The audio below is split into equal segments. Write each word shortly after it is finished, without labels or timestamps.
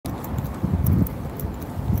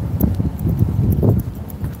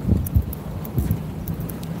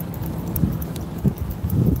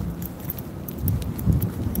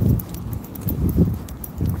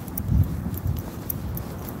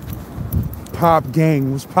Pop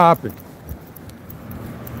gang was popping.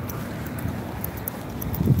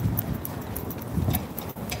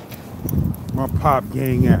 My Pop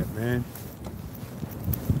gang at, man?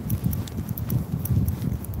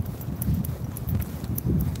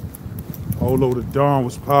 Olo the Dawn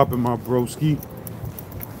was popping, my broski.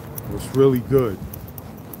 It was really good.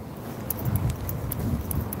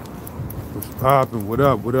 It was popping. What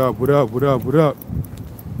up, what up, what up, what up, what up?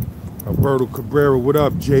 Alberto Cabrera, what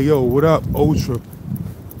up? J.O., what up? Ultra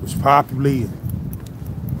was populating.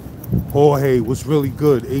 Jorge was really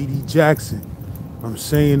good. A.D. Jackson. I'm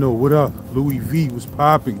saying though, what up? Louis V was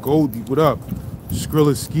popping. Goldie, what up?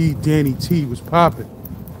 Skrilla Ski, Danny T was popping.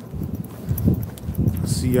 I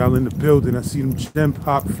see y'all in the building. I see them Gen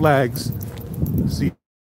Pop flags. I see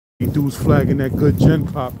dudes flagging that good Gen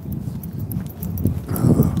Pop.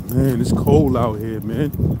 Man, it's cold out here,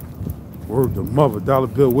 man. Word to mother. Dollar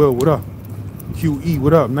Bill Will, what up? QE,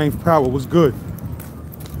 what up? Ninth Power, what's good?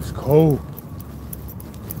 It's cold.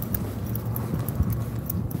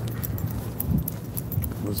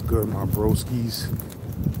 What's good, my broskies?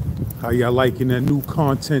 How y'all liking that new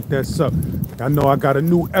content that's up? I know I got a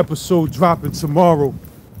new episode dropping tomorrow.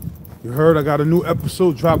 You heard I got a new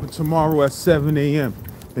episode dropping tomorrow at 7 a.m.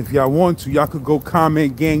 If y'all want to, y'all could go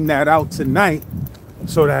comment gang that out tonight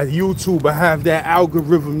so that YouTube will have that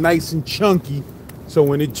algorithm nice and chunky. So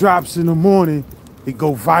when it drops in the morning, it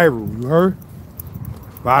go viral, you heard?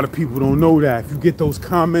 A lot of people don't know that. If you get those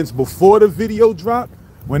comments before the video drop,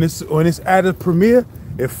 when it's at a premiere,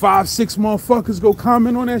 if 5-6 motherfuckers go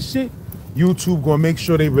comment on that shit, YouTube gonna make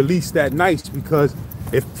sure they release that nice, because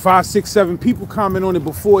if 5, 6, 7 people comment on it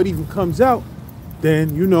before it even comes out,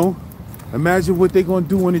 then, you know, imagine what they gonna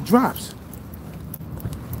do when it drops.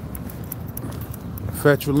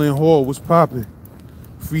 Fetcherlin Hall was popping.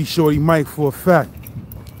 Free Shorty Mike for a fact.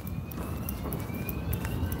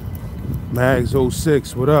 Mags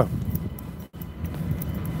 06, what up?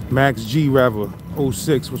 Max G rather,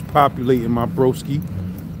 06 was populating, my broski.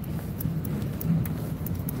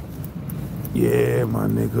 Yeah, my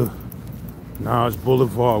nigga. Nas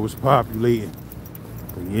Boulevard was populating.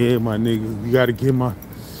 But yeah, my nigga, we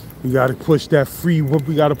gotta push that free,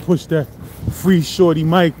 we gotta push that Free Shorty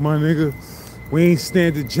Mike, my nigga. We ain't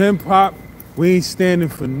standing Gen Pop. We ain't standing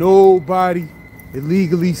for nobody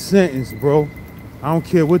illegally sentenced, bro. I don't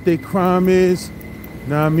care what their crime is.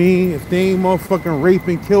 Know what I mean? If they ain't motherfucking rape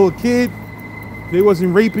and kill a kid, they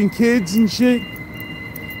wasn't raping kids and shit,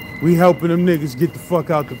 we helping them niggas get the fuck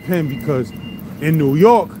out the pen, because in New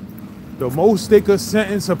York, the most they could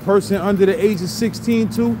sentence a person under the age of 16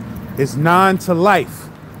 to is 9 to life,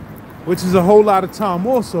 which is a whole lot of time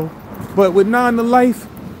also. But with 9 to life,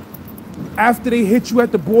 after they hit you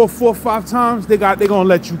at the board 4 or 5 times, they gonna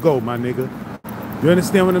let you go, my nigga. You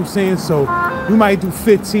understand what I'm saying? So you might do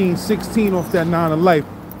 15, 16 off that 9 to life,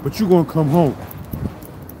 but you gonna come home.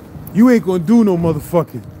 You ain't gonna do no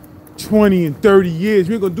motherfucking 20 and 30 years.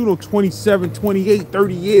 You ain't gonna do no 27, 28,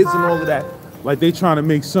 30 years and all of that, like they trying to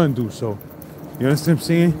make son do. So, you understand what I'm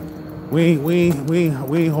saying?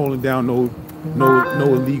 We ain't holding down no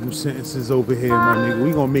illegal sentences over here, my nigga.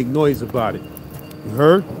 We gonna make noise about it. You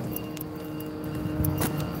heard?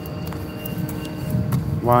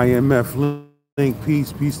 YMF Link,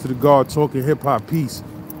 peace to the God, talking hip hop, peace.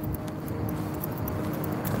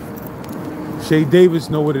 Shay Davis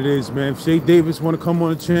know what it is, man. If Shay Davis want to come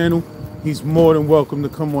on the channel, he's more than welcome to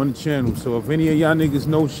come on the channel. So if any of y'all niggas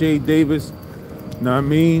know Shay Davis, know what I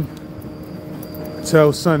mean?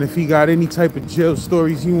 Tell son if he got any type of jail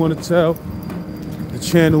stories you want to tell, the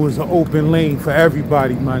channel is an open lane for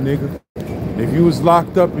everybody, my nigga. If you was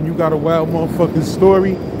locked up and you got a wild motherfucking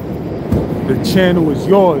story, the channel is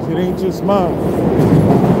yours. It ain't just mine.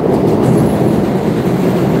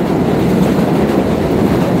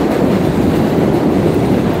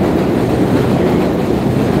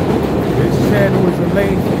 Channel is a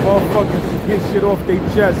lane for motherfuckers to get shit off their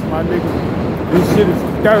chest, my nigga. This shit is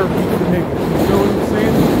therapy for niggas. You know what I'm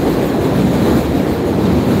saying?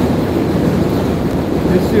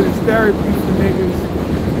 This shit is therapy for niggas,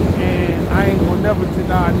 and I ain't gonna never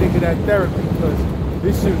deny a nigga that therapy, because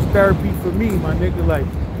this shit is therapy for me, my nigga. Like,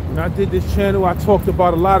 when I did this channel, I talked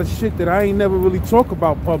about a lot of shit that I ain't never really talk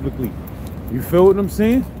about publicly. You feel what I'm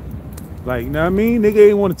saying? Like, you know what I mean? Nigga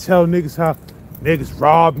ain't want to tell niggas how niggas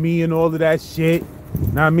robbed me and all of that shit. Know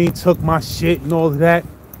what I mean? Took my shit and all of that.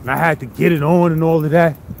 And I had to get it on and all of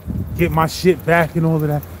that. Get my shit back and all of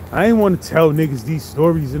that. I ain't want to tell niggas these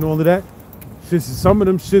stories and all of that. Some of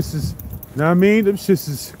them shits is, know what I mean? Them shits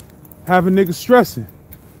is having niggas stressing.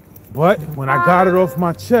 But when I got it off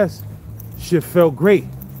my chest, shit felt great.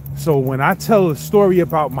 So when I tell a story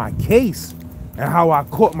about my case and how I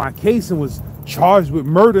caught my case and was charged with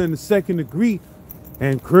murder in the second degree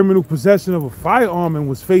and criminal possession of a firearm and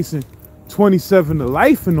was facing 27 to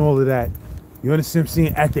life and all of that. You understand what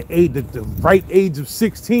I'm saying? At the right age of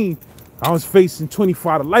 16, I was facing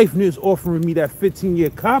 25 to life, and he was offering me that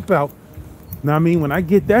 15-year cop-out. Now, I mean, when I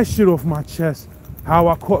get that shit off my chest, how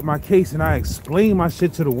I caught my case and I explain my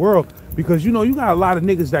shit to the world, because, you know, you got a lot of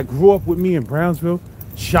niggas that grew up with me in Brownsville.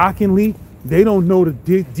 Shockingly, they don't know the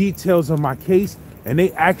details of my case, and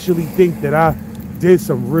they actually think that I did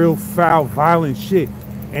some real foul, violent shit.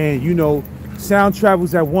 And, you know, sound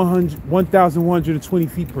travels at 1,120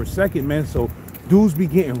 feet per second, man. So dudes be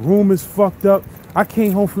getting rumors fucked up. I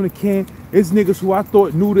came home from the can. It's niggas who I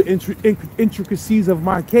thought knew the intricacies of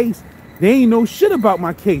my case. They ain't know shit about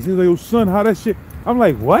my case. He's like, yo, son, how that shit? I'm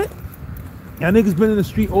like, what? Y'all niggas been in the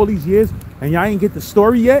street all these years and y'all ain't get the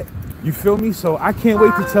story yet? You feel me? So I can't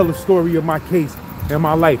wait to tell the story of my case and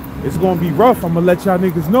my life. It's gonna be rough. I'm gonna let y'all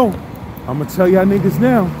niggas know. I'm gonna tell y'all niggas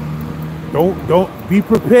now. Don't be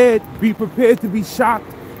prepared. Be prepared to be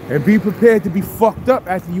shocked and be prepared to be fucked up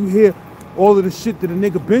after you hear all of the shit that a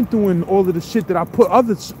nigga been through and all of the shit that I put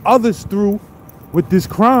others through with this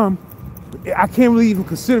crime. I can't really even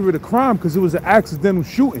consider it a crime because it was an accidental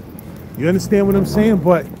shooting. You understand what I'm saying?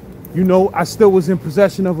 But, you know, I still was in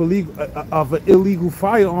possession of an illegal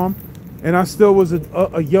firearm, and I still was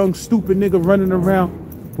a young, stupid nigga running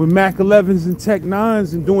around with Mac 11s and Tech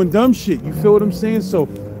 9s and doing dumb shit. You feel what I'm saying? So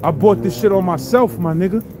I bought this shit on myself, my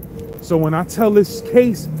nigga. So when I tell this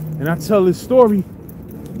case and I tell this story,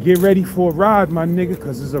 get ready for a ride, my nigga,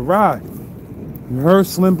 because it's a ride. You heard?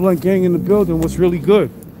 Slim Blunt Gang in the building. What's really good?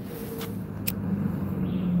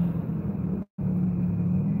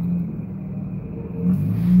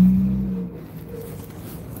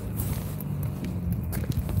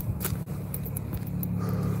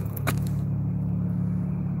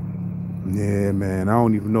 Yeah, man, I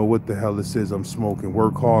don't even know what the hell this is I'm smoking.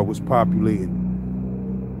 Work Hard was populating.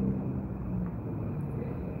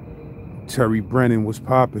 Terry Brennan was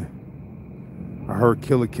popping. I heard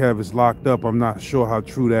Killer Kev is locked up. I'm not sure how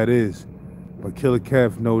true that is. But Killer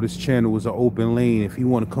Kev know this channel is an open lane. If he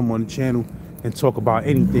want to come on the channel and talk about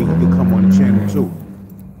anything, he can come on the channel too.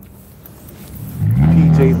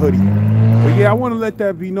 PJ Hoodie. But yeah, I want to let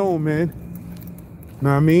that be known, man.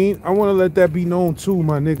 Know what I mean? I want to let that be known too,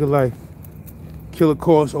 my nigga. Like, Killer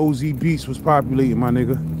Course OZ Beast was populating, my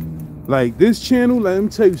nigga. Like, this channel, let me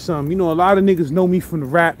tell you something. You know, a lot of niggas know me from the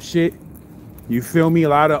rap shit. You feel me? A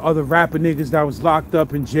lot of other rapper niggas that was locked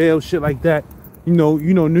up in jail, shit like that. You know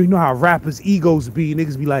how rappers' egos be.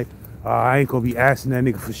 Niggas be like, I ain't gonna be asking that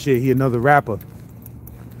nigga for shit. He another rapper.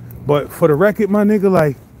 But for the record, my nigga,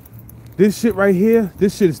 like, this shit right here,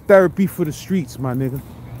 this shit is therapy for the streets, my nigga.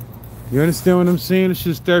 You understand what I'm saying? This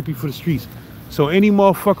shit is therapy for the streets. So any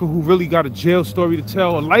motherfucker who really got a jail story to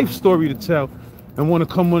tell, a life story to tell, and want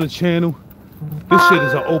to come on the channel, this shit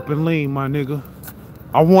is an open lane, my nigga.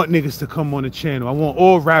 I want niggas to come on the channel. I want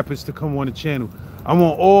all rappers to come on the channel. I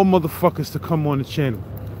want all motherfuckers to come on the channel.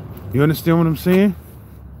 You understand what I'm saying?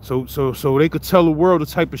 So they could tell the world the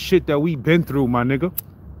type of shit that we been through, my nigga.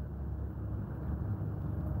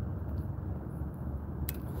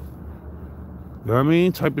 You know what I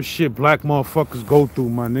mean? Type of shit black motherfuckers go through,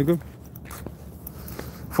 my nigga.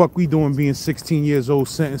 Fuck we doing being 16 years old,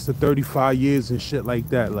 sentenced to 35 years and shit like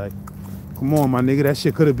that. Like, come on, my nigga, that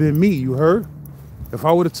shit could have been me, you heard? If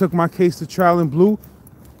I would have took my case to trial in blue,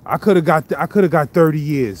 I could have got 30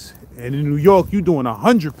 years. And in New York, you doing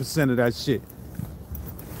 100% of that shit.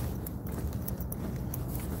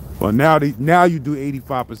 Well, now you do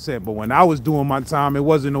 85%. But when I was doing my time, it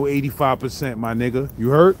wasn't no 85%, my nigga. You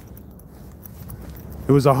heard?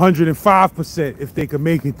 It was 105% if they could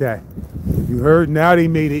make it that. You heard? Now they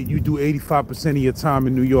made it, you do 85% of your time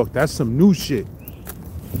in New York. That's some new shit.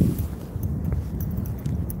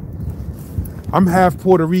 I'm half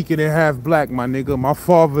Puerto Rican and half black, my nigga. My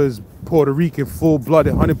father is Puerto Rican,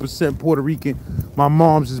 full-blooded, 100% Puerto Rican. My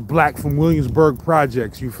mom's is black from Williamsburg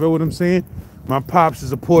Projects. You feel what I'm saying? My pops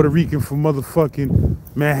is a Puerto Rican from motherfucking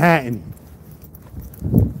Manhattan.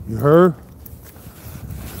 You heard?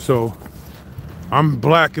 So, I'm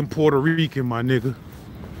black and Puerto Rican, my nigga.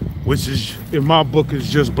 Which is, in my book, is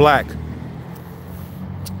just black.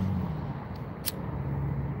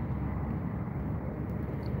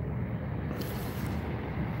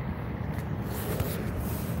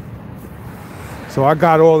 So I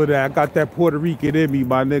got all of that. I got that Puerto Rican in me,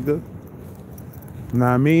 my nigga. You know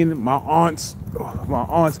what I mean? My aunts.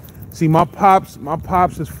 See, my pops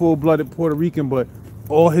is full-blooded Puerto Rican, but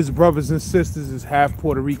all his brothers and sisters is half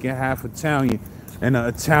Puerto Rican, half Italian. And an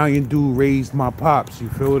Italian dude raised my pops. You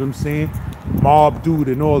feel what I'm saying? Mob dude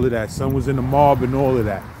and all of that. Son was in the mob and all of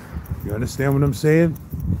that. You understand what I'm saying?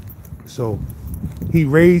 So he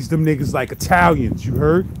raised them niggas like Italians, you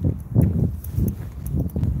heard?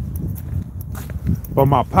 But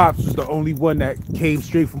my pops was the only one that came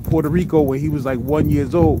straight from Puerto Rico when he was like 1 year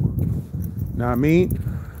old. Know what I mean?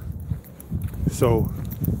 So,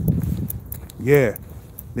 yeah.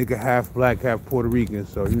 Nigga half black, half Puerto Rican.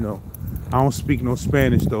 So, you know, I don't speak no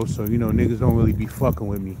Spanish though. So, you know, niggas don't really be fucking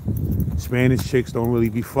with me. Spanish chicks don't really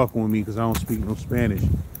be fucking with me because I don't speak no Spanish.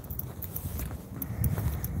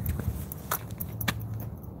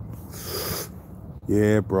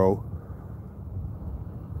 Yeah, bro.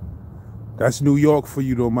 That's New York for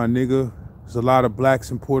you though, my nigga. There's a lot of blacks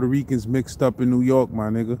and Puerto Ricans mixed up in New York, my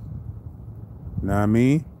nigga. Know what I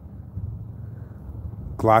mean?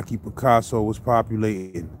 Glocky Picasso was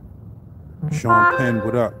populating. Sean Penn,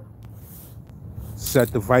 what up?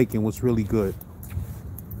 Set the Viking was really good.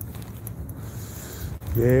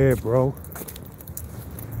 Yeah, bro.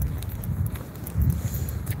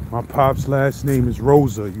 My pop's last name is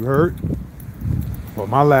Rosa, you heard? But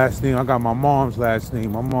my last name, I got my mom's last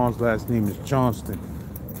name. My mom's last name is Johnston.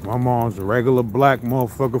 My mom's a regular black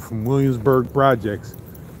motherfucker from Williamsburg Projects.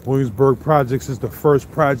 Williamsburg Projects is the first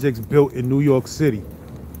projects built in New York City,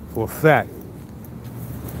 for a fact.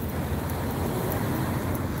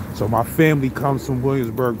 So my family comes from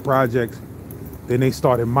Williamsburg Projects. Then they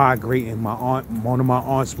started migrating. One of my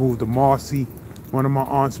aunts moved to Marcy. One of my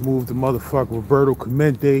aunts moved to motherfucker Roberto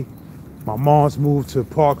Clemente. My mom's moved to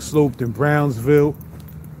Park Slope in Brownsville.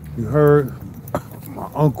 You heard? My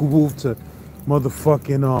uncle moved to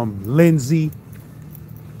motherfucking Lindsay.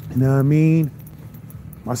 You know what I mean?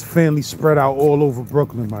 My family spread out all over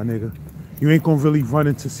Brooklyn, my nigga. You ain't gonna really run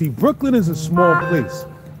into, see, Brooklyn is a small place.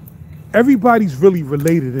 Everybody's really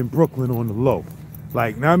related in Brooklyn on the low.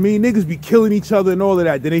 Like, know what I mean? Niggas be killing each other and all of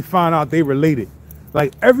that, then they find out they related.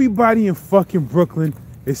 Like, everybody in fucking Brooklyn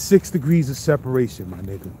is 6 degrees of separation, my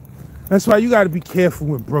nigga. That's why you gotta be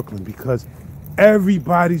careful in Brooklyn, because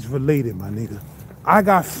everybody's related, my nigga. I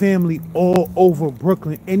got family all over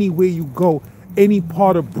Brooklyn. Anywhere you go, any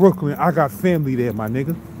part of Brooklyn, I got family there, my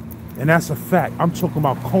nigga. And that's a fact. I'm talking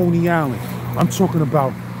about Coney Island. I'm talking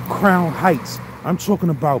about Crown Heights. I'm talking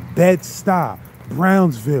about Bed-Stuy,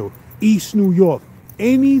 Brownsville, East New York.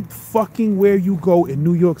 Any fucking where you go in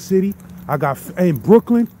New York City, in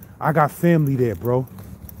Brooklyn, I got family there, bro.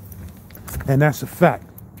 And that's a fact.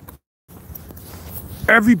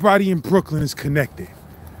 Everybody in Brooklyn is connected.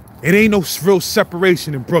 It ain't no real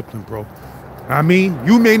separation in Brooklyn, bro. I mean,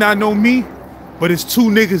 you may not know me, but it's 2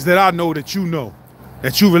 niggas that I know, that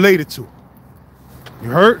you related to. You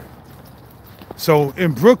heard? So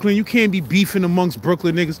in Brooklyn, you can't be beefing amongst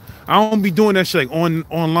Brooklyn niggas. I don't be doing that shit like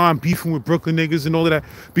online beefing with Brooklyn niggas and all of that,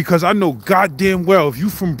 because I know goddamn well if you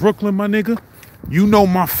from Brooklyn, my nigga, you know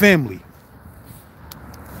my family.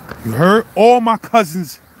 You heard? All my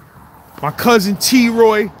cousins, my cousin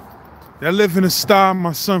T-Roy, that live in a star,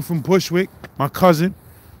 my son from Bushwick, my cousin,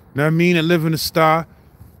 know what I mean, that live in a star.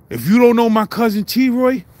 If you don't know my cousin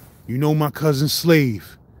T-Roy, you know my cousin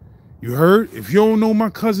Slave. You heard? If you don't know my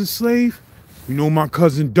cousin Slave, you know my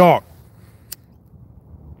cousin Dark.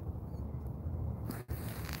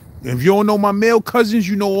 If you don't know my male cousins,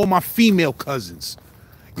 you know all my female cousins.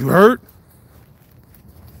 You heard?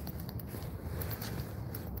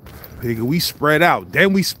 Nigga, we spread out.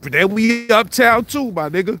 Then we uptown too, my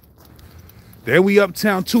nigga. Then we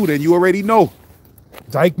uptown too, then you already know.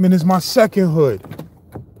 Dykeman is my second hood.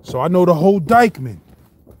 So I know the whole Dykeman.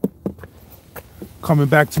 Coming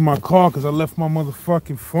back to my car because I left my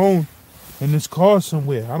motherfucking phone in this car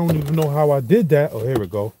somewhere. I don't even know how I did that. Oh, here we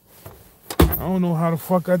go. I don't know how the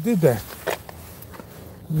fuck I did that.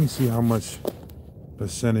 Let me see how much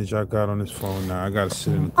percentage I got on this phone now. I gotta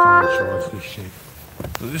sit in the car and charge this shit.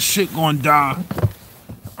 This shit gonna die.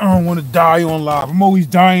 I don't want to die on live. I'm always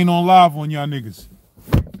dying on live on y'all niggas.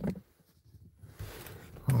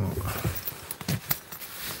 Oh.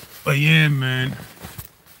 But yeah, man.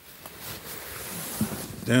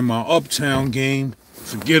 Then my uptown game,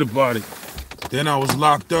 forget about it. Then I was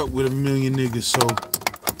locked up with 1 million niggas, so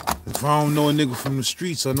if I don't know a nigga from the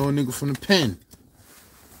streets, I know a nigga from the pen.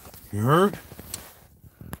 You heard?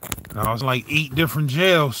 And I was like 8 different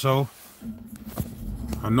jails, so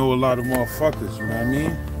I know a lot of motherfuckers, you know what I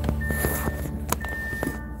mean?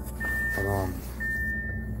 But,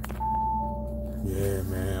 yeah,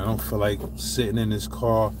 man, I don't feel like sitting in this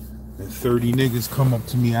car and 30 niggas come up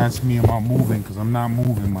to me, ask me, am I moving? Because I'm not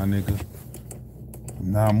moving, my nigga.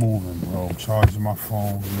 I'm not moving, bro. I'm charging my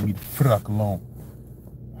phone. Leave me the fuck alone.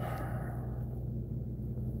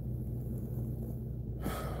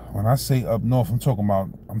 When I say up north, I'm talking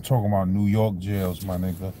about New York jails, my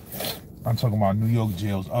nigga. I'm talking about New York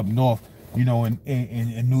jails up north. You know,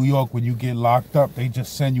 in New York, when you get locked up, they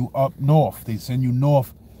just send you up north. They send you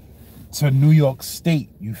north to New York State.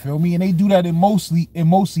 You feel me? And they do that in mostly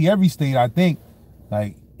every state, I think.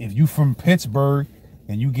 Like, if you from Pittsburgh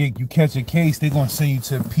and you catch a case, they're gonna send you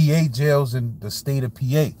to PA jails in the state of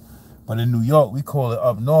PA. But in New York, we call it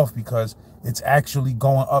up north because it's actually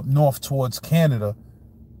going up north towards Canada,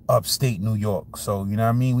 upstate New York. So, you know what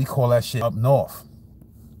I mean? We call that shit up north.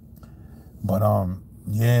 But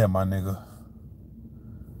yeah, my nigga,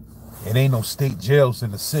 it ain't no state jails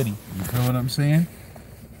in the city. You feel what I'm saying?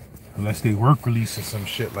 Unless they work release or some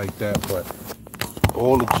shit like that. But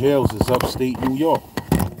all the jails is upstate New York.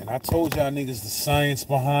 And I told y'all niggas the science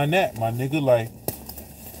behind that, my nigga. Like,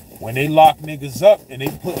 when they lock niggas up and they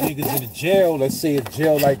put niggas in the jail, let's say a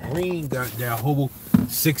jail like Green got that whole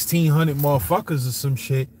 1,600 motherfuckers or some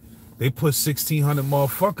shit. They put 1,600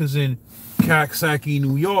 motherfuckers in Cashapp,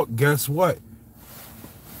 New York. Guess what?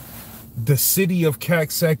 The city of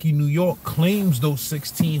Cashapp, New York claims those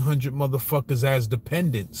 1,600 motherfuckers as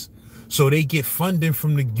dependents. So they get funding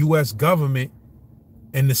from the U.S. government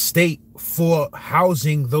and the state for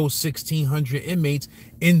housing those 1,600 inmates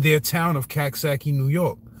in their town of Cashapp, New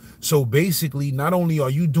York. So basically, not only are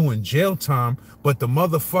you doing jail time, but the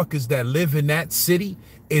motherfuckers that live in that city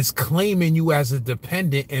is claiming you as a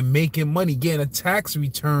dependent and making money, getting a tax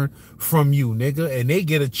return from you, nigga. And they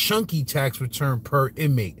get a chunky tax return per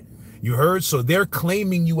inmate. You heard? So they're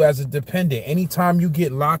claiming you as a dependent. Anytime you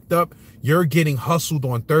get locked up, you're getting hustled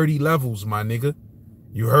on 30 levels, my nigga.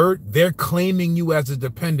 You heard? They're claiming you as a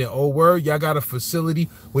dependent. Oh, word? Y'all got a facility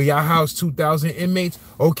where y'all house 2,000 inmates?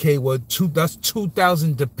 Okay, well, that's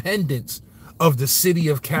 2,000 dependents of the city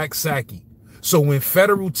of Cashapp. So when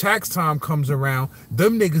federal tax time comes around,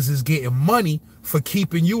 them niggas is getting money for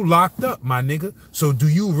keeping you locked up, my nigga. So do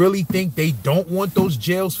you really think they don't want those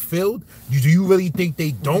jails filled? Do you really think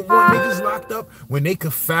they don't want niggas locked up when they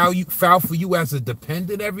could file for you as a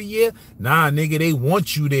dependent every year? Nah, nigga, they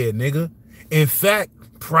want you there, nigga. In fact,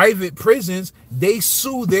 private prisons, they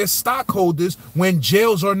sue their stockholders when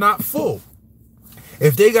jails are not full.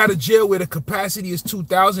 If they got a jail where the capacity is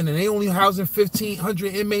 2,000 and they only housing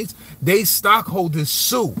 1,500 inmates, they stockholders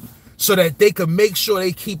sue so that they can make sure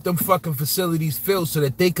they keep them fucking facilities filled so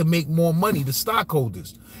that they can make more money, the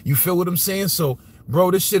stockholders. You feel what I'm saying? So, bro,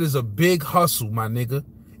 this shit is a big hustle, my nigga.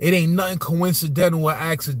 It ain't nothing coincidental or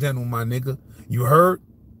accidental, my nigga. You heard?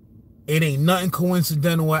 It ain't nothing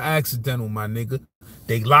coincidental or accidental, my nigga.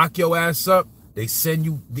 They lock your ass up. They send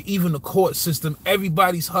you, even the court system,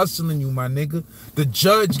 everybody's hustling you, my nigga. The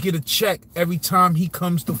judge get a check every time he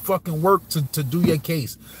comes to fucking work to do your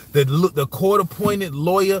case. The court-appointed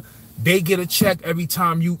lawyer, they get a check every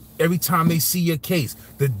time they see your case.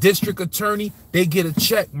 The district attorney, they get a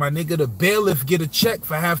check, my nigga. The bailiff get a check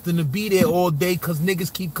for having to be there all day because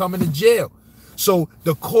niggas keep coming to jail. So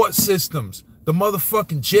the court systems, the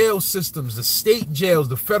motherfucking jail systems, the state jails,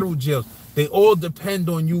 the federal jails, they all depend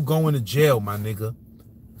on you going to jail, my nigga.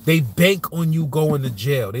 They bank on you going to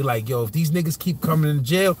jail. They like, yo, if these niggas keep coming to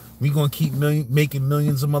jail, we gonna keep making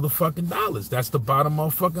millions of motherfucking dollars. That's the bottom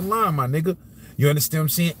motherfucking line, my nigga. You understand what I'm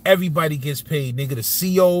saying? Everybody gets paid, nigga.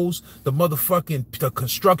 The COs, the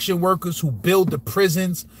construction workers who build the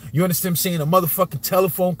prisons. You understand what I'm saying? The motherfucking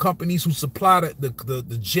telephone companies who supply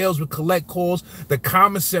the jails with collect calls. The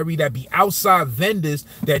commissary that be outside vendors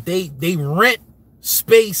that they rent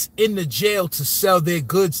space in the jail to sell their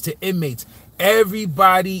goods to inmates.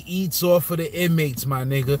 Everybody eats off of the inmates, my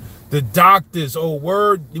nigga. The doctors, oh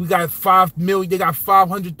word, we got 5 million, they got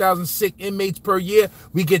 500,000 sick inmates per year.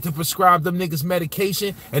 We get to prescribe them niggas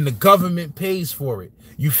medication and the government pays for it.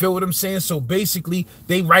 You feel what I'm saying? So basically,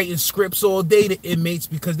 they writing scripts all day to inmates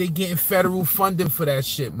because they getting federal funding for that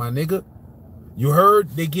shit, my nigga. You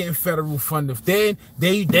heard? They getting federal funding. Then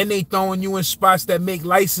they throwing you in spots that make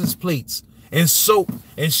license plates and soap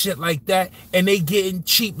and shit like that, and they getting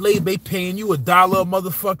cheap labor. They paying you $1 a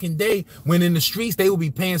motherfucking day, when in the streets they will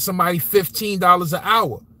be paying somebody $15 an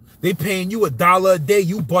hour. They paying you $1 a day.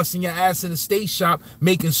 You busting your ass in the state shop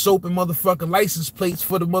making soap and motherfucking license plates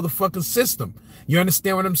for the motherfucking system. You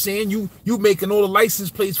understand what I'm saying? You making all the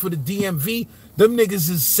license plates for the DMV. Them niggas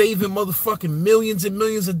is saving motherfucking millions and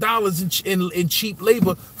millions of dollars in cheap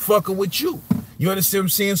labor fucking with you. You understand what I'm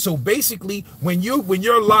saying? So basically, when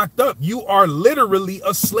you're locked up, you are literally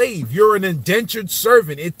a slave. You're an indentured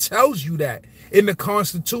servant. It tells you that in the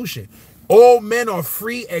Constitution. All men are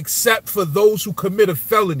free except for those who commit a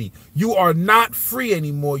felony. You are not free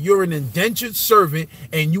anymore. You're an indentured servant,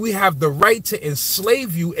 and you have the right to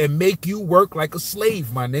enslave you and make you work like a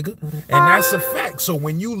slave, my nigga. And that's a fact. So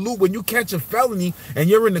when you catch a felony and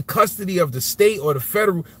you're in the custody of the state or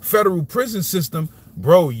the federal prison system,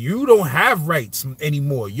 bro, you don't have rights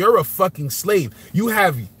anymore. You're a fucking slave. You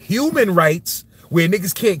have human rights where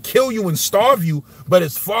niggas can't kill you and starve you, but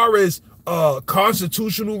as far as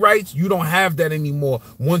constitutional rights, you don't have that anymore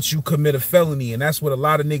once you commit a felony. And that's what a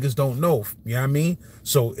lot of niggas don't know. You know what I mean?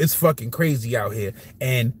 So it's fucking crazy out here.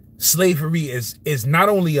 And slavery is not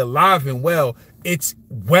only alive and well, it's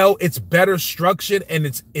better structured, and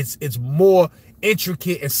it's more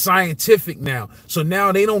intricate and scientific now. So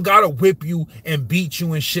now they don't gotta whip you and beat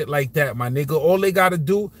you and shit like that, my nigga. All they gotta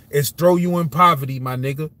do is throw you in poverty, my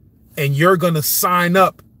nigga, and you're gonna sign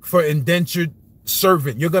up for indentured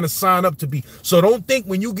servant. You're gonna sign up to be. So don't think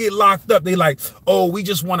when you get locked up, they like, oh, we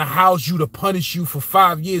just want to house you to punish you for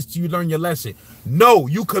 5 years till you learn your lesson. No,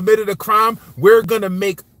 you committed a crime. We're gonna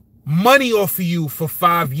make money off of you for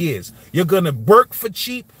 5 years. You're gonna work for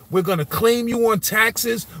cheap. We're gonna claim you on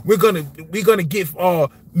taxes. We're gonna get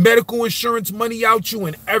medical insurance money out you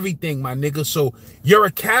and everything, my nigga. So you're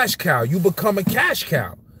a cash cow. You become a cash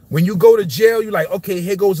cow. When you go to jail, you're like, okay,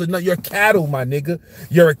 here goes another. You're cattle, my nigga.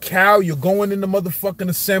 You're a cow. You're going in the motherfucking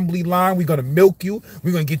assembly line. We're going to milk you.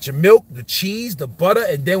 We're going to get your milk, the cheese, the butter.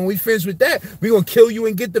 And then when we finish with that, we're going to kill you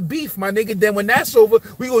and get the beef, my nigga. Then when that's over,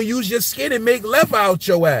 we're going to use your skin and make leather out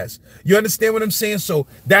your ass. You understand what I'm saying? So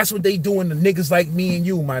that's what they doing to niggas like me and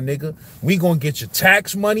you, my nigga. We going to get your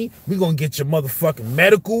tax money. We going to get your motherfucking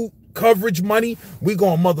medical coverage money. We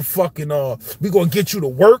going to motherfucking, we going to get you to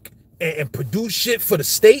work and produce shit for the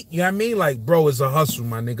state. You know what I mean? Like, bro, it's a hustle,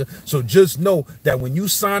 my nigga. So just know that when you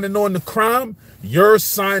signing on to crime, you're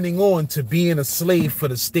signing on to being a slave for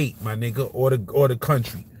the state, my nigga, or the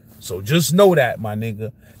country. So just know that, my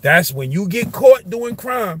nigga. That's when you get caught doing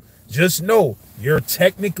crime, just know you're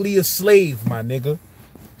technically a slave, my nigga.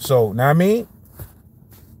 So, know what I mean?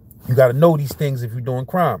 You got to know these things if you're doing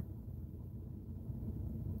crime.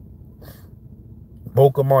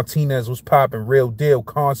 Boca Martinez was popping, real deal.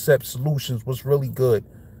 Concept Solutions was really good.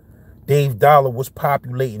 Dave Dollar was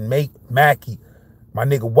populating. Mackey, my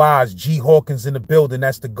nigga Wise, G Hawkins in the building.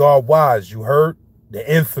 That's the guard Wise, you heard? The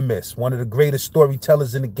infamous, one of the greatest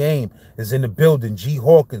storytellers in the game is in the building. G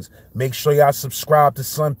Hawkins, make sure y'all subscribe to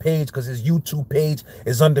Son page because his YouTube page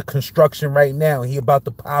is under construction right now. He about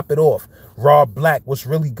to pop it off. Rob Black was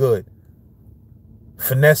really good.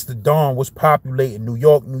 Finesse the Dawn was populating. New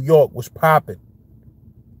York was popping.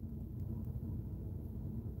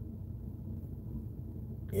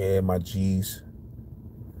 Yeah, my G's.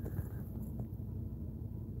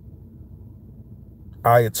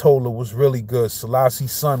 Ayatollah was really good.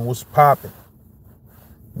 Selassie's son was popping.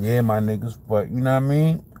 Yeah, my niggas. But you know what I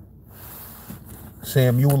mean?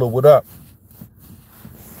 Sam Mueller, what up?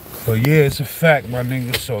 But yeah, it's a fact, my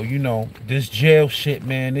nigga. So, you know, this jail shit,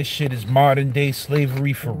 man, this shit is modern day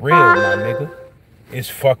slavery for real, my nigga. It's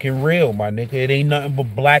fucking real, my nigga. It ain't nothing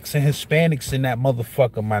but blacks and Hispanics in that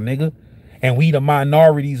motherfucker, my nigga. And we the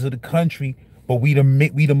minorities of the country, but we the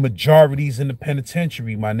majorities in the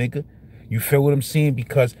penitentiary, my nigga. You feel what I'm saying?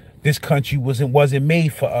 Because this country wasn't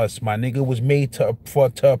made for us, my nigga. It was made to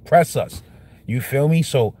oppress us. You feel me?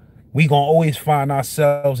 So we gonna always find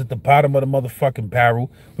ourselves at the bottom of the motherfucking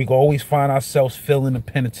barrel. We gonna always find ourselves filling the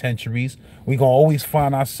penitentiaries. We gonna always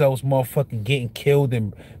find ourselves motherfucking getting killed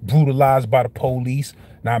and brutalized by the police.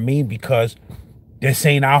 Know what I mean? Because this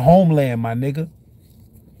ain't our homeland, my nigga.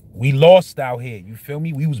 We lost out here, you feel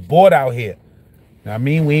me? We was bored out here. Know what I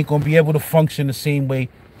mean? We ain't gonna be able to function the same way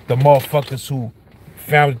the motherfuckers who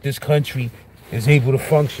founded this country is able to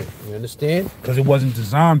function. You understand? Because it wasn't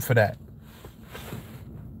designed for that.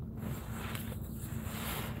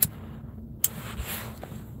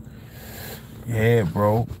 Yeah,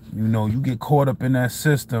 bro. You know, you get caught up in that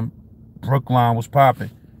system. Brookline was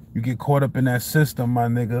popping. You get caught up in that system, my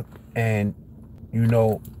nigga, and you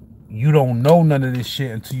know, you don't know none of this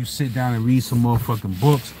shit until you sit down and read some motherfucking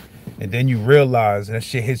books, and then you realize that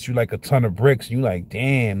shit hits you like a ton of bricks. You like,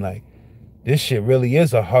 damn, like this shit really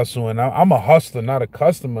is a hustle, and I'm a hustler, not a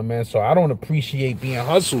customer, man. So I don't appreciate being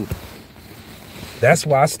hustled. That's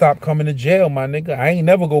why I stopped coming to jail, my nigga. I ain't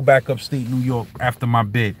never go back upstate New York after my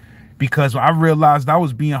bid, because I realized I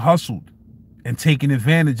was being hustled and taking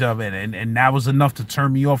advantage of it, and that was enough to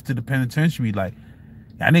turn me off to the penitentiary. Like,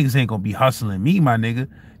 y'all niggas ain't gonna be hustling me, my nigga.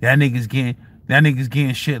 That niggas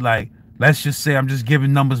getting shit like, let's just say, I'm just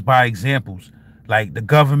giving numbers by examples. Like the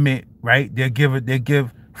government, right? They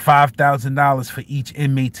give $5,000 for each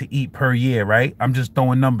inmate to eat per year, right? I'm just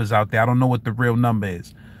throwing numbers out there. I don't know what the real number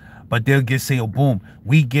is. But they'll get say, oh, boom,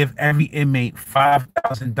 we give every inmate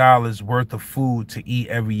 $5,000 worth of food to eat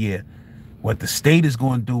every year. What the state is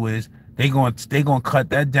going to do is they going to cut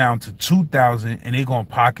that down to 2,000 and they going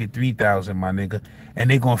to pocket 3,000, my nigga, and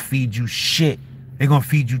they going to feed you shit. They're going to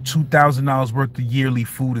feed you $2,000 worth of yearly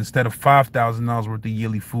food instead of $5,000 worth of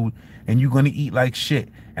yearly food, and you're going to eat like shit.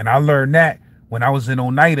 And I learned that when I was in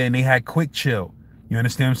Oneida and they had Quick Chill. You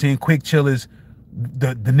understand what I'm saying? Quick Chill is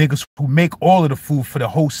the niggas who make all of the food for the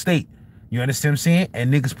whole state. You understand what I'm saying?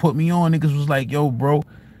 And niggas put me on. Niggas was like, yo, bro,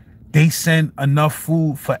 they send enough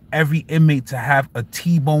food for every inmate to have a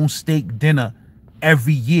T-bone steak dinner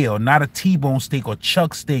every year, or not a T-bone steak or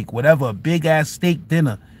chuck steak, whatever, a big ass steak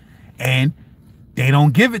dinner. And they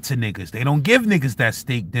don't give it to niggas. They don't give niggas that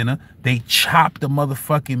steak dinner. They chop the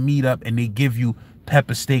motherfucking meat up and they give you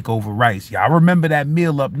pepper steak over rice. Y'all remember that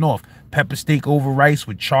meal up north? Pepper steak over rice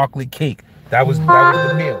with chocolate cake. That was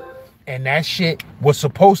the meal. And that shit was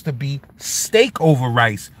supposed to be steak over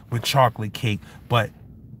rice with chocolate cake, but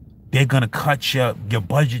they're gonna cut your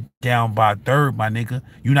budget down by a third, my nigga.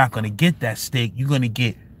 You're not gonna get that steak. You're gonna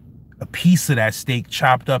get a piece of that steak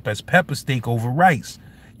chopped up as pepper steak over rice.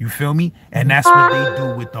 You feel me? And that's what they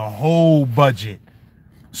do with the whole budget.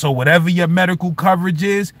 So whatever your medical coverage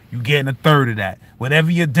is, you getting a third of that.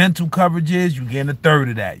 Whatever your dental coverage is, you getting a third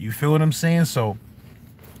of that. You feel what I'm saying? So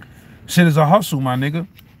shit is a hustle, my nigga.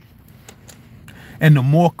 And the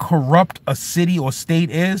more corrupt a city or state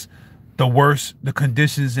is, the worse the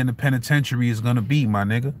conditions in the penitentiary is gonna be, my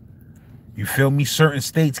nigga. You feel me? Certain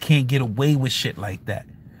states can't get away with shit like that.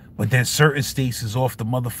 But then certain states is off the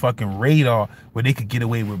motherfucking radar where they could get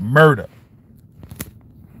away with murder.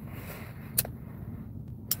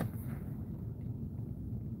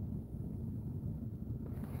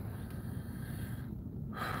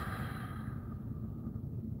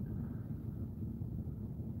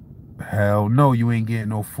 Hell no, you ain't getting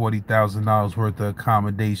no $40,000 worth of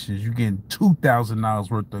accommodations. You getting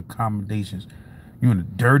 $2,000 worth of accommodations. You in a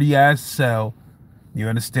dirty ass cell. You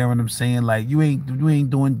understand what I'm saying? Like you ain't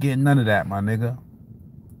getting none of that, my nigga.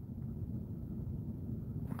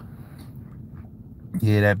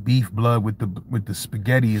 Yeah, that beef blood with the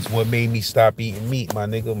spaghetti is what made me stop eating meat, my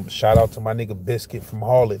nigga. Shout out to my nigga Biscuit from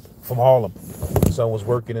Harlem. Son was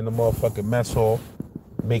working in the motherfucking mess hall,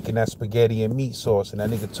 making that spaghetti and meat sauce, and that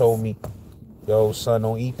nigga told me, yo, son,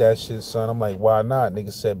 don't eat that shit, son. I'm like, why not?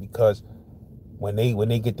 Nigga said, because when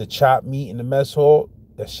they get the chopped meat in the mess hall,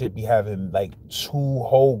 that shit be having like 2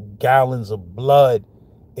 whole gallons of blood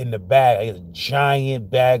in the bag. Like a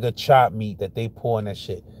giant bag of chopped meat that they pour in that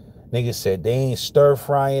shit. Nigga said they ain't stir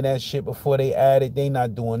frying that shit before they add it. They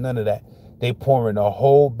not doing none of that. They pouring a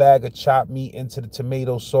whole bag of chopped meat into the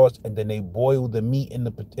tomato sauce, and then they boil the meat in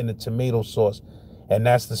the tomato sauce. And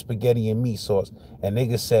that's the spaghetti and meat sauce. And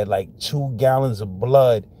nigga said like 2 gallons of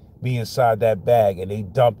blood be inside that bag, and they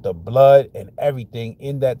dump the blood and everything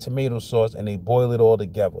in that tomato sauce and they boil it all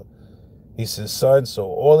together. He said, son, so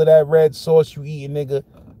all of that red sauce you eating, nigga,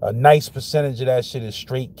 a nice percentage of that shit is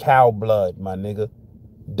straight cow blood, my nigga.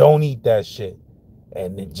 Don't eat that shit.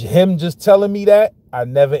 And him just telling me that, I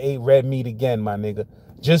never ate red meat again, my nigga.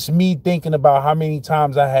 Just me thinking about how many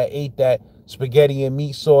times I had ate that spaghetti and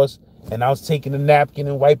meat sauce, and I was taking a napkin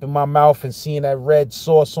and wiping my mouth and seeing that red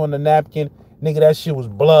sauce on the napkin. Nigga, that shit was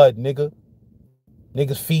blood, nigga.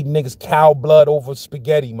 Niggas feeding niggas cow blood over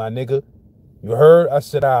spaghetti, my nigga. You heard? I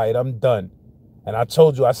said, all right, I'm done. And I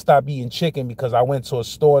told you I stopped eating chicken because I went to a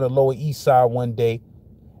store in the Lower East Side one day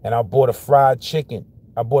and I bought a fried chicken.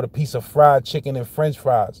 I bought a piece of fried chicken and French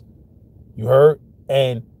fries. You heard?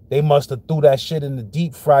 And they must have threw that shit in the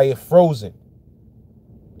deep fryer frozen.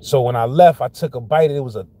 So when I left, I took a bite and it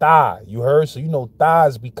was a thigh. You heard? So you know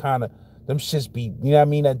thighs be kind of, them shits be, you know what I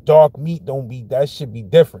mean? That dark meat don't be, that shit be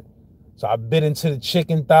different. So I bit into the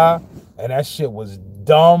chicken thigh and that shit was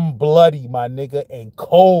dumb bloody, my nigga, and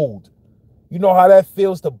cold. You know how that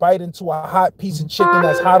feels to bite into a hot piece of chicken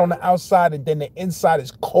that's hot on the outside and then the inside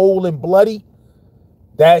is cold and bloody?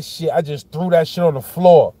 That shit, I just threw that shit on the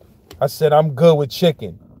floor. I said, I'm good with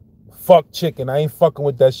chicken. Fuck chicken. I ain't fucking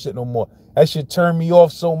with that shit no more. That shit turned me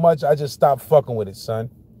off so much, I just stopped fucking with it, son.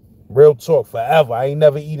 Real talk, forever. I ain't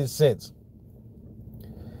never eat it since.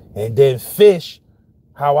 And then fish,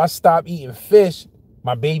 how I stopped eating fish,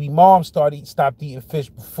 my baby mom stopped eating fish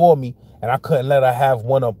before me, and I couldn't let her have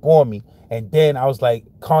one up on me. And then I was like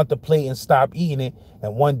contemplating stop eating it,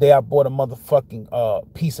 and one day I bought a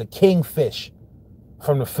motherfucking piece of kingfish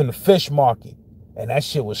from the fish market, and that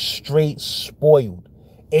shit was straight spoiled.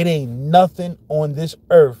 It ain't nothing on this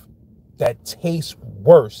earth that tastes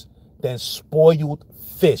worse than spoiled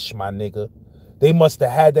fish, my nigga. They must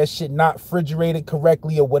have had that shit not refrigerated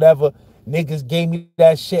correctly or whatever. Niggas gave me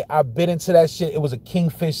that shit. I bit into that shit. It was a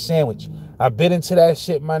kingfish sandwich. I bit into that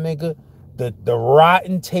shit, my nigga. The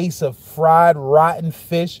rotten taste of fried rotten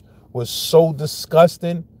fish was so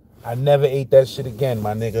disgusting. I never ate that shit again,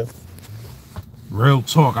 my nigga. Real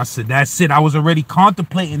talk. I said, that's it. I was already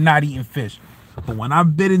contemplating not eating fish. But when I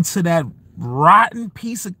bit into that rotten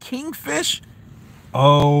piece of kingfish,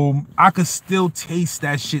 I could still taste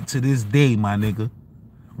that shit to this day, my nigga.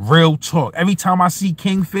 Real talk. Every time I see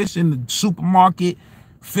kingfish in the supermarket,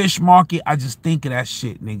 fish market, I just think of that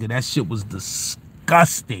shit, nigga. That shit was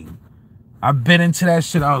disgusting. I bit into that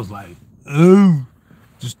shit. I was like, ooh.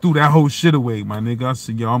 Just threw that whole shit away, my nigga. I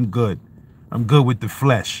said, yo, I'm good. I'm good with the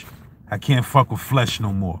flesh. I can't fuck with flesh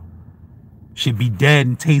no more. Should be dead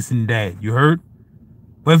and tasting dead. You heard?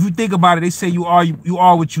 But if you think about it, they say you are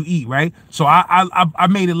what you eat, right? So I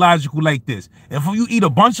made it logical like this. If you eat a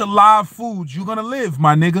bunch of live foods, you're gonna live,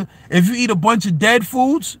 my nigga. If you eat a bunch of dead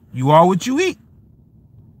foods, you are what you eat.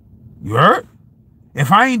 You heard?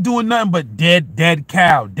 If I ain't doing nothing but dead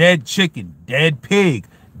cow, dead chicken, dead pig,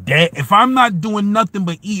 if I'm not doing nothing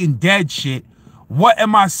but eating dead shit, what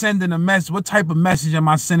am I sending a message? What type of message am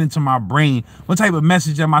I sending to my brain? What type of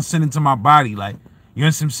message am I sending to my body? Like, you know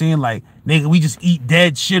what I'm saying? Like, nigga, we just eat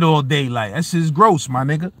dead shit all day. Like, that shit is gross, my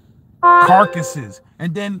nigga. Carcasses.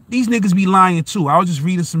 And then these niggas be lying too. I was just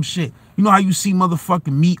reading some shit. You know how you see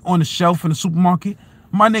motherfucking meat on the shelf in the supermarket?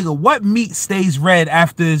 My nigga, what meat stays red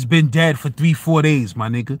after it's been dead for 3-4 days, my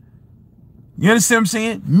nigga? You understand what I'm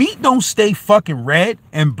saying? Meat don't stay fucking red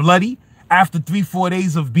and bloody after 3-4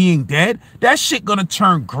 days of being dead. That shit gonna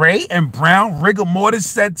turn gray and brown. Rigor mortis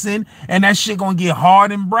sets in, and that shit gonna get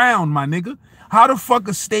hard and brown, my nigga. How the fuck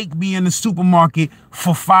a steak be in the supermarket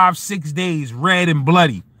for 5-6 days, red and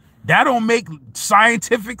bloody? That don't make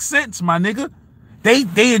scientific sense, my nigga.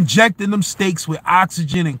 They injecting them steaks with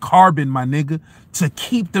oxygen and carbon, my nigga, to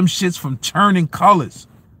keep them shits from turning colors.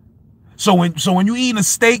 So when you eating a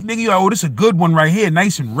steak, nigga, you're like, oh, this is a good one right here,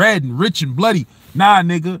 nice and red and rich and bloody. Nah,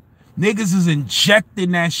 nigga. Niggas is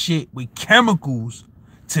injecting that shit with chemicals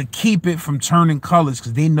to keep it from turning colors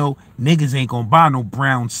because they know niggas ain't gonna buy no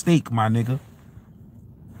brown steak, my nigga.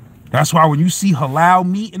 That's why when you see halal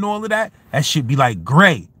meat and all of that, that shit be like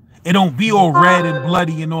gray. It don't be all red and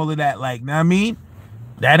bloody and all of that. Like, know what I mean?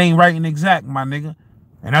 That ain't right and exact, my nigga.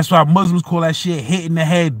 And that's why Muslims call that shit hit in the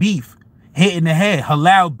head beef. Hit in the head.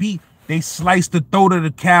 Halal beef. They slice the throat of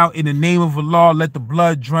the cow in the name of Allah, let the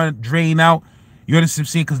blood drain out. You understand what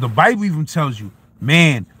I'm saying? Because the Bible even tells you,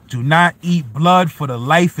 man, do not eat blood for the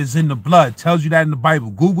life is in the blood. Tells you that in the Bible.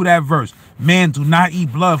 Google that verse. Man, do not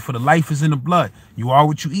eat blood for the life is in the blood. You are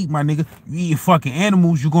what you eat, my nigga. You eat fucking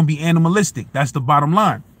animals, you're going to be animalistic. That's the bottom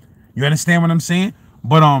line. You understand what I'm saying?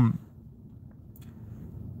 But,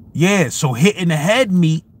 yeah, so hitting the head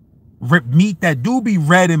meat that do be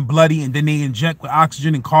red and bloody and then they inject with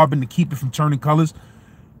oxygen and carbon to keep it from turning colors.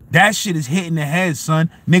 That shit is hitting the head, son.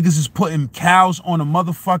 Niggas is putting cows on a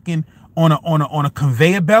motherfucking on a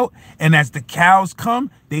conveyor belt, and as the cows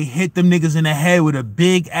come, they hit them niggas in the head with a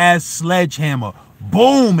big ass sledgehammer.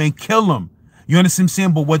 Boom, and kill them. You understand what I'm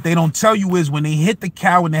saying? But what they don't tell you is when they hit the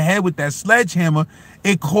cow in the head with that sledgehammer,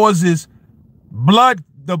 it causes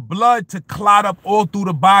the blood to clot up all through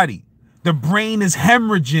the body. The brain is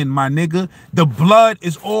hemorrhaging, my nigga. The blood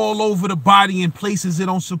is all over the body in places it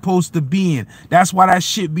don't supposed to be in. That's why that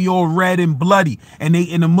shit be all red and bloody. And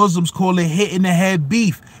the Muslims call it hit in the head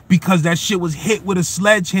beef, because that shit was hit with a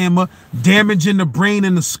sledgehammer, damaging the brain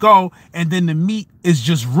and the skull, and then the meat is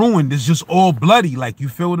just ruined. It's just all bloody. Like, you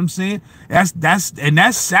feel what I'm saying? That's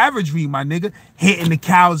savagery, my nigga. Hitting the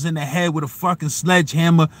cows in the head with a fucking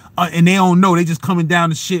sledgehammer, and they don't know. They just coming down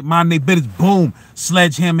the shit, mind they business. Boom,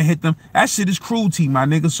 sledgehammer hit them. That shit is cruelty, my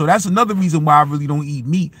nigga. So that's another reason why I really don't eat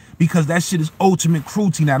meat, because that shit is ultimate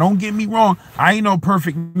cruelty. Now, don't get me wrong. I ain't no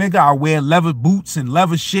perfect nigga. I wear leather boots and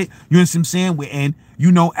leather shit. You know what I'm saying? And,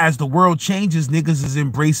 you know, as the world changes, niggas is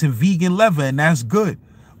embracing vegan leather, and that's good.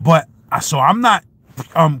 But, so I'm not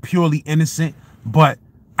purely innocent, but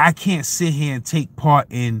I can't sit here and take part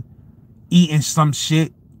in eating some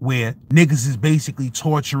shit where niggas is basically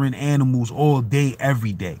torturing animals all day,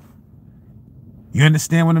 every day. You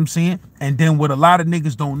understand what I'm saying? And then what a lot of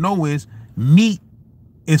niggas don't know is meat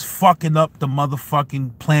is fucking up the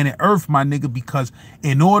motherfucking planet Earth, my nigga, because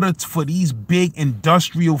in order for these big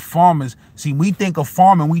industrial farmers, see, we think of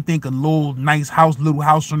farming, we think a little nice house, little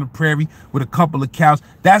house on the prairie with a couple of cows.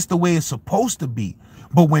 That's the way it's supposed to be.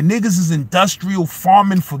 But when niggas is industrial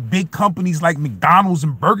farming for big companies like McDonald's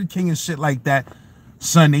and Burger King and shit like that,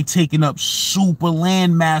 Son, they taking up super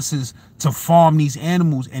land masses to farm these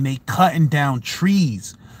animals, and they cutting down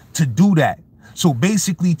trees to do that. So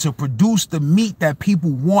basically, to produce the meat that people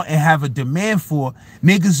want and have a demand for,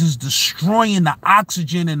 niggas is destroying the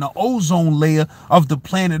oxygen and the ozone layer of the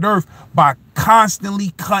planet Earth by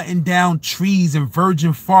constantly cutting down trees and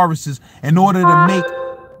virgin forests in order to make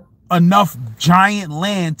enough giant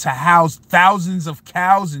land to house thousands of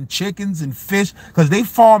cows and chickens and fish, because they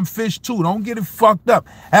farm fish too. Don't get it fucked up.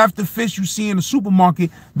 Half the fish you see in the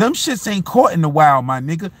supermarket, them shits ain't caught in the wild, my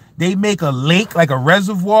nigga. They make a lake, like a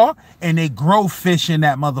reservoir, and they grow fish in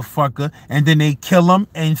that motherfucker, and then they kill them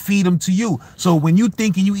and feed them to you. So when you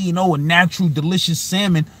thinking you eating, a natural delicious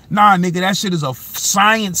salmon, nah, nigga, that shit is a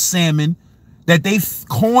science salmon that they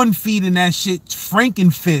corn feeding that shit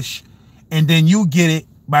frankenfish, and then you get it.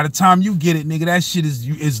 By the time you get it, nigga, that shit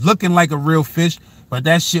is looking like a real fish, but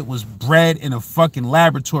that shit was bred in a fucking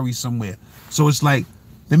laboratory somewhere. So it's like,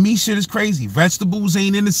 the meat shit is crazy. Vegetables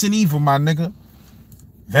ain't innocent evil, my nigga.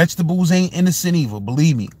 Vegetables ain't innocent evil,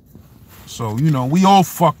 believe me. So, you know, we all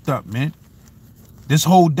fucked up, man. This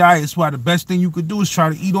whole diet is why the best thing you could do is try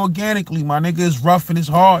to eat organically, my nigga. It's rough and it's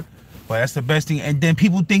hard, but that's the best thing. And then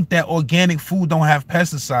people think that organic food don't have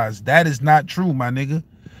pesticides. That is not true, my nigga.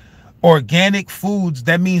 Organic foods,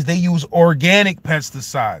 that means they use organic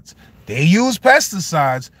pesticides. They use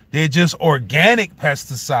pesticides, they're just organic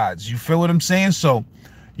pesticides. You feel what I'm saying? So,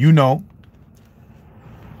 you know,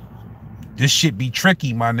 this shit be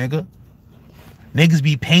tricky, my nigga. Niggas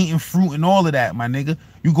be painting fruit and all of that, my nigga.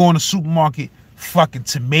 You go in the supermarket, fucking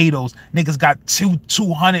tomatoes. Niggas got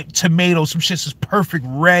 200 tomatoes. Some shit's just perfect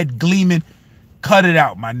red, gleaming. Cut it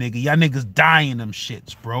out, my nigga. Y'all niggas dying them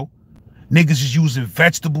shits, bro. Niggas is using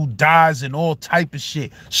vegetable dyes and all type of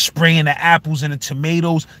shit, spraying the apples and the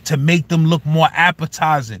tomatoes to make them look more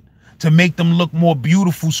appetizing, to make them look more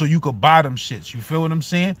beautiful so you could buy them shits. You feel what I'm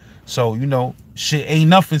saying? So, you know, shit, ain't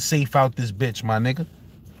nothing safe out this bitch, my nigga.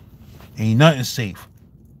 Ain't nothing safe.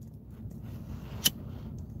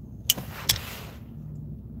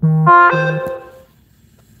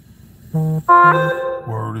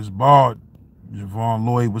 Word is barred. Javon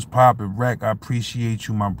Lloyd was popping. Wreck, I appreciate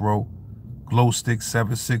you, my bro. Glow Stick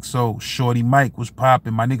 760. Shorty Mike was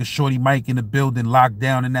popping. My nigga Shorty Mike in the building, locked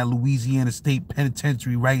down in that Louisiana State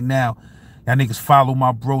Penitentiary right now. Y'all niggas follow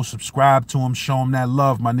my bro, subscribe to him, show him that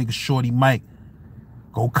love, my nigga Shorty Mike.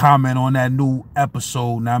 Go comment on that new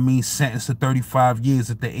episode. Now I mean, sentenced to 35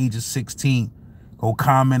 years at the age of 16. Go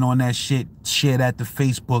comment on that shit. Share that to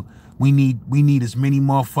Facebook. We need as many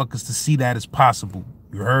motherfuckers to see that as possible.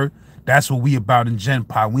 You heard? That's what we about in Gen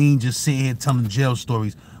Pop. We ain't just sitting here telling jail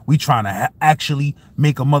stories. We trying to actually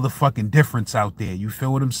make a motherfucking difference out there. You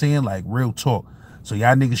feel what I'm saying? Like, real talk. So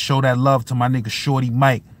y'all niggas show that love to my nigga Shorty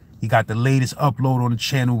Mike. He got the latest upload on the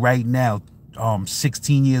channel right now.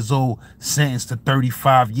 16 years old, sentenced to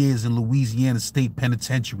 35 years in Louisiana State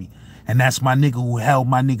Penitentiary. And that's my nigga who held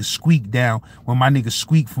my nigga Squeak down when my nigga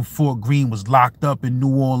Squeak from Fort Greene was locked up in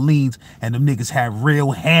New Orleans, and them niggas had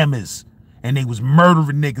real hammers and they was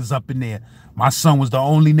murdering niggas up in there. My son was the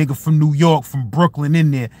only nigga from New York, from Brooklyn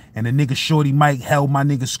in there, and the nigga Shorty Mike held my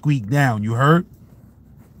nigga Squeak down. You heard?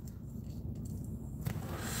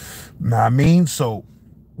 Nah, I mean, so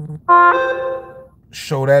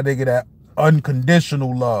show that nigga that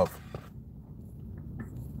unconditional love.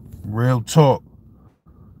 Real talk.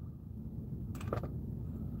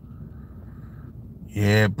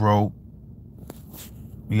 Yeah, bro.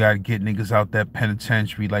 We gotta get niggas out that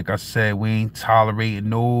penitentiary. Like I said, we ain't tolerating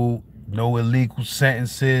no illegal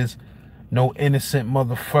sentences, no innocent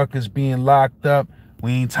motherfuckers being locked up.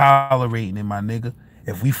 We ain't tolerating it, my nigga.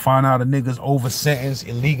 If we find out a nigga's over sentenced,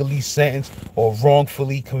 illegally sentenced, or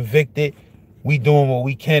wrongfully convicted, we doing what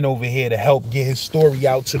we can over here to help get his story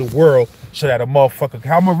out to the world so that a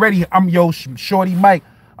motherfucker. I'm Shorty Mike.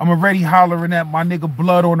 I'm already hollering at my nigga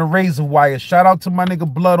Blood on the Razor Wire. Shout out to my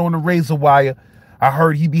nigga Blood on the Razor Wire. I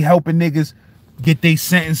heard he be helping niggas get their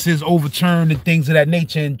sentences overturned and things of that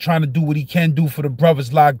nature, and trying to do what he can do for the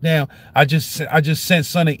brothers locked down. I just sent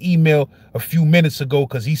son an email a few minutes ago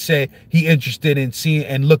because he said he interested in seeing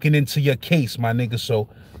and looking into your case, my nigga. So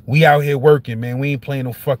we out here working, man. We ain't playing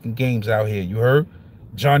no fucking games out here. You heard?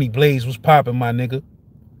 Johnny Blaze was popping, my nigga.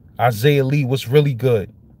 Isaiah Lee was really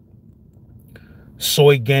good.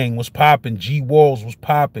 Soy Gang was popping. G Walls was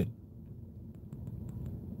popping.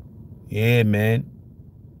 Yeah, man.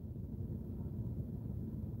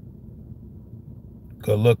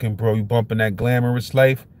 Good looking, bro. You bumping that glamorous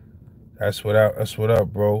life? That's what up,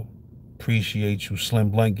 bro. Appreciate you. Slim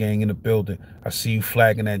Blunt Gang in the building. I see you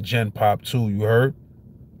flagging that Gen Pop too. You heard?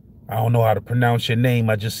 I don't know how to pronounce your name.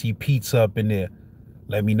 I just see pizza up in there.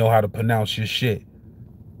 Let me know how to pronounce your shit.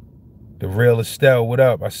 The real Estelle, what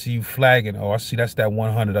up? I see you flagging. Oh, I see that's that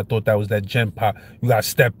 100. I thought that was that Gen Pop. You gotta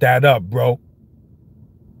step that up, bro.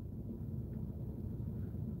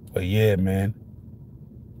 But yeah, man.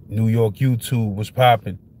 New York YouTube was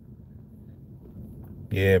popping.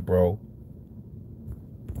 Yeah, bro.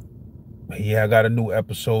 But yeah, I got a new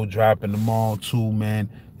episode dropping tomorrow too,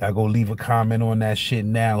 man. Y'all go leave a comment on that shit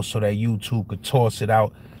now so that YouTube could toss it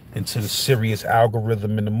out into the serious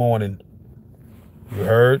algorithm in the morning. You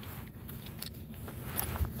heard?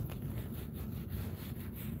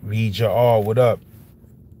 Vija R, what up?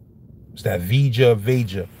 It's that Vija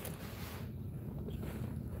Vaja.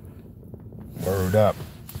 Word up.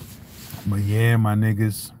 But yeah, my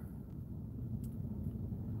niggas.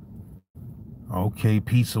 Okay,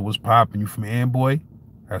 pizza was popping. You from Amboy?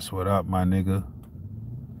 That's what up, my nigga.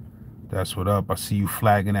 That's what up. I see you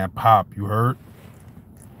flagging that pop. You heard?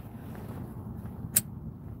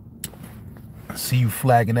 I see you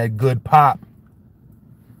flagging that good pop.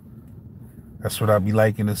 That's what I be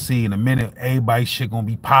liking to see. In a minute, everybody's shit gonna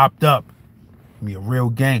be popped up. Be a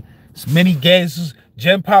real gang. It's many gangs.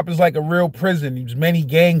 Gen Pop is like a real prison. There's many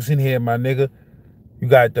gangs in here, my nigga. You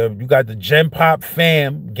got the Gen Pop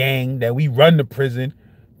fam gang that we run the prison.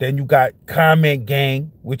 Then you got Comment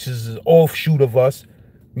Gang, which is an offshoot of us.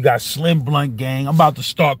 We got Slim Blunt Gang. I'm about to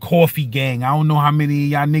start Coffee Gang. I don't know how many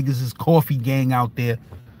of y'all niggas is Coffee Gang out there,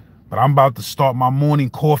 but I'm about to start my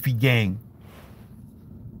morning Coffee Gang.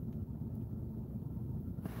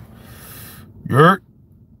 You heard?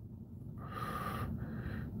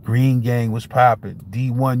 Green Gang was popping.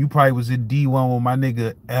 D1, you probably was in D1 with my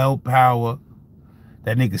nigga L Power.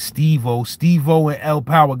 That nigga Steve-O. Steve-O and L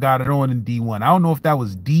Power got it on in D1. I don't know if that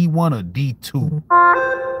was D1 or D2.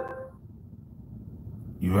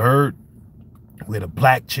 You heard? Where the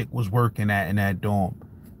black chick was working at in that dorm.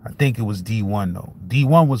 I think it was D1 though.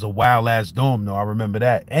 D1 was a wild ass dorm though. I remember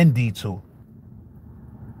that. And D2.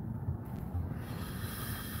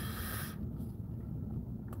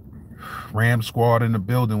 Ram Squad in the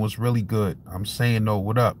building was really good. I'm saying though,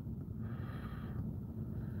 what up?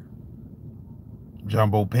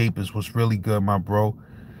 Jumbo Papers was really good, my bro.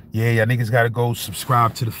 Yeah, y'all niggas gotta go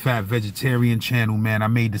subscribe to the Fat Vegetarian channel, man. I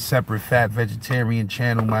made the separate Fat Vegetarian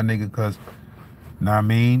channel, my nigga, cause, know what I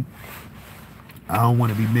mean? I don't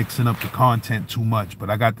want to be mixing up the content too much, but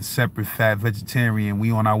I got the separate Fat Vegetarian.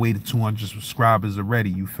 We on our way to 200 subscribers already.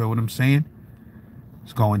 You feel what I'm saying?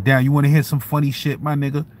 It's going down. You want to hear some funny shit, my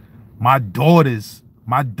nigga? My daughters,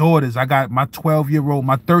 I got my 12-year-old,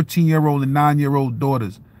 my 13-year-old and 9-year-old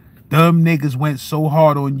daughters. Them niggas went so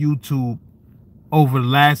hard on YouTube over the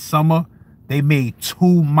last summer. They made 2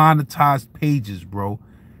 monetized pages, bro.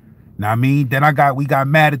 Now I mean, then we got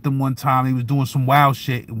mad at them one time. They was doing some wild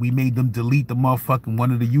shit, and we made them delete the motherfucking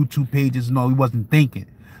one of the YouTube pages. No, we wasn't thinking,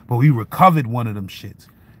 but we recovered one of them shits.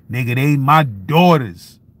 Nigga, my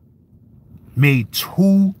daughters made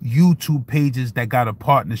 2 YouTube pages that got a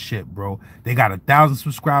partnership, bro. They got 1,000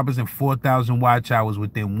 subscribers and 4,000 watch hours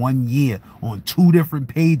within 1 year on 2 different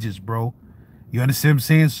pages, bro. You understand what I'm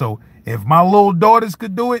saying? So if my little daughters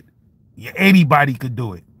could do it, yeah, anybody could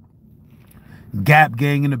do it. Gap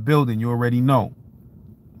Gang in the building, you already know.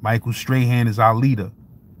 Michael Strahan is our leader.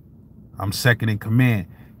 I'm second in command.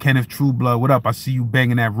 Kenneth Trueblood, what up? I see you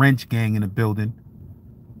banging that Wrench Gang in the building.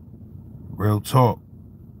 Real talk.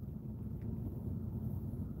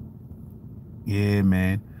 Yeah,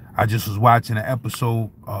 man. I just was watching an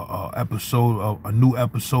episode, a new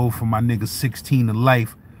episode from my nigga 16 to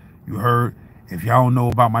Life. You heard? If y'all don't know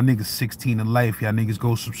about my nigga 16 to Life, y'all niggas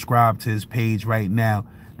go subscribe to his page right now.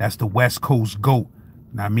 That's the West Coast GOAT.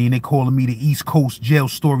 Now, I mean, they calling me the East Coast jail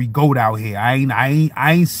story GOAT out here. I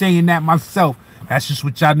ain't saying that myself. That's just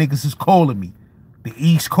what y'all niggas is calling me. The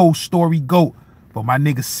East Coast story GOAT. But my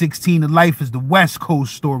nigga 16 to Life is the West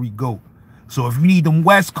Coast story GOAT. So if you need them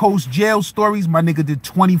West Coast jail stories, my nigga did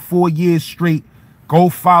 24 years straight. Go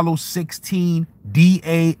follow 16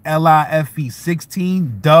 DALIFE,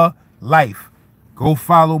 16 the Life. Go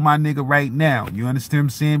follow my nigga right now. You understand what I'm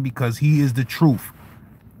saying? Because he is the truth.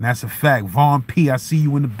 And that's a fact. Vaughn P, I see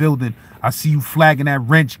you in the building. I see you flagging that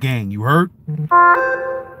Wrench Gang. You heard?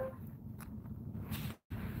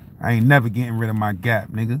 I ain't never getting rid of my gap,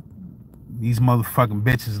 nigga. These motherfucking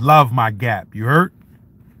bitches love my gap. You heard?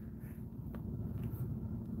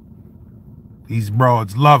 These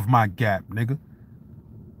broads love my gap, nigga.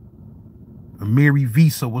 Amiri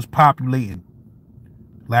Visa was populating.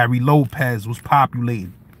 Larry Lopez was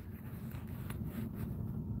populating.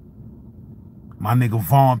 My nigga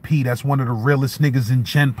Vaughn P, that's one of the realest niggas in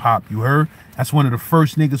Gen Pop, you heard? That's one of the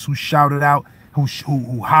first niggas who shouted out, who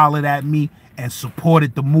hollered at me and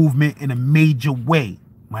supported the movement in a major way.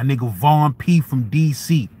 My nigga Vaughn P from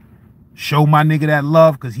DC. Show my nigga that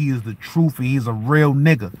love, because he is the truth and he's a real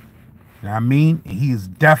nigga. You know what I mean? And he is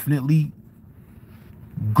definitely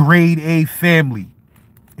grade A family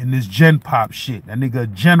in this gen pop shit. That nigga a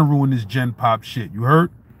general in this gen pop shit. You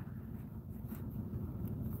heard?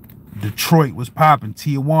 Detroit was popping.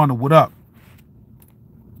 Tijuana, what up?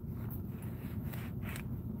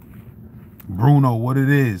 Bruno, what it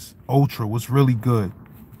is? Ultra, what's really good?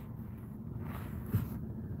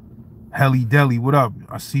 Helly Deli, what up?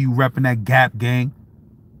 I see you repping that Gap gang.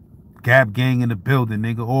 Gap gang in the building,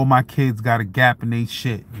 nigga. All my kids got a Gap in they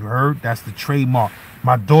shit. You heard? That's the trademark.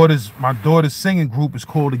 My daughter's singing group is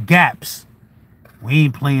called the Gaps. We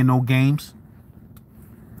ain't playing no games.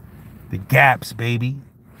 The Gaps, baby.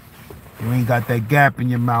 You ain't got that gap in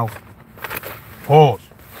your mouth. Pause.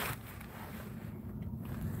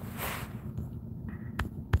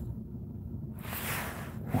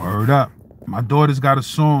 Word up. My daughter's got a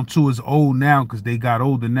song too. It's old now because they got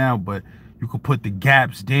older now, but you could put the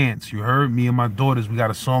Gaps dance. You heard? Me and my daughters, we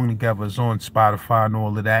got a song together. It's on Spotify and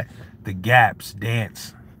all of that. The Gaps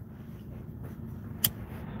dance.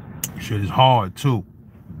 Shit is hard too.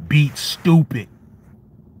 Beat stupid.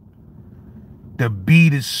 The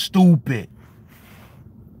beat is stupid.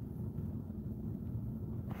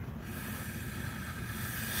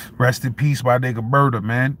 Rest in peace, my nigga Murder,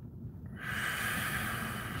 man.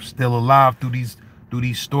 Still alive through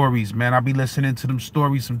these stories, man. I be listening to them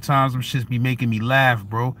stories sometimes. Them shits be making me laugh,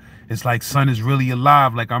 bro. It's like son is really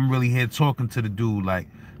alive. Like I'm really here talking to the dude. Like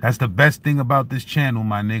that's the best thing about this channel,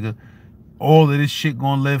 my nigga. All of this shit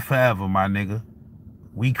gonna live forever, my nigga.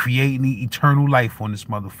 We creating the eternal life on this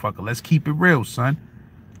motherfucker. Let's keep it real, son.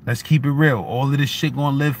 Let's keep it real. All of this shit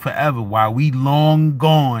gonna live forever. While we long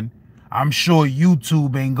gone, I'm sure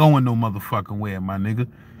YouTube ain't going no motherfucking where, my nigga.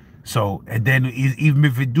 So, and then even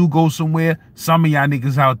if it do go somewhere, some of y'all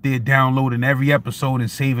niggas out there downloading every episode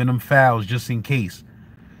and saving them files just in case.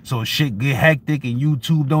 So shit get hectic and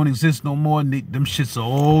YouTube don't exist no more. And them shits are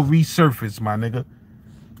all resurfaced, my nigga.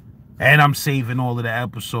 And I'm saving all of the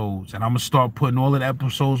episodes. And I'm going to start putting all of the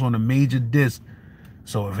episodes on a major disc.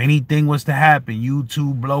 So if anything was to happen,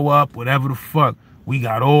 YouTube blow up, whatever the fuck, we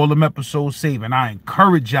got all them episodes saved. And I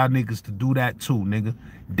encourage y'all niggas to do that too, nigga.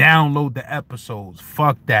 Download the episodes.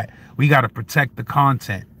 Fuck that. We got to protect the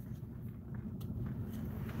content.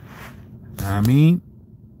 Know what I mean?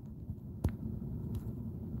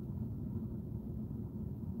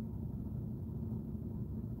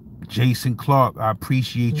 Jason Clark, I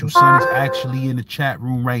appreciate you. Son is actually in the chat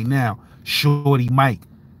room right now. Shorty Mike,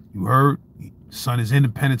 you heard? Son is in the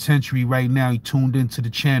penitentiary right now. He tuned into the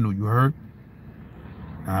channel, you heard?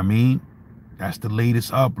 I mean, that's the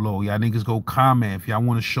latest upload. Y'all niggas go comment. If y'all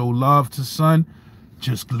want to show love to son,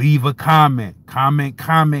 just leave a comment. Comment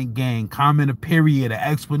gang. Comment a period, an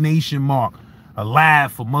exclamation mark, a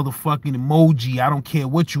laugh, a motherfucking emoji. I don't care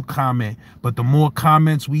what you comment. But the more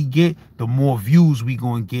comments we get, the more views we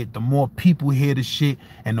gonna get. The more people hear the shit,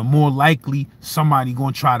 and the more likely somebody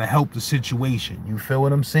gonna try to help the situation. You feel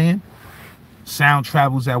what I'm saying? Sound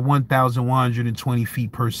travels at 1,120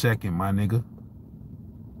 feet per second, my nigga.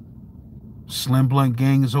 Slim Blunt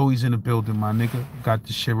Gang is always in the building, my nigga. Got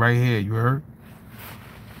this shit right here, you heard?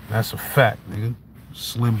 That's a fact, nigga.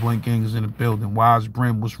 Slim Blunt Gang is in the building. Wise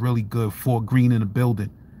Brim was really good. Fort Green in the building.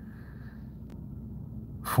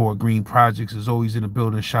 Fort Green Projects is always in the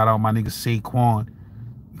building. Shout out my nigga Saquon.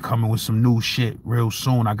 Coming with some new shit real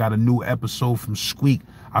soon. I got a new episode from Squeak.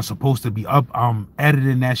 I'm supposed to be up. I'm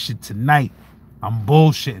editing that shit tonight. I'm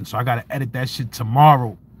bullshitting, so I gotta edit that shit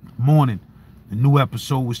tomorrow morning. The new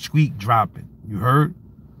episode with Squeak dropping. You heard?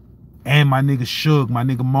 And my nigga Suge, my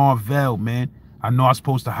nigga Marvell, man. I know I'm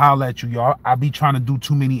supposed to holler at you, y'all. I be trying to do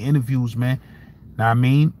too many interviews, man. Know what I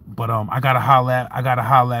mean? But I gotta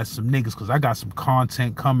holler at some niggas because I got some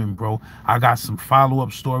content coming, bro. I got some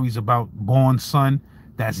follow-up stories about Born Son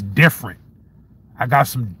that's different. I got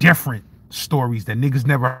some different stories that niggas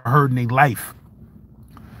never heard in their life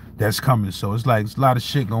that's coming. So it's like, it's a lot of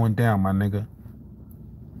shit going down, my nigga.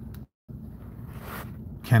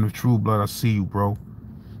 Kenneth True Blood, I see you, bro.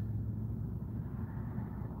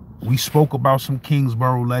 We spoke about some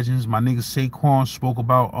Kingsborough legends. My nigga Saquon spoke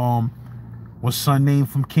about what's son name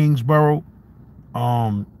from Kingsborough?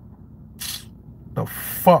 The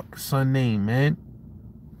fuck son name, man?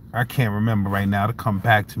 I can't remember right now. To come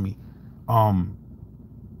back to me. Go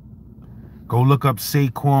look up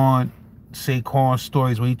Saquon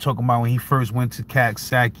stories when he talking about when he first went to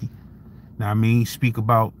Cashapp. Now I mean, speak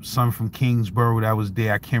about son from Kingsborough that was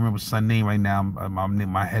there. I can't remember son name right now.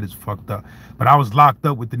 My head is fucked up. But I was locked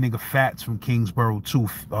up with the nigga Fats from Kingsborough too.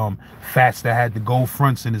 Fats that had the gold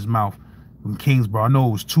fronts in his mouth. from Kingsborough. I know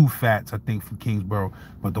it was 2 Fats, I think, from Kingsborough.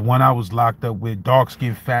 But the one I was locked up with,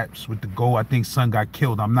 dark-skinned Fats with the gold, I think son got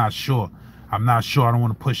killed. I'm not sure. I'm not sure. I don't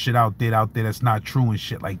want to push shit out there that's not true and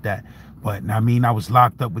shit like that. But, I mean, I was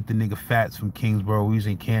locked up with the nigga Fats from Kingsborough. We was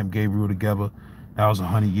in Camp Gabriel together. That was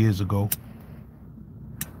 100 years ago.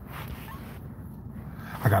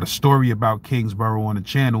 I got a story about Kingsborough on the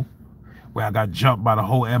channel where I got jumped by the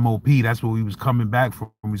whole MOP. That's where we was coming back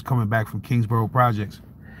from. We was coming back from Kingsborough Projects.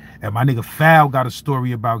 And my nigga Foul got a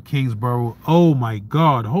story about Kingsborough. Oh my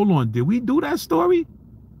God. Hold on. Did we do that story?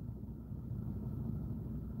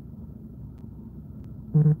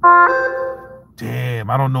 Damn,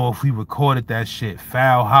 I don't know if we recorded that shit.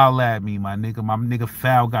 Foul, holla at me, my nigga. My nigga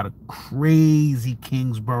Foul got a crazy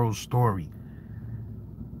Kingsborough story.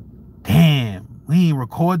 Damn, we ain't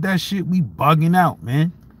record that shit. We bugging out,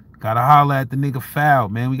 man. Gotta holla at the nigga Foul,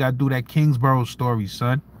 man. We gotta do that Kingsborough story,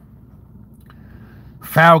 son.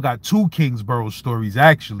 Foul got 2 Kingsborough stories,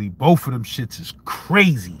 actually. Both of them shits is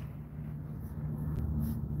crazy.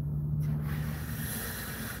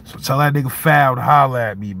 So tell that nigga Foul to holla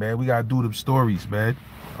at me, man. We gotta do them stories, man.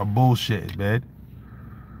 I'm bullshitting, man.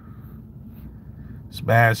 It's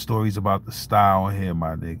bad stories about the style on here,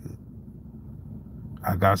 my nigga.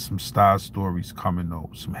 I got some style stories coming though.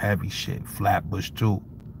 Some heavy shit. Flatbush too.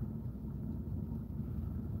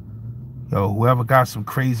 Yo, whoever got some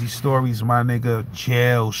crazy stories, my nigga,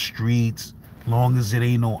 jail, streets, long as it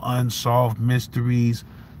ain't no unsolved mysteries,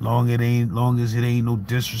 long as it ain't no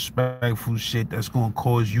disrespectful shit that's gonna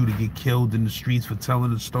cause you to get killed in the streets for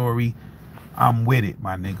telling a story, I'm with it,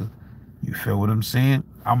 my nigga. You feel what I'm saying?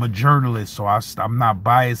 I'm a journalist, so I'm not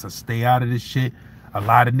biased. I stay out of this shit. A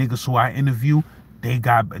lot of niggas who I interview,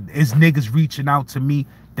 it's niggas reaching out to me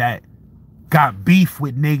that got beef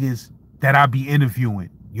with niggas that I be interviewing.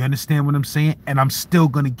 You understand what I'm saying? And I'm still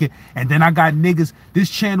gonna get, and then I got niggas, this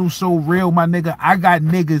channel's so real, my nigga. I got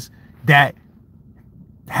niggas that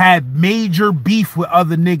had major beef with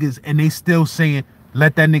other niggas and they still saying,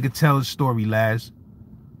 let that nigga tell his story, Laz.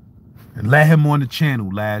 And let him on the channel,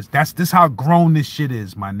 Laz. This how grown this shit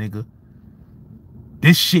is, my nigga.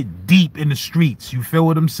 This shit deep in the streets. You feel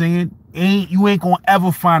what I'm saying? You ain't gonna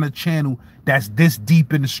ever find a channel that's this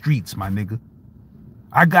deep in the streets, my nigga.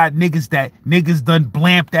 I got niggas that niggas done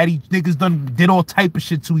blamped at each, niggas done did all type of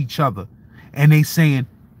shit to each other. And they saying,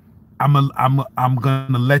 I'm gonna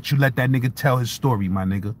let that nigga tell his story, my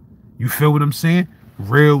nigga. You feel what I'm saying?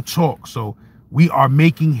 Real talk. So we are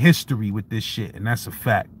making history with this shit, and that's a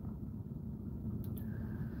fact.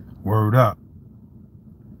 Word up.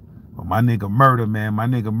 But my nigga Murder, man, my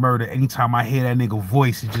nigga Murder, anytime I hear that nigga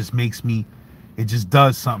voice, it just makes me, it just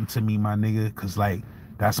does something to me, my nigga. Cause like,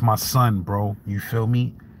 that's my son, bro. You feel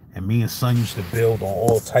me? And me and son used to build on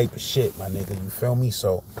all type of shit, my nigga. You feel me?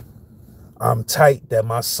 So I'm tight that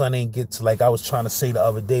my son ain't get to, like I was trying to say the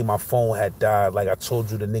other day, my phone had died. Like I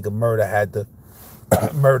told you, the nigga Murder had the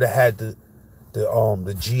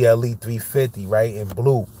the GLE 350, right, in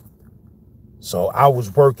blue. So I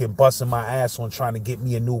was working, busting my ass on trying to get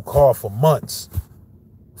me a new car for months.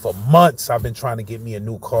 For months, I've been trying to get me a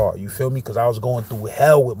new car. You feel me? Because I was going through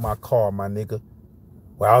hell with my car, my nigga.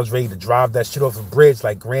 Where I was ready to drive that shit off a bridge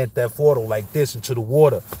like Grand Theft Auto, like this, into the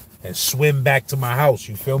water and swim back to my house.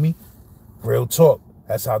 You feel me? Real talk.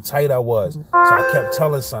 That's how tight I was. So I kept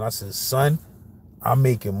telling son, I said, son, I'm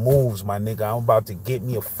making moves, my nigga. I'm about to get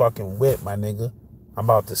me a fucking whip, my nigga. I'm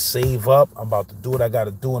about to save up. I'm about to do what I got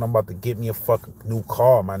to do, and I'm about to get me a fucking new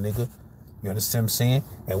car, my nigga. You understand what I'm saying?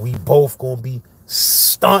 And we both gonna be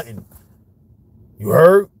stunting. You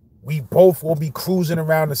heard? We both gonna be cruising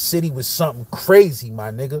around the city with something crazy,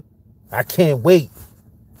 my nigga. I can't wait.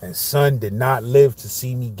 And son did not live to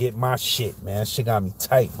see me get my shit, man. That shit got me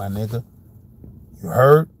tight, my nigga. You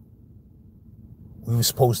heard? We were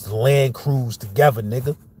supposed to land cruise together,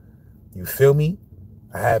 nigga. You feel me?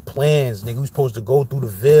 I had plans, nigga. We supposed to go through the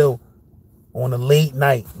Ville on a late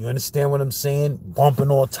night. You understand what I'm saying?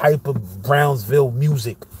 Bumping all type of Brownsville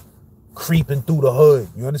music. Creeping through the hood.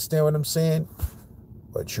 You understand what I'm saying?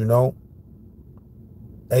 But you know,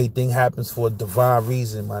 everything happens for a divine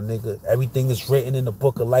reason, my nigga. Everything is written in the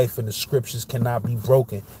book of life and the scriptures cannot be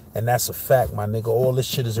broken. And that's a fact, my nigga. All this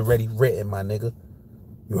shit is already written, my nigga.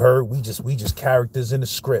 You heard? We just characters in the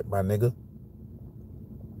script, my nigga.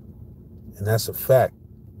 And that's a fact.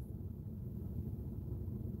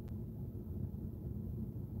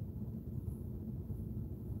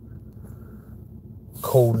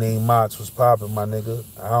 Codename Mots was popping, my nigga.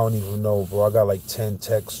 I don't even know, bro. I got like 10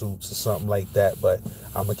 tech suits or something like that, but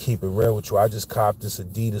I'm gonna keep it real with you. I just copped this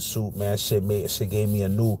Adidas suit, man. Shit gave me a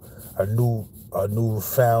new a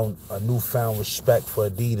newfound respect for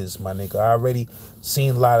Adidas, my nigga. I already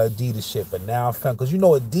seen a lot of Adidas shit, but now I found, because you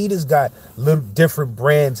know Adidas got little different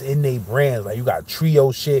brands in their brands. Like you got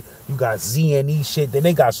Trio shit, you got ZNE shit, then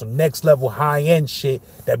they got some next level high end shit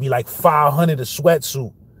that be like 500 a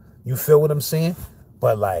sweatsuit. You feel what I'm saying?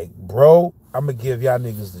 But like, bro, I'm gonna give y'all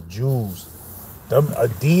niggas the jewels. Them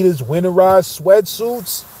Adidas winterized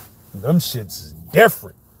sweatsuits, them shits is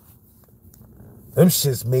different. Them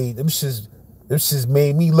shits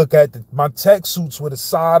made me look at my tech suits with a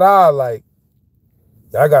side eye like,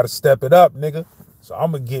 I gotta step it up, nigga. So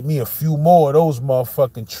I'm gonna get me a few more of those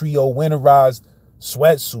motherfucking Trio winterized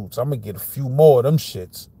sweatsuits. I'm gonna get a few more of them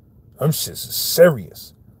shits. Them shits is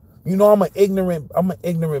serious. You know, I'm an ignorant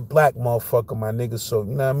black motherfucker, my nigga. So,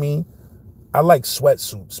 you know what I mean? I like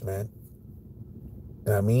sweatsuits, man. You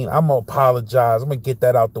know what I mean? I'm gonna apologize. I'm gonna get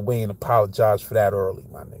that out the way and apologize for that early,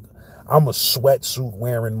 my nigga. I'm a sweatsuit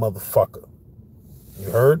wearing motherfucker. You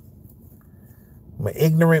heard? I'm an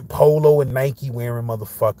ignorant polo and Nike wearing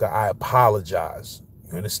motherfucker. I apologize.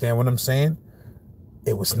 You understand what I'm saying?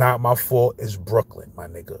 It was not my fault. It's Brooklyn, my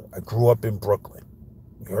nigga. I grew up in Brooklyn.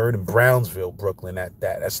 You heard? In Brownsville, Brooklyn at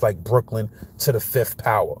that. That's like Brooklyn to the fifth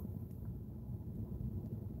power.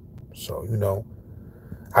 So, you know,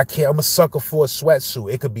 I'm a sucker for a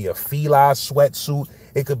sweatsuit. It could be a Fila sweatsuit.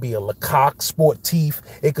 It could be a Lecoq Sportif.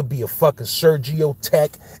 It could be a fucking Sergio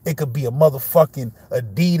Tech. It could be a motherfucking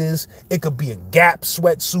Adidas. It could be a Gap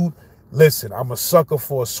sweatsuit. Listen, I'm a sucker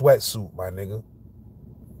for a sweatsuit, my nigga.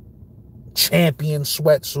 Champion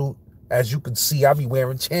sweatsuit. As you can see, I be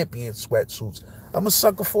wearing Champion sweatsuits. I'm a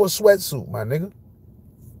sucker for a sweatsuit, my nigga.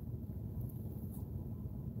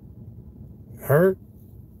 Heard?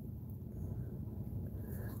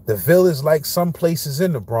 The Ville is like some places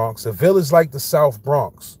in the Bronx. The Ville is like the South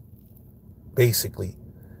Bronx, basically.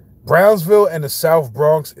 Brownsville and the South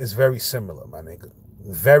Bronx is very similar, my nigga.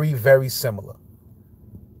 Very, very similar.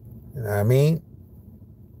 You know what I mean?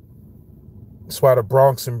 That's why the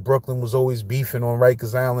Bronx and Brooklyn was always beefing on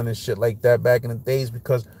Rikers Island and shit like that back in the days,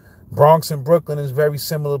 because Bronx and Brooklyn is very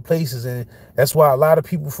similar places, and that's why a lot of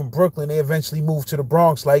people from Brooklyn, they eventually moved to the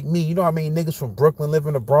Bronx like me. You know how many niggas from Brooklyn live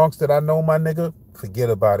in the Bronx that I know, my nigga? Forget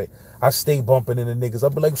about it. I stay bumping into niggas. I'll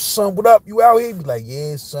be like, son, what up? You out here? Be like,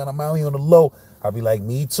 yeah, son, I'm out here on the low. I'll be like,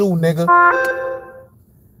 me too, nigga.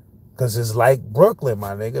 Because it's like Brooklyn,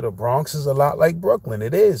 my nigga. The Bronx is a lot like Brooklyn.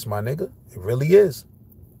 It is, my nigga. It really is.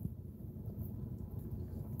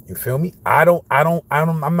 You feel me?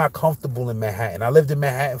 I'm not comfortable in Manhattan. I lived in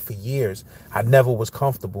Manhattan for years. I never was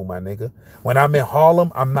comfortable, my nigga. When I'm in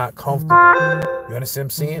Harlem, I'm not comfortable. You understand what I'm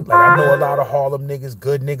saying? Like, I know a lot of Harlem niggas,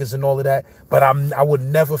 good niggas and all of that, but I would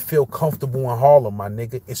never feel comfortable in Harlem, my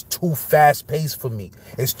nigga. It's too fast paced for me.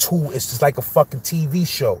 It's just like a fucking TV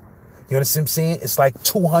show. You understand what I'm saying? It's like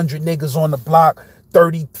 200 niggas on the block,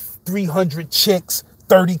 300 chicks,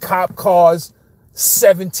 30 cop cars,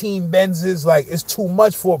 17 Benzes. Like, it's too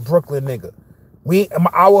much for a Brooklyn nigga.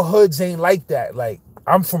 Our hoods ain't like that. Like,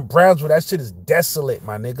 I'm from Brownsville. That shit is desolate,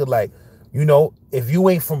 my nigga. Like, you know, if you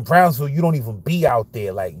ain't from Brownsville, you don't even be out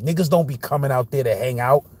there. Like, niggas don't be coming out there to hang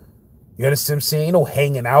out. You understand what I'm saying? Ain't no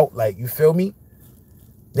hanging out. Like, you feel me?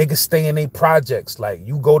 Niggas stay in their projects. Like,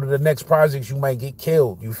 you go to the next projects, you might get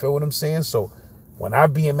killed. You feel what I'm saying? So when I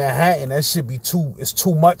be in Manhattan, that shit be it's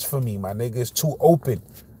too much for me, my nigga. It's too open.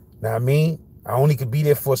 Know what I mean? I only could be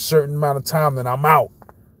there for a certain amount of time, then I'm out.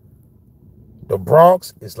 The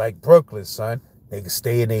Bronx is like Brooklyn, son. They can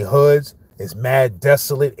stay in their hoods. It's mad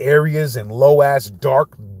desolate areas and low-ass,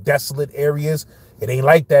 dark, desolate areas. It ain't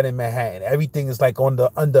like that in Manhattan. Everything is like under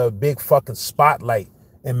a big fucking spotlight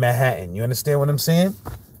in Manhattan. You understand what I'm saying?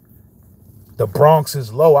 The Bronx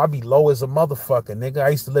is low. I be low as a motherfucker, nigga. I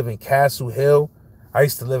used to live in Castle Hill. I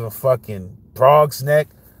used to live in fucking Bronx Neck.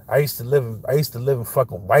 I used to live in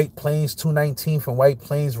fucking White Plains, 219 from White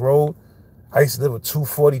Plains Road. I used to live at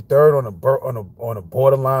 243rd on the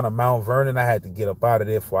borderline of Mount Vernon. I had to get up out of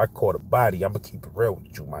there before I caught a body. I'm gonna keep it real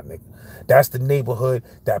with you, my nigga. That's the neighborhood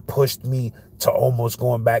that pushed me to almost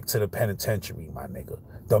going back to the penitentiary, my nigga.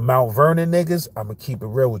 The Mount Vernon niggas, I'm gonna keep it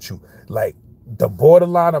real with you. Like, the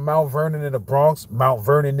borderline of Mount Vernon and the Bronx, Mount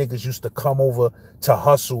Vernon niggas used to come over to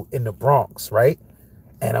hustle in the Bronx, right?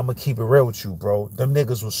 And I'm gonna keep it real with you, bro. Them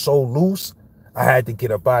niggas was so loose, I had to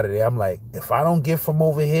get up out of there. I'm like, if I don't get from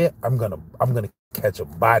over here, I'm gonna catch a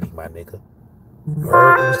body, my nigga. You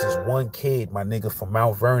heard? It was this one kid, my nigga, from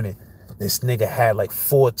Mount Vernon. This nigga had like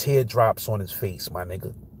 4 teardrops on his face, my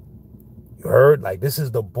nigga. You heard? Like, this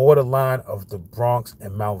is the borderline of the Bronx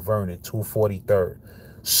and Mount Vernon, 243rd.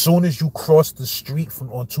 Soon as you cross the street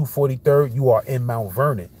on 243rd, you are in Mount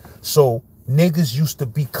Vernon. So niggas used to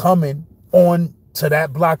be coming on to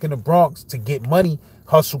that block in the Bronx to get money,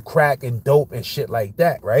 hustle crack and dope and shit like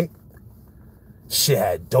that, right? Shit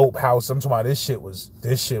had dope house. I'm talking about this shit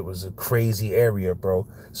was a crazy area, bro.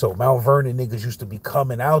 So Mount Vernon niggas used to be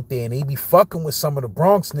coming out there and they be fucking with some of the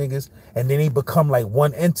Bronx niggas and then they become like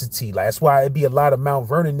one entity. Like, that's why it be a lot of Mount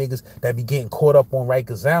Vernon niggas that be getting caught up on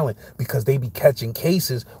Rikers Island because they be catching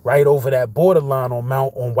cases right over that borderline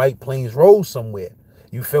on White Plains Road somewhere.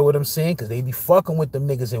 You feel what I'm saying? Because they be fucking with them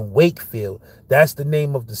niggas in Wakefield. That's the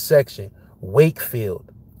name of the section, Wakefield.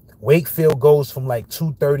 Wakefield goes from like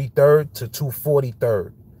 233rd to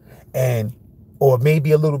 243rd, and or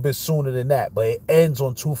maybe a little bit sooner than that, but it ends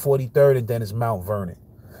on 243rd and then it's Mount Vernon.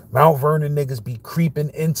 Mount Vernon niggas be creeping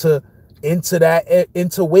into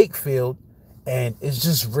Wakefield, and it's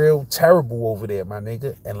just real terrible over there, my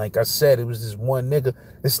nigga. And like I said, it was this one nigga.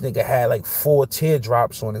 This nigga had like 4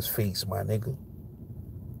 teardrops on his face, my nigga.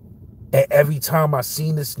 And every time I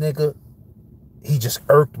seen this nigga, he just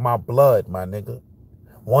irked my blood, my nigga.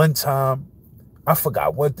 One time, I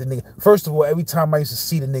forgot what the nigga... First of all, every time I used to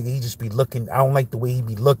see the nigga, he just be looking... I don't like the way he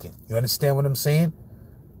be looking. You understand what I'm saying?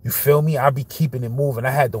 You feel me? I be keeping it moving.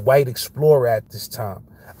 I had the white Explorer at this time.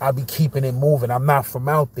 I be keeping it moving. I'm not from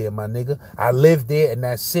out there, my nigga. I lived there and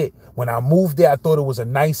that's it. When I moved there, I thought it was a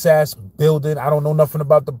nice-ass building. I don't know nothing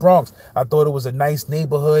about the Bronx. I thought it was a nice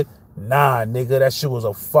neighborhood. Nah, nigga, that shit was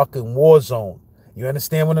a fucking war zone. You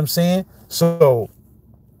understand what I'm saying? So...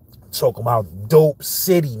 talking about dope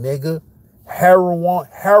city, nigga.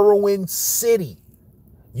 Heroin city.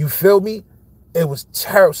 You feel me? It was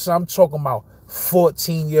terrible. So I'm talking about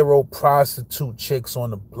 14-year-old prostitute chicks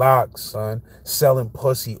on the block, son, selling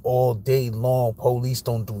pussy all day long. Police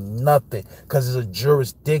don't do nothing because it's a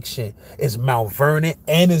jurisdiction. It's Mount Vernon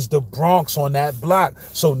and it's the Bronx on that block.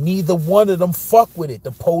 So neither one of them fuck with it.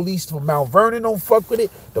 The police from Mount Vernon don't fuck with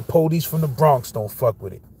it. The police from the Bronx don't fuck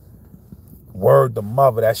with it. Word the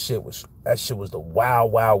mother, that shit was the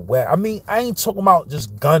wild, wild west. I mean, I ain't talking about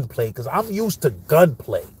just gunplay, because I'm used to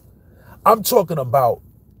gunplay. I'm talking about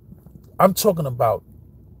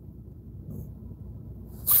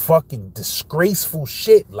fucking disgraceful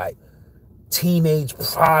shit, like teenage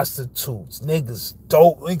prostitutes,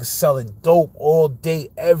 niggas selling dope all day,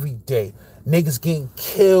 every day. Niggas getting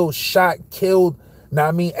killed, shot, killed, know what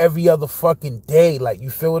I mean, every other fucking day. Like, you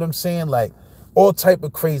feel what I'm saying? Like, all type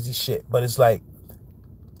of crazy shit. But it's like,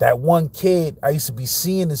 that one kid, I used to be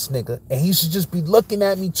seeing this nigga, and he used to just be looking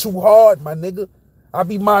at me too hard, my nigga. I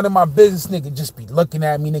be minding my business, nigga, just be looking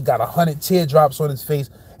at me, nigga, got 100 teardrops on his face,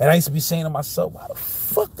 and I used to be saying to myself, why the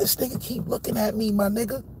fuck this nigga keep looking at me, my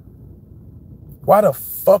nigga? Why the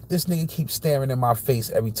fuck this nigga keep staring in my face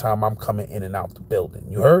every time I'm coming in and out the building?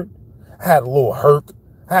 You heard? I had a little herc.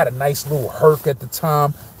 I had a nice little herc at the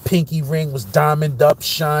time. Pinky ring was diamond up,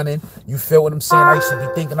 shining. You feel what I'm saying? I used to be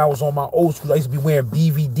thinking I was on my old school. I used to be wearing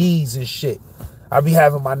BVDs and shit. I be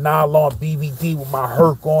having my nylon BVD with my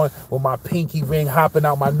herc on, with my pinky ring, hopping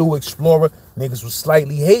out my new Explorer. Niggas was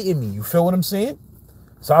slightly hating me. You feel what I'm saying?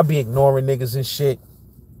 So I be ignoring niggas and shit.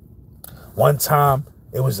 One time,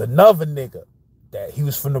 it was another nigga that he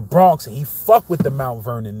was from the Bronx and he fucked with the Mount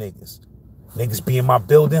Vernon niggas. Niggas be in my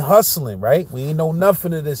building hustling, right? We ain't know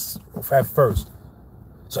nothing of this at first.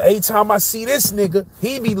 So every time I see this nigga,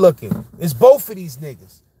 he be looking. It's both of these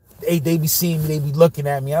niggas. They be seeing me, they be looking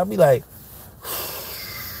at me. I'll be like,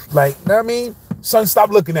 know what I mean? Son, stop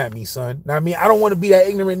looking at me, son. Know what I mean? I don't want to be that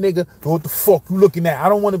ignorant nigga. What the fuck you looking at? I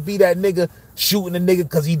don't want to be that nigga shooting a nigga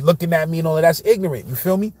because he looking at me and all that. That's ignorant. You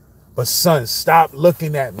feel me? But son, stop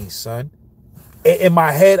looking at me, son. In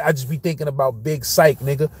my head, I just be thinking about Big Psych,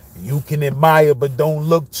 nigga. You can admire, but don't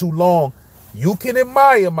look too long. You can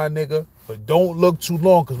admire, my nigga, but don't look too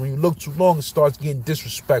long, because when you look too long, it starts getting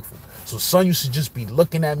disrespectful. So son used to just be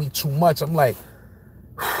looking at me too much. I'm like,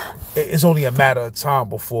 it's only a matter of time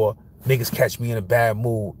before niggas catch me in a bad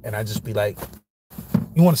mood, and I just be like,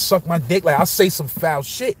 you want to suck my dick? Like, I'll say some foul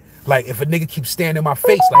shit. Like, if a nigga keeps staring in my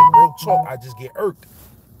face, like, real talk, I just get irked.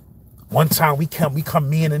 One time we come,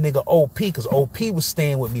 me and the nigga OP, because OP was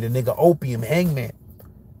staying with me, the nigga Opium Hangman.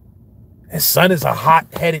 And son is a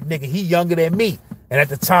hot-headed nigga. He younger than me. And at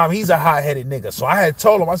the time, he's a hot-headed nigga. So I had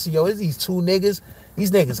told him, I said, yo, it's these two niggas.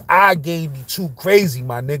 These niggas eye game be too crazy,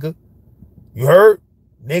 my nigga. You heard?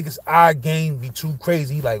 Niggas eye game be too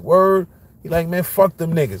crazy. He like, word? He like, man, fuck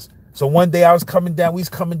them niggas. So one day I was coming down, we was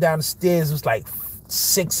coming down the stairs. It was like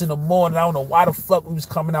 6 in the morning. I don't know why the fuck we was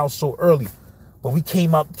coming out so early. But we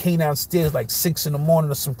came downstairs like 6 in the morning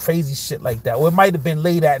or some crazy shit like that. Or it might have been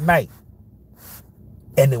late at night.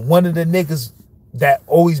 And then one of the niggas that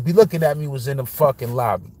always be looking at me was in the fucking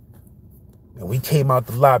lobby. And we came out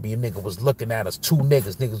the lobby, a nigga was looking at us, two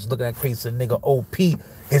niggas. Niggas was looking at crazy, a nigga OP.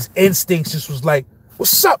 His instincts just was like,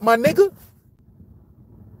 what's up, my nigga?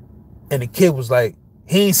 And the kid was like,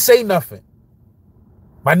 he ain't say nothing.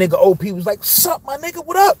 My nigga OP was like, what's up, my nigga,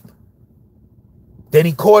 what up? Then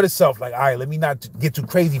he caught himself like, all right, let me not get too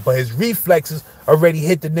crazy. But his reflexes already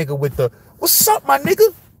hit the nigga with the, what's up, my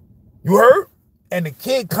nigga? You heard? And the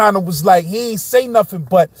kid kind of was like, he ain't say nothing,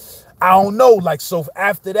 but I don't know. Like, so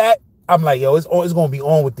after that, I'm like, yo, it's going to be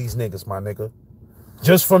on with these niggas, my nigga.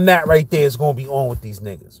 Just from that right there, it's going to be on with these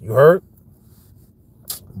niggas. You heard?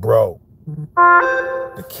 Bro,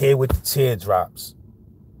 the kid with the teardrops.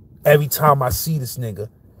 Every time I see this nigga,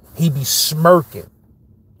 he be smirking.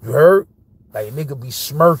 You heard? Like, a nigga be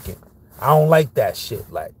smirking. I don't like that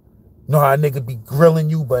shit. Like, you know how a nigga be grilling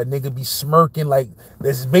you, but a nigga be smirking? Like,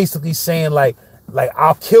 this is basically saying, like,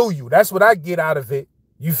 I'll kill you. That's what I get out of it.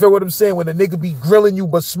 You feel what I'm saying? When a nigga be grilling you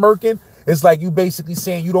but smirking, it's like you basically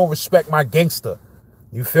saying you don't respect my gangster.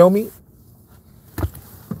 You feel me?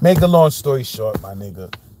 Make a long story short, my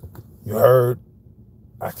nigga. You heard?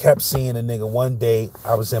 I kept seeing a nigga one day.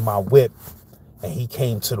 I was in my whip, and he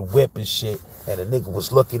came to the whip and shit, and the nigga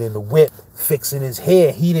was looking in the whip, fixing his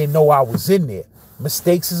hair. He didn't know I was in there.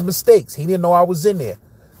 Mistakes is mistakes. He didn't know I was in there.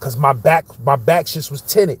 Cause my back shit was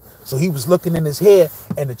tinted. So he was looking in his hair,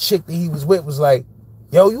 and the chick that he was with was like,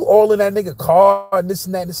 yo, you all in that nigga car and this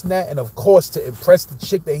and that, this and that. And of course, to impress the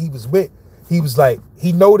chick that he was with, he was like,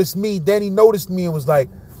 he noticed me, then he noticed me and was like,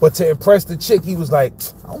 but to impress the chick, he was like,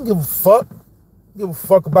 I don't give a fuck. I don't give a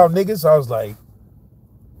fuck about niggas. I was like,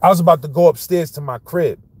 I was about to go upstairs to my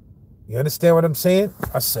crib. You understand what I'm saying?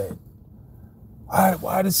 I said,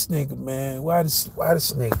 why this nigga, man? Why this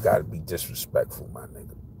nigga gotta be disrespectful, my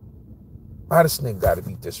nigga? Why this nigga gotta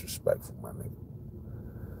be disrespectful, my nigga?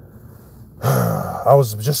 I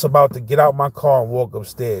was just about to get out my car and walk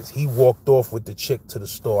upstairs. He walked off with the chick to the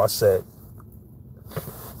store. I said,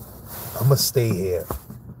 I'm gonna stay here.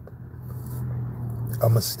 I'm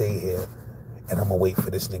gonna stay here, and I'm gonna wait for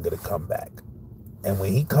this nigga to come back. And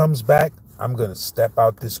when he comes back, I'm gonna step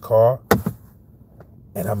out this car,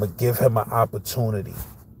 and I'm gonna give him an opportunity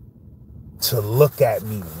to look at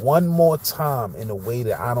me one more time in a way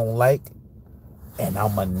that I don't like, and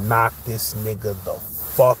I'm gonna knock this nigga the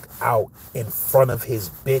fuck out in front of his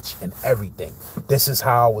bitch and everything. This is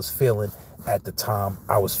how I was feeling at the time.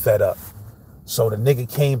 I was fed up. So the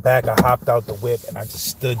nigga came back, I hopped out the whip, and I just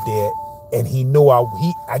stood there, and he knew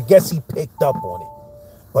I guess he picked up on it.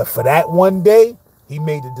 But for that one day, he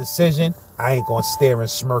made the decision, I ain't gonna stare and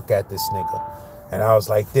smirk at this nigga. And I was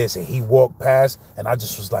like this, and he walked past, and I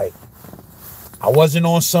just was like, I wasn't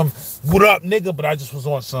on some, what up, nigga, but I just was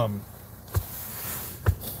on some,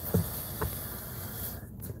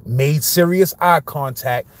 made serious eye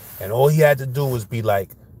contact, and all he had to do was be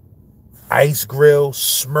like, ice grill,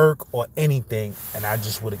 smirk, or anything, and I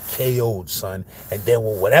just would have KO'd, son. And then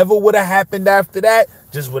whatever would have happened after that,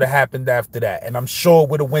 just would have happened after that. And I'm sure it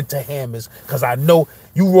would have went to hammers, because I know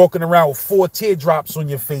you walking around with 4 teardrops on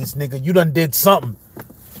your face, nigga. You done did something.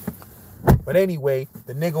 But anyway,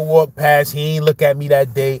 the nigga walked past. He ain't look at me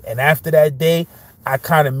that day. And after that day, I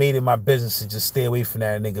kind of made it my business to just stay away from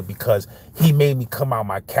that nigga, because he made me come out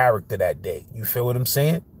my character that day. You feel what I'm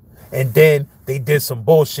saying? And then they did some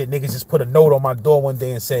bullshit. Niggas just put a note on my door one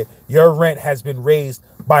day and said, your rent has been raised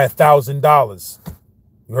by $1,000.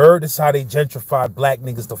 You heard? This is how they gentrified black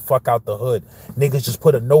niggas the fuck out the hood. Niggas just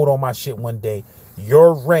put a note on my shit one day.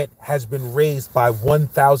 Your rent has been raised by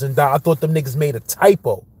 $1,000. I thought them niggas made a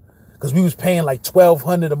typo, because we was paying like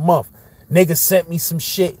 $1,200 a month. Niggas sent me some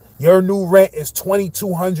shit. Your new rent is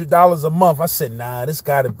 $2,200 a month. I said, nah, this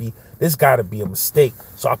gotta be a mistake.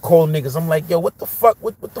 So I called niggas. I'm like, yo, what the fuck?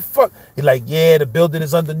 What the fuck? He's like, yeah, the building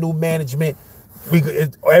is under new management.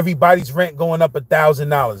 Everybody's rent going up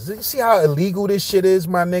 $1,000. You see how illegal this shit is,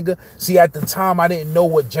 my nigga? See, at the time, I didn't know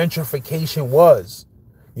what gentrification was.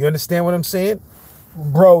 You understand what I'm saying?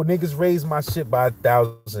 Bro, niggas raised my shit by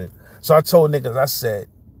 $1,000. So I told niggas, I said,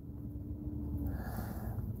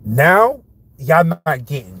 now y'all not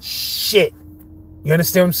getting shit. You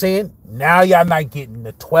understand what I'm saying? Now y'all not getting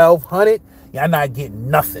the $1,200. Y'all not getting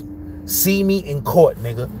nothing. See me in court,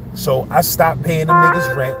 nigga. So I stopped paying them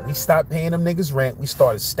niggas rent. We stopped paying them niggas rent. We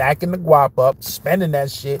started stacking the guap up, spending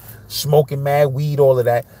that shit, smoking mad weed, all of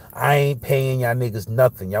that. I ain't paying y'all niggas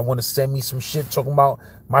nothing. Y'all want to send me some shit talking about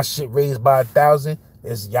my shit raised by $1,000?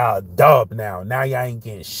 It's y'all dub now. Now y'all ain't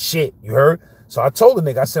getting shit. You heard? So I told the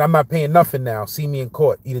nigga, I said, I'm not paying nothing now. See me in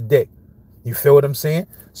court. Eat a dick. You feel what I'm saying?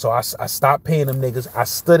 So I stopped paying them niggas. I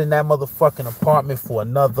stood in that motherfucking apartment for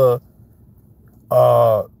another,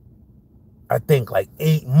 I think like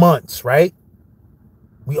 8 months, right?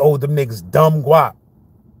 We owed them niggas dumb guap.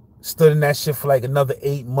 Stood in that shit for like another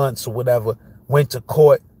 8 months or whatever. Went to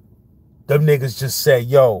court. Them niggas just said,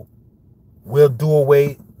 yo, we'll do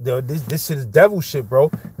away. This shit is devil shit, bro.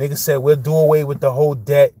 Niggas said, we'll do away with the whole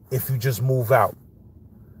debt if you just move out.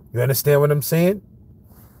 You understand what I'm saying?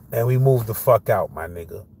 And we moved the fuck out, my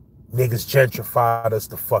nigga. Niggas gentrified us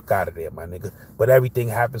the fuck out of there, my nigga. But everything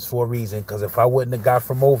happens for a reason, because if I wouldn't have got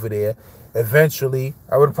from over there, eventually,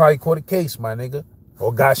 I would have probably caught a case, my nigga.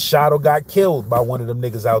 Or got shot or got killed by one of them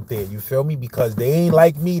niggas out there. You feel me? Because they ain't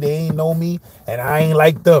like me, they ain't know me, and I ain't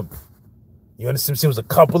like them. You understand? There was a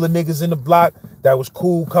couple of niggas in the block that was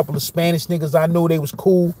cool. Couple of Spanish niggas I knew they was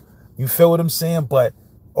cool. You feel what I'm saying? But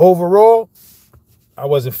overall, I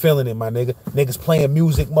wasn't feeling it, my nigga. Niggas playing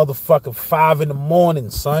music, motherfucking 5 in the morning,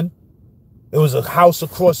 son. It was a house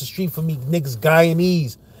across the street from me, niggas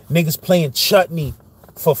Guyanese. Niggas playing chutney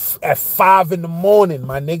at 5 in the morning,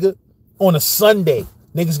 my nigga. On a Sunday.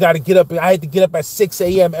 Niggas got to get up. I had to get up at 6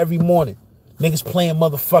 a.m. every morning. Niggas playing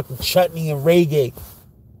motherfucking chutney and reggae.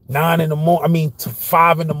 9 in the morning. I mean, to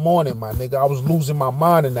 5 in the morning, my nigga. I was losing my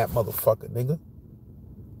mind in that motherfucker, nigga.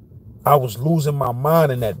 I was losing my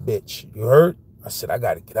mind in that bitch. You heard? I said, I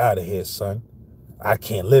got to get out of here, son. I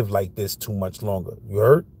can't live like this too much longer. You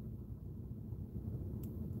heard?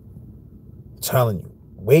 I'm telling you.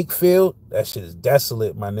 Wakefield, that shit is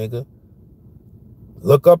desolate, my nigga.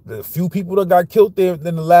 Look up the few people that got killed there in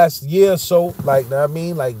the last year or so. Like, know what I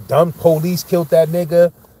mean? Like, dumb police killed that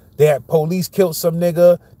nigga. They had police killed some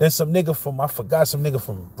nigga. Then some nigga from, I forgot, some nigga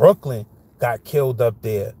from Brooklyn got killed up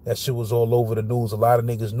there. That shit was all over the news. A lot of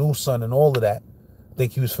niggas knew son and all of that. I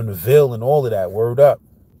think he was from the Ville and all of that. Word up.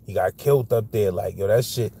 He got killed up there. Like, yo, that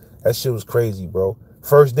shit was crazy, bro.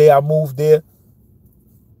 First day I moved there,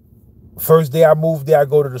 I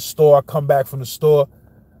go to the store. I come back from the store.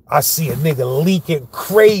 I see a nigga leaking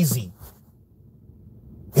crazy.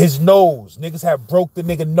 His nose. Niggas have broke the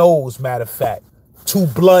nigga nose, matter of fact. 2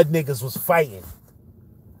 blood niggas was fighting.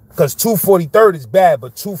 Because 243rd is bad,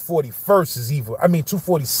 but 241st is even,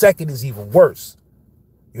 242nd is even worse.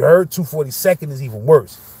 You heard? 242nd is even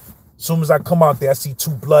worse. As soon as I come out there, I see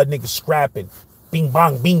 2 blood niggas scrapping. Bing,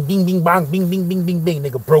 bong, bing, bing, bing, bong, bing, bing, bing, bing, bing.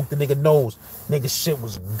 Nigga broke the nigga nose. Nigga shit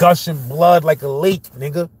was gushing blood like a lake,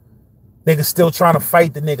 nigga. Nigga still trying to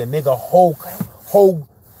fight the nigga. Nigga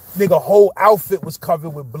whole outfit was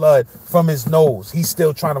covered with blood from his nose. He's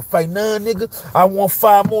still trying to fight. Nah, nigga, I want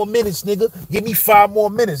 5 more minutes, nigga. Give me 5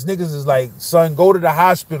 more minutes. Niggas is like, son, go to the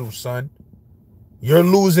hospital, son. You're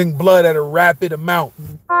losing blood at a rapid amount,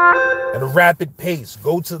 at a rapid pace.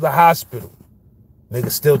 Go to the hospital.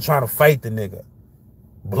 Nigga still trying to fight the nigga.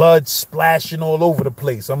 Blood splashing all over the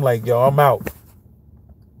place. I'm like, yo, I'm out.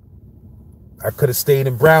 I could have stayed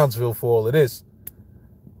in Brownsville for all of this.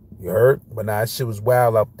 You heard? But nah, that shit was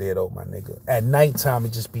wild up there, though, my nigga. At nighttime,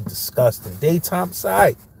 it just be disgusting. Daytime,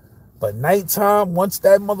 side. But nighttime, once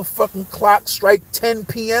that motherfucking clock strike 10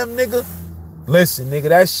 p.m., nigga, listen, nigga,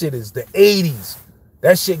 that shit is the 80s.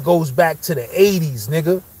 That shit goes back to the 80s,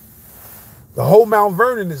 nigga. The whole Mount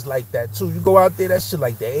Vernon is like that, too. You go out there, that shit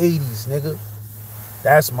like the 80s, nigga.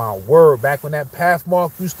 That's my word. Back when that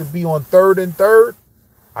Pathmark used to be on 3rd and 3rd,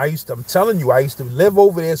 I'm telling you, I used to live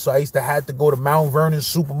over there, so I used to have to go to Mount Vernon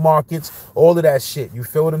supermarkets, all of that shit. You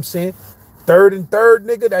feel what I'm saying? 3rd and 3rd,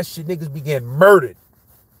 nigga, that shit niggas be getting murdered.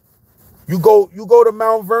 You go to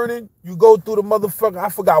Mount Vernon, you go through the motherfucker, I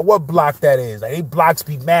forgot what block that is. Like, they blocks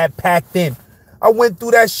be mad packed in. I went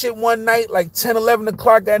through that shit one night, like 10, 11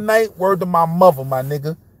 o'clock that night. Word to my mother, my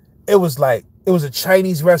nigga. It was a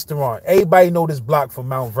Chinese restaurant. Everybody know this block from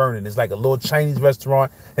Mount Vernon. It's like a little Chinese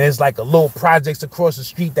restaurant, and it's like a little projects across the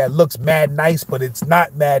street that looks mad nice, but it's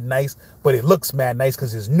not mad nice, but it looks mad nice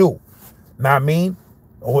because it's new. Know what I mean?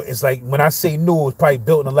 Or it's like, when I say new, it was probably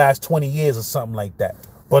built in the last 20 years or something like that.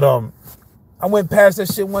 But I went past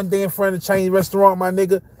that shit one day in front of the Chinese restaurant, my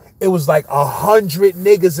nigga. It was like 100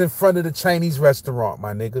 niggas in front of the Chinese restaurant,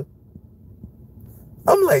 my nigga.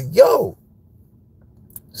 I'm like, yo,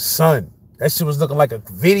 son, that shit was looking like a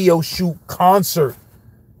video shoot concert.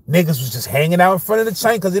 Niggas was just hanging out in front of the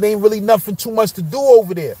Chinese because it ain't really nothing too much to do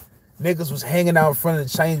over there. Niggas was hanging out in front of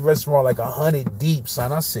the Chinese restaurant like 100 deep,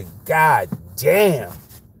 son. I said, God damn.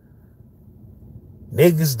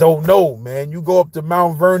 Niggas don't know, man. You go up to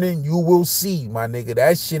Mount Vernon, you will see, my nigga.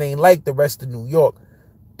 That shit ain't like the rest of New York.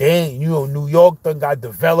 Dang, you know, New York done got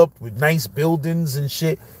developed with nice buildings and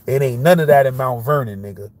shit. It ain't none of that in Mount Vernon,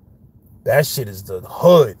 nigga. That shit is the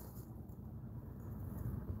hood.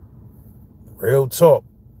 Real talk.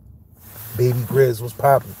 Baby Grizz was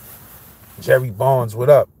popping. Jerry Barnes, what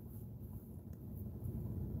up?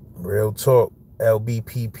 Real talk.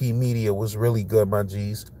 LBPP Media was really good, my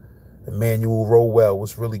G's. Emmanuel Rowell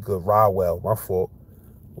was really good. Rowell, my fault,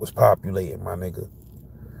 was populating, my nigga.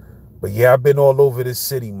 But yeah, I've been all over this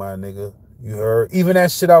city, my nigga. You heard? Even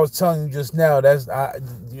that shit I was telling you just now,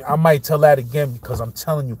 I might tell that again because I'm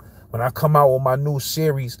telling you, when I come out with my new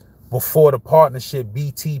series, Before the Partnership,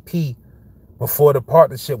 BTP, Before the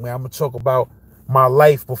Partnership, man, I'm going to talk about my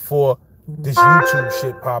life before this YouTube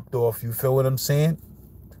shit popped off. You feel what I'm saying?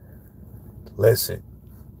 Listen,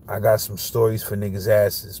 I got some stories for niggas'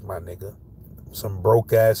 asses, my nigga. Some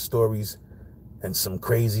broke-ass stories and some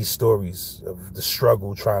crazy stories of the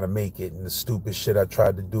struggle trying to make it and the stupid shit I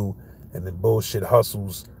tried to do and the bullshit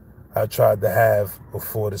hustles I tried to have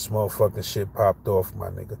before this motherfucking shit popped off, my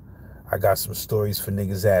nigga. I got some stories for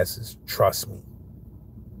niggas' asses. Trust me.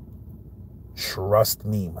 Trust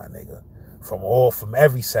me, my nigga. From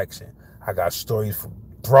every section. I got stories from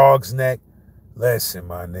Throg's Neck. Listen,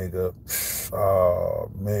 my nigga.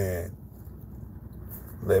 Oh, man.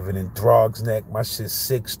 Living in Throg's Neck. My shit's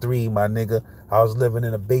 6'3", my nigga. I was living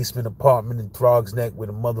in a basement apartment in Throg's Neck where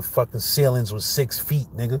the motherfucking ceilings was 6 feet,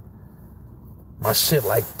 nigga. My shit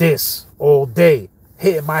like this all day.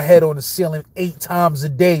 Hitting my head on the ceiling 8 times a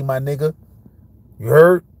day, my nigga. You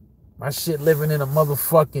heard? My shit living in a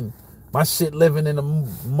motherfucking...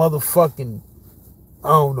 I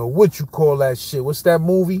don't know what you call that shit. What's that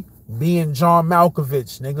movie? Being John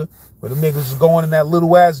Malkovich, nigga. Where the niggas was going in that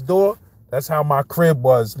little ass door. That's how my crib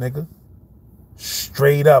was, nigga.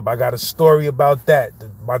 Straight up. I got a story about that.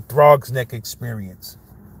 My Throg's Neck experience.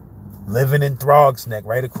 Living in Throg's Neck,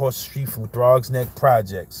 right across the street from Throg's Neck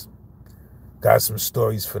Projects. Got some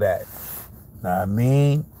stories for that. Know what I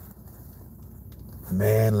mean?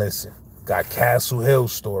 Man, listen. Got Castle Hill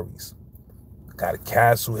stories. Got a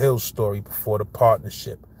Castle Hill story before the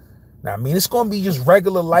partnership. Now, I mean, it's going to be just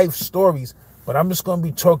regular life stories, but I'm just going to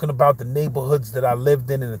be talking about the neighborhoods that I lived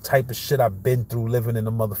in and the type of shit I've been through living in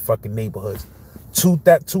the motherfucking neighborhoods.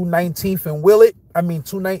 219th and Willett. I used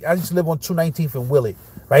to live on 219th and Willett,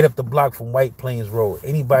 right up the block from White Plains Road.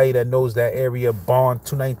 Anybody that knows that area, Barnes,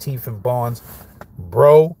 219th and Barnes,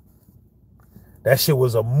 bro, that shit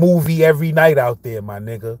was a movie every night out there, my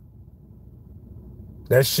nigga.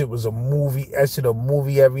 That shit was a movie. That shit a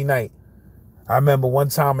movie every night. I remember one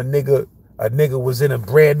time a nigga was in a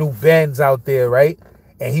brand new Benz out there, right?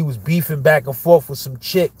 And he was beefing back and forth with some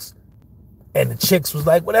chicks. And the chicks was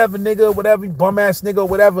like, whatever, nigga, whatever, bum ass nigga,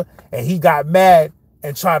 whatever. And he got mad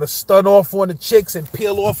and tried to stun off on the chicks and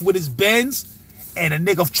peel off with his Benz. And a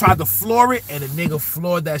nigga tried to floor it. And the nigga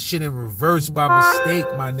floored that shit in reverse by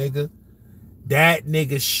mistake, my nigga. That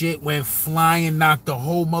nigga shit went flying, knocked the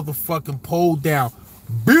whole motherfucking pole down.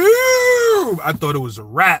 Boom! I thought it was a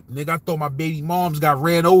wrap, nigga. I thought my baby moms got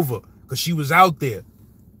ran over because she was out there.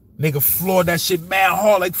 Nigga floored that shit mad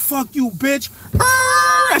hard, like, fuck you, bitch.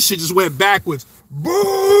 That shit just went backwards.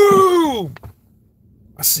 Boom!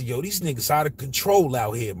 I said, yo, these niggas out of control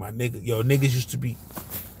out here, my nigga. Yo, niggas used to be...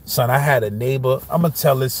 Son, I had a neighbor. I'm going to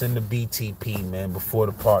tell this in the BTP, man, before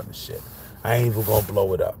the partnership. I ain't even going to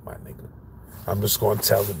blow it up, my nigga. I'm just going to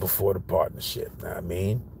tell it before the partnership, know what I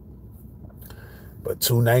mean? But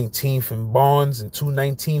 219th and Barnes and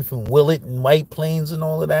 219th and Willett and White Plains and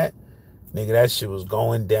all of that, nigga, that shit was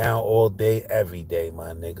going down all day, every day,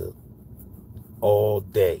 my nigga. All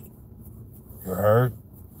day. You heard?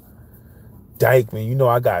 Dykeman, you know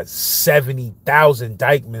I got 70,000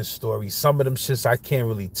 Dykeman stories. Some of them shits I can't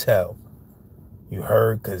really tell. You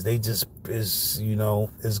heard? Because they just is, you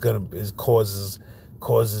know, it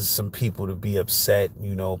causes some people to be upset,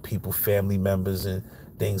 you know, people, family members and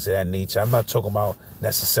things of that nature. I'm not talking about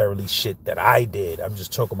necessarily shit that I did. I'm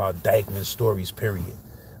just talking about Dykeman stories, period.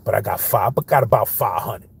 But I got about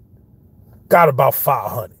 500. Got about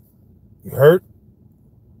 500. You heard?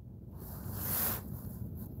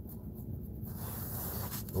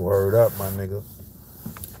 Word up, my nigga.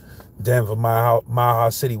 Denver, Mile High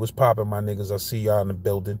City was popping, my niggas. I see y'all in the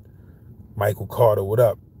building. Michael Carter, what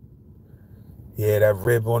up? Yeah, that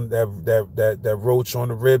rib on that roach on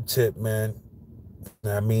the rib tip, man.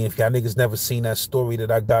 I mean, if y'all niggas never seen that story that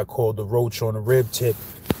I got called the roach on the rib tip,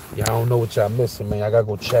 y'all don't know what y'all missing, man. I gotta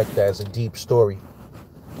go check that. It's a deep story.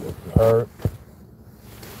 You heard?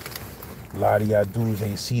 A lot of y'all dudes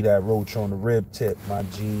ain't see that roach on the rib tip, my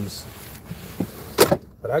G's.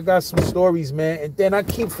 But I got some stories, man. And then I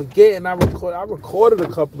keep forgetting I recorded a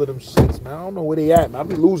couple of them shits, man. I don't know where they at, man. I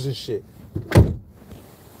be losing shit. But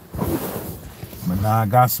nah, I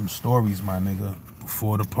got some stories, my nigga.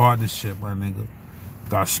 Before the partnership, my nigga.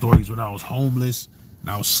 Got stories when I was homeless and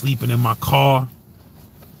I was sleeping in my car.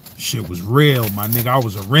 Shit was real, my nigga. I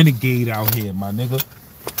was a renegade out here, my nigga.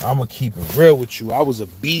 I'ma keep it real with you. I was a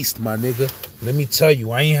beast, my nigga. Let me tell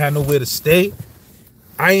you, I ain't had nowhere to stay.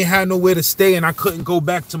 I ain't had nowhere to stay, and I couldn't go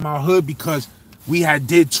back to my hood because we had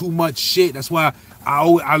did too much shit. That's why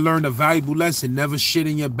I learned a valuable lesson. Never shit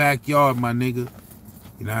in your backyard, my nigga.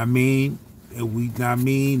 You know what I mean? And we, you know what I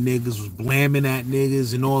mean? Niggas was blaming at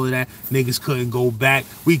niggas and all of that. Niggas couldn't go back.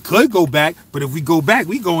 We could go back, but if we go back,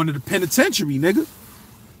 we go into the penitentiary, nigga.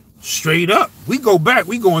 Straight up. We go back,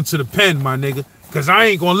 we go into the pen, my nigga. Cause I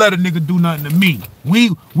ain't gonna let a nigga do nothing to me.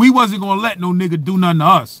 We wasn't gonna let no nigga do nothing to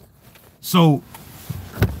us. So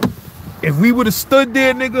if we would have stood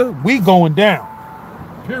there, nigga, we going down.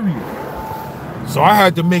 Period. So I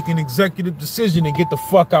had to make an executive decision and get the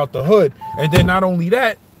fuck out the hood. And then not only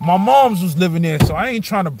that, my mom's was living there. So I ain't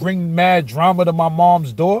trying to bring mad drama to my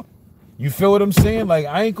mom's door. You feel what I'm saying? Like,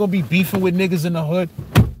 I ain't gonna be beefing with niggas in the hood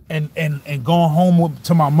and going home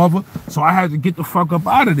to my mother. So I had to get the fuck up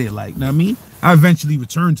out of there. Like, know what I mean? I eventually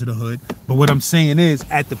returned to the hood. But what I'm saying is,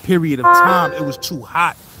 at the period of time, it was too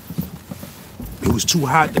hot. It was too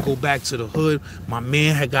hot to go back to the hood. My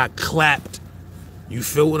man had got clapped. You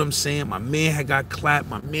feel what I'm saying? My man had got clapped.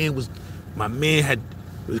 My man had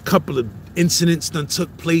a couple of incidents that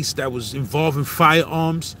took place that was involving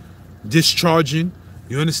firearms, discharging.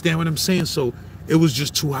 You understand what I'm saying? So it was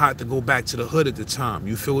just too hot to go back to the hood at the time.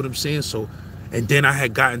 You feel what I'm saying? So, and then I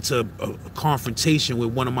had gotten to a confrontation with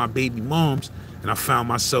one of my baby moms, and I found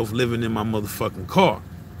myself living in my motherfucking car.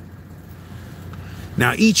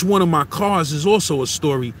 Now, each one of my cars is also a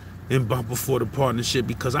story before the partnership,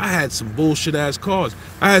 because I had some bullshit ass cars.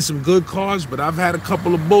 I had some good cars, but I've had a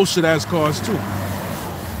couple of bullshit ass cars too.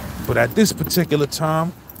 But at this particular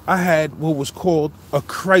time, I had what was called a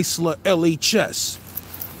Chrysler LHS.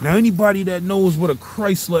 Now, anybody that knows what a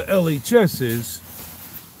Chrysler LHS is,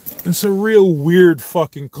 it's a real weird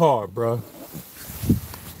fucking car, bro.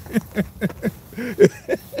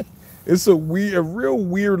 It's a real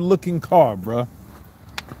weird looking car, bro.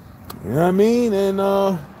 You know what I mean? And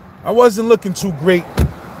I wasn't looking too great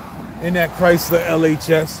in that Chrysler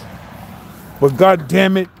LHS. But god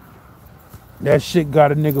damn it, that shit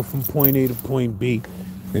got a nigga from point A to point B.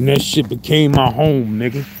 And that shit became my home,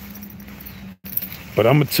 nigga. But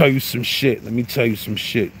I'm gonna tell you some shit. Let me tell you some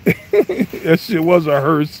shit. That shit was a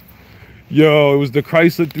hearse. Yo, it was the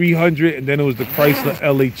Chrysler 300 and then it was the Chrysler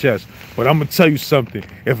LHS. But I'm gonna tell you something.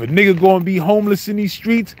 If a nigga gonna be homeless in these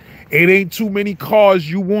streets, it ain't too many cars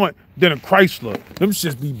you want than a Chrysler. Them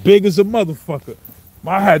shits be big as a motherfucker.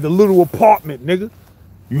 I had the little apartment, nigga.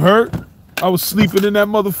 You heard? I was sleeping in that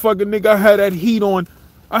motherfucker, nigga. I had that heat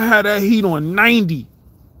on 90.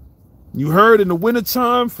 You heard? In the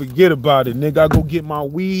wintertime, forget about it, nigga. I go get my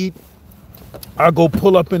weed. I go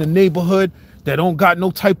pull up in a neighborhood that don't got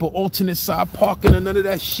no type of alternate side parking or none of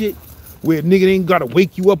that shit, where a nigga ain't gotta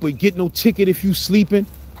wake you up or get no ticket if you sleeping.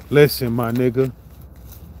 Listen, my nigga.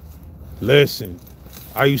 Listen.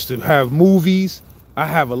 I used to have movies. I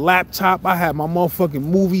have a laptop. I had my motherfucking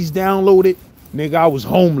movies downloaded. Nigga, I was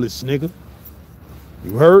homeless, nigga.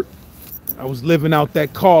 You heard? I was living out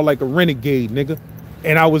that car like a renegade, nigga.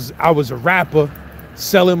 And I was a rapper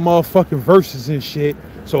selling motherfucking verses and shit.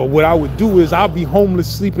 So what I would do is I'll be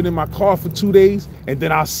homeless sleeping in my car for 2 days, and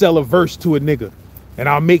then I'll sell a verse to a nigga. And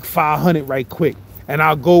I'll make 500 right quick. And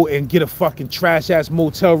I'll go and get a fucking trash ass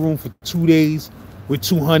motel room for 2 days with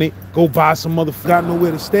 200. Go buy some motherfucker. Got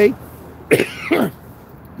nowhere to stay?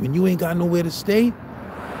 When you ain't got nowhere to stay,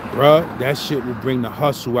 bruh, that shit will bring the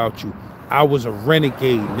hustle out you. I was a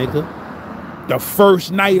renegade, nigga. The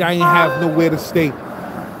first night I ain't have nowhere to stay.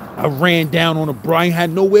 I ran down on a bro. I ain't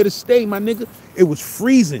had nowhere to stay, my nigga. It was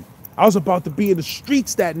freezing. I was about to be in the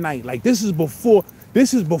streets that night. Like, this is before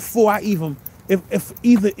I even, if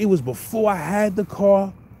either it was before I had the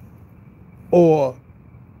car or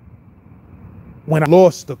when I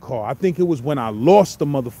lost the car. I think it was when I lost the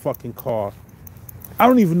motherfucking car. I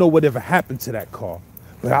don't even know whatever happened to that car.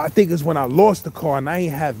 But I think it's when I lost the car and I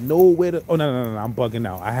ain't have nowhere to, oh, no, I'm bugging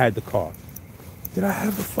out. I had the car. Did I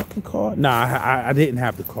have the fucking car? Nah, I didn't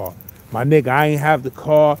have the car. My nigga, I ain't have the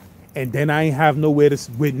car, and then I ain't have nowhere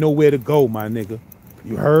to go, my nigga.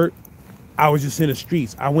 You heard? I was just in the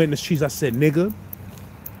streets. I went in the streets. I said, nigga,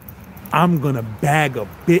 I'm gonna bag a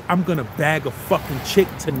fucking chick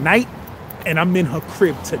tonight, and I'm in her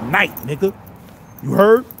crib tonight, nigga. You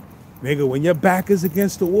heard? Nigga, when your back is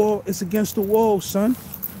against the wall, it's against the wall, son.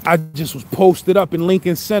 I just was posted up in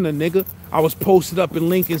Lincoln Center, nigga. I was posted up in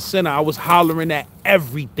Lincoln Center. I was hollering at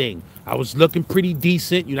everything. I was looking pretty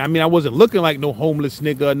decent. You know what I mean? I wasn't looking like no homeless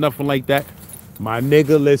nigga or nothing like that. My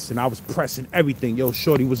nigga, listen, I was pressing everything. Yo,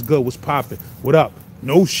 shorty, what's good? What's popping? What up?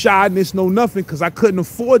 No shyness, no nothing, because I couldn't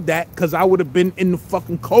afford that, because I would have been in the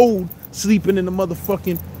fucking cold, sleeping in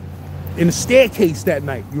the staircase that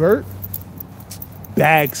night. You heard?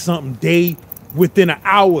 Bag something day Within an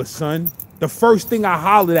hour, son. The first thing I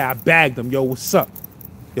hollered at, I bagged them. Yo, what's up?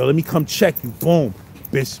 Yo, let me come check you. Boom.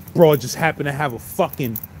 Bitch, broad just happened to have a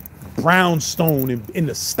fucking brownstone in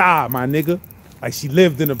the sty, my nigga. Like she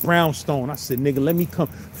lived in a brownstone. I said, nigga, let me come.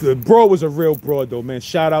 The broad was a real broad though, man.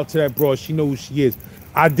 Shout out to that broad. She know who she is.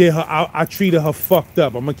 I treated her fucked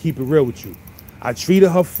up. I'm gonna keep it real with you. I treated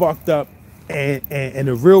her fucked up, and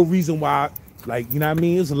the real reason why, like, you know what I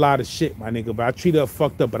mean? It was a lot of shit, my nigga, but I treated her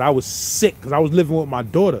fucked up, but I was sick because I was living with my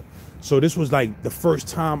daughter. So this was like the first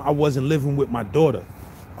time I wasn't living with my daughter.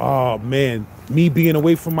 Oh man, me being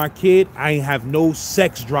away from my kid, I ain't have no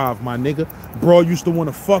sex drive, my nigga. Bro used to want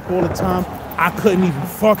to fuck all the time. I couldn't even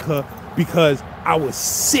fuck her because I was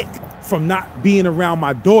sick from not being around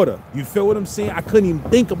my daughter. You feel what I'm saying? I couldn't even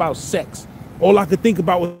think about sex. All I could think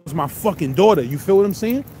about was my fucking daughter. You feel what I'm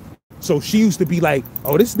saying? So she used to be like,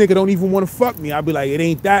 oh, this nigga don't even want to fuck me. I'd be like, it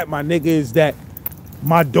ain't that, my nigga. Is that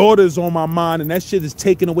my daughter's on my mind, and that shit is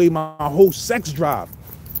taking away my whole sex drive.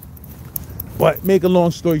 But make a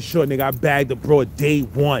long story short, nigga, I bagged a broad day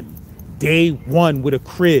one with a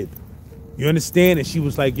crib. You understand? And she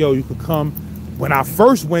was like, yo, you could come. When I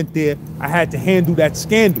first went there, I had to handle that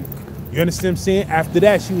scandal. You understand what I'm saying? After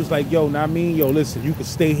that, she was like, yo, know what I mean? Yo, listen, you can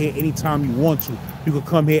stay here anytime you want to. You could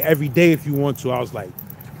come here every day if you want to. I was like,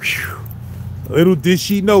 whew. Little did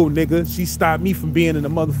she know, nigga. She stopped me from being in a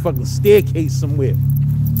motherfucking staircase somewhere.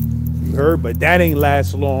 You heard? But that ain't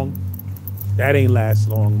last long. That ain't last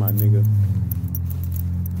long, my nigga.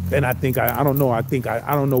 Then I think, I don't know. I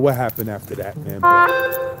don't know what happened after that, man. But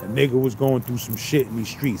a nigga was going through some shit in these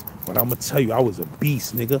streets. But I'm gonna tell you, I was a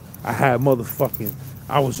beast, nigga.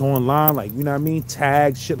 I was online, like, you know what I mean?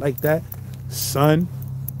 Tags, shit like that. Son,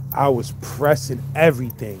 I was pressing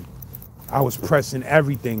everything.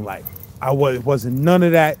 Like, wasn't none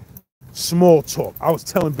of that small talk. I was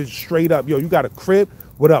telling bitches straight up, yo, you got a crib?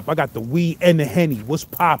 What up? I got the weed and the Henny. What's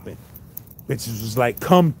popping? Bitches was like,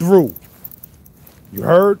 come through. You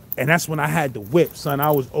heard? And that's when I had the whip, son.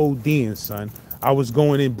 I was ODing, son. I was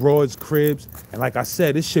going in broads, cribs. And like I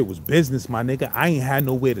said, this shit was business, my nigga. I ain't had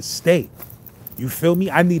nowhere to stay. You feel me?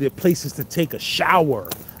 I needed places to take a shower.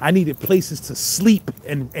 I needed places to sleep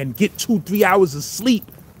and get 2-3 hours of sleep.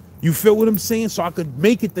 You feel what I'm saying? So I could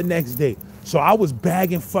make it the next day. So I was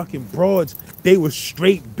bagging fucking broads. They were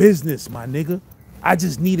straight business, my nigga. I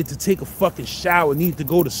just needed to take a fucking shower, needed to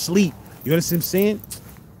go to sleep. You understand what I'm saying?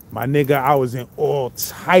 My nigga, I was in all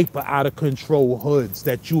type of out of control hoods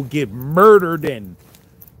that you'll get murdered in.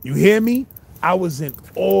 You hear me? I was in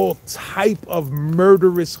all type of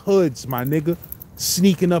murderous hoods, my nigga.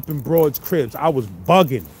 Sneaking up in broads' cribs. I was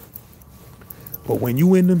bugging. But when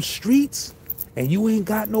you in them streets and you ain't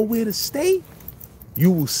got nowhere to stay,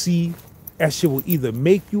 you will see that shit will either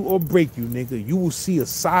make you or break you, nigga. You will see a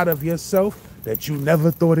side of yourself that you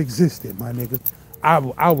never thought existed, my nigga.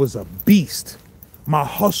 I was a beast. My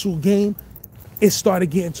hustle game, it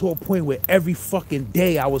started getting to a point where every fucking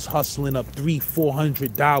day I was hustling up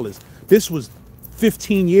 $300-400. This was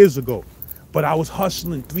 15 years ago, but I was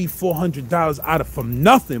hustling $300-400 out of from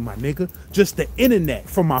nothing, my nigga. Just the internet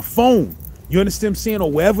from my phone. You understand what I'm saying?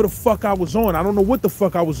 Or wherever the fuck I was on. I don't know what the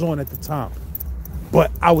fuck I was on at the time,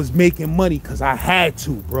 but I was making money because I had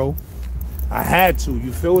to, bro. I had to.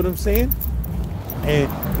 You feel what I'm saying? And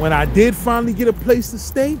when I did finally get a place to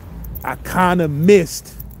stay, I kind of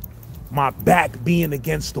missed my back being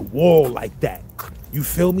against the wall like that. You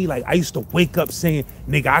feel me? Like, I used to wake up saying,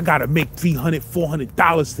 nigga, I gotta make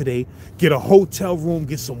 $300-400 today, get a hotel room,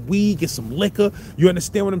 get some weed, get some liquor. You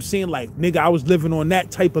understand what I'm saying? Like, nigga, I was living on that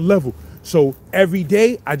type of level. So every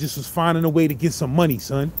day, I just was finding a way to get some money,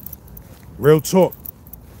 son. Real talk.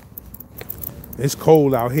 It's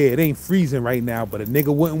cold out here. It ain't freezing right now, but a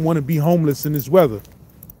nigga wouldn't want to be homeless in this weather.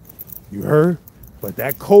 You heard? But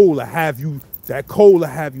that cold will have you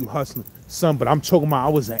hustling, son. But I'm talking about I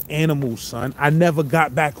was an animal, son. I never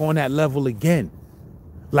got back on that level again.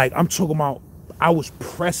 Like, I'm talking about I was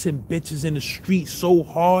pressing bitches in the street so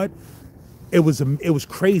hard. It was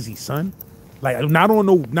crazy, son. Like, not on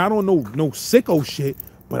no sicko shit,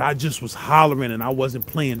 but I just was hollering and I wasn't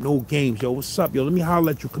playing no games. Yo, what's up? Yo, let me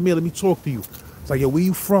holler at you. Come here, let me talk to you. It's like, yo, where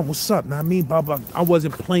you from? What's up? Know what I mean? Blah, blah. I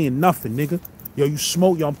wasn't playing nothing, nigga. Yo, you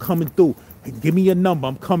smoke? Yo, I'm coming through. Hey, give me your number.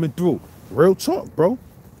 I'm coming through. Real talk, bro.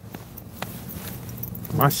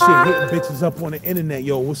 My shit hitting bitches up on the internet.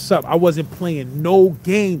 Yo, what's up? I wasn't playing no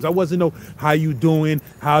games. I wasn't no, how you doing?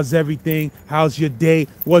 How's everything? How's your day?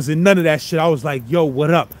 Wasn't none of that shit. I was like, yo,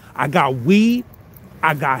 what up? I got weed.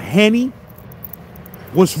 I got Henny.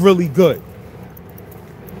 What's really good?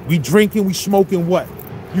 We drinking, we smoking what?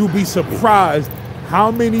 You'll be surprised how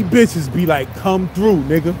many bitches be like, come through,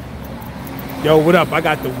 nigga. Yo, what up? I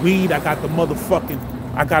got the weed. I got the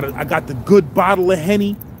motherfucking. I got the good bottle of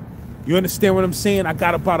Henny. You understand what I'm saying? I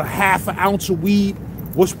got about a half an ounce of weed.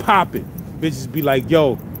 What's popping? Bitches be like,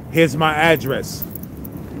 yo, here's my address.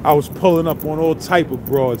 I was pulling up on all type of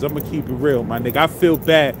broads. I'm gonna keep it real, my nigga. I feel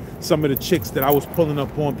bad some of the chicks that I was pulling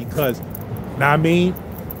up on because, know what I mean?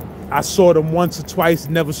 I saw them once or twice,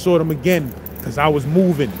 never saw them again because I was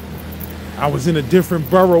moving. I was in a different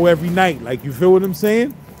borough every night. Like, you feel what I'm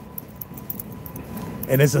saying?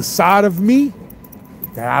 And there's a side of me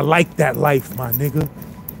that I like that life, my nigga.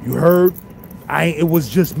 You heard? It was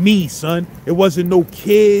just me, son. It wasn't no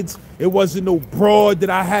kids. It wasn't no broad that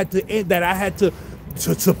I had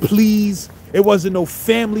to please. It wasn't no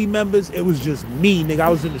family members. It was just me, nigga. I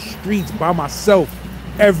was in the streets by myself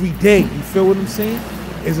every day. You feel what I'm saying?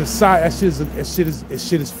 It's a side. That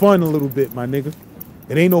shit is fun a little bit, my nigga.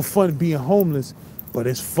 It ain't no fun being homeless, but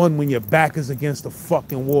it's fun when your back is against the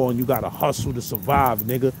fucking wall and you gotta hustle to survive,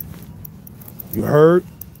 nigga. You heard?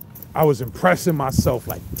 I was impressing myself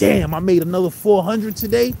like, damn, I made another 400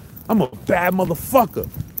 today. I'm a bad motherfucker.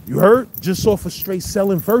 You heard? Just off of straight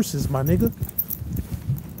selling verses, my nigga.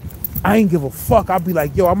 I ain't give a fuck. I'll be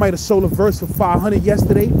like, yo, I might have sold a verse for 500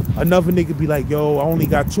 yesterday. Another nigga be like, yo, I only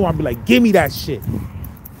got 2. I'll be like, give me that shit.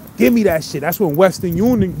 Give me that shit. That's when Western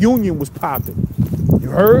Union was popping. You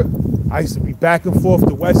heard? I used to be back and forth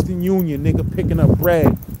to Western Union, nigga, picking up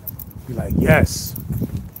bread. Be like, yes.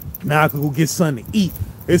 Now I could go get something to eat.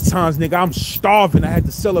 There's times, nigga, I'm starving. I had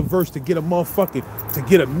to sell a verse to get a motherfucking, to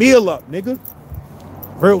get a meal up, nigga.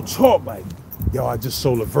 Real talk, like, yo, I just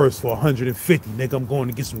sold a verse for 150, nigga. I'm going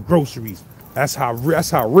to get some groceries. That's how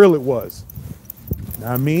real it was. Know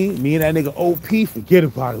what I mean? Me and that nigga OP, forget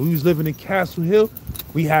about it. We was living in Castle Hill.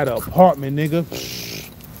 We had an apartment, nigga.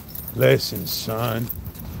 Listen, son.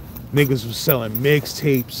 Niggas was selling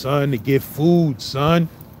mixtapes, son, to get food, son.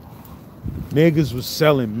 Niggas was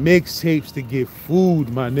selling mixtapes to get food,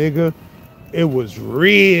 my nigga. It was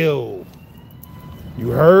real.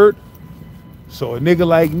 You heard? So a nigga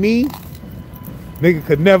like me, nigga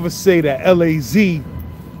could never say that LAZ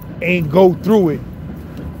ain't go through it.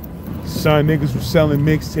 Son, niggas was selling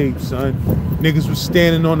mixtapes, son. Niggas was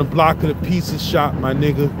standing on the block of the pizza shop, my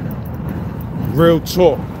nigga. Real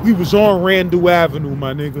talk. We was on Randall Avenue,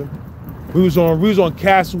 my nigga. We was on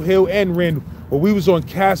Castle Hill and Randall. But we was on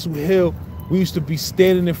Castle Hill. We used to be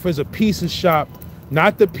standing in front of a pizza shop.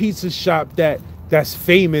 Not the pizza shop that's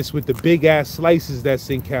famous with the big ass slices that's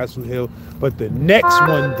in Castle Hill, but the next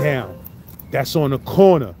one down. That's on the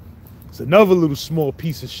corner. It's another little small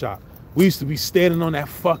pizza shop. We used to be standing on that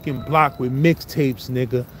fucking block with mixtapes,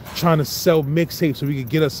 nigga, trying to sell mixtapes so we could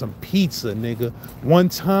get us some pizza, nigga. One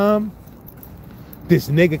time, this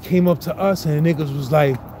nigga came up to us and the niggas was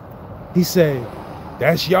like, he said,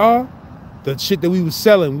 that's y'all? The shit that we was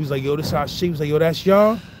selling. We was like, yo, this our shit. He was like, yo, that's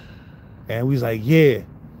y'all? And we was like, yeah.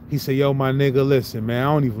 He said, yo, my nigga, listen, man,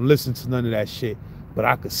 I don't even listen to none of that shit, but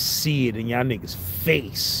I could see it in y'all niggas'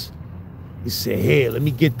 face. He said, here, let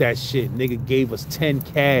me get that shit. Nigga gave us 10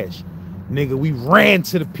 cash. Nigga, we ran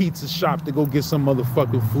to the pizza shop to go get some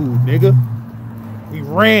motherfucking food, nigga. We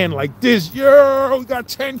ran like this. Yo, we got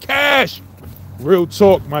 10 cash. Real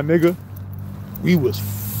talk, my nigga. We was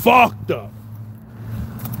fucked up.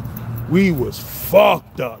 We was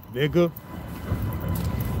fucked up, nigga.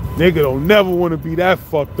 Nigga don't never want to be that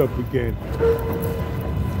fucked up again.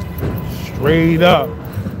 Straight up.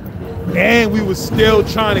 And we was still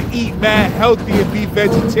trying to eat mad healthy and be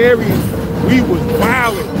vegetarian. We was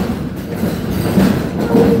wildin'.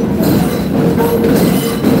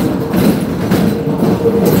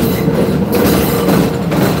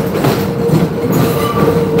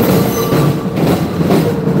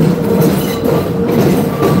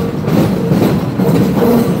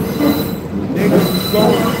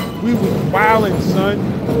 We was wildin', son.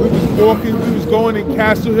 We was walking, we was going in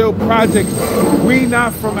Castle Hill Projects. We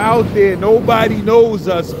not from out there. Nobody knows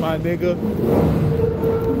us, my nigga.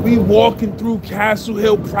 We walking through Castle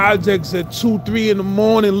Hill Projects at 2, 3 in the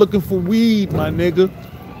morning looking for weed, my nigga.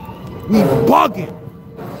 We bugging.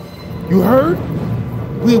 You heard?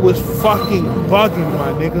 We was fucking bugging,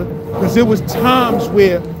 my nigga. Because there was times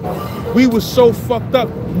where we was so fucked up.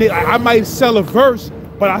 I might sell a verse,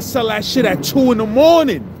 but I sell that shit at 2 in the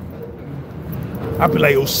morning. I be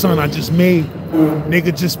like, yo, son, I just made,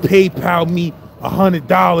 nigga just PayPal me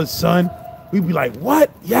 $100, son. We be like,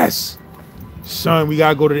 what? Yes. Son, we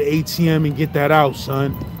gotta go to the ATM and get that out,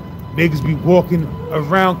 son. Niggas be walking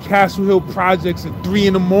around Castle Hill Projects at 3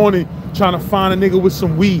 in the morning trying to find a nigga with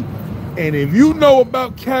some weed. And if you know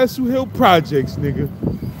about Castle Hill Projects, nigga,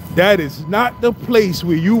 that is not the place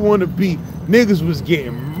where you want to be. Niggas was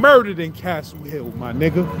getting murdered in Castle Hill, my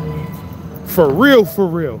nigga. For real, for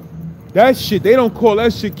real. That shit, they don't call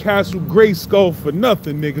that shit Castle Grayskull for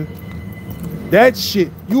nothing, nigga. That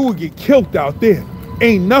shit, you will get killed out there.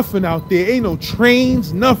 Ain't nothing out there. Ain't no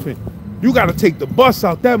trains, nothing. You gotta take the bus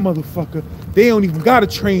out that motherfucker. They don't even got a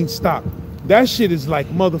train stop. That shit is like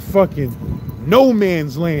motherfucking no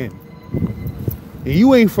man's land. And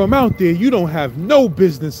you ain't from out there, you don't have no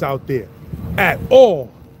business out there at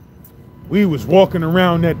all. We was walking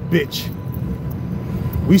around that bitch.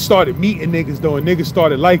 We started meeting niggas though, and niggas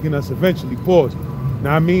started liking us eventually, pause. Know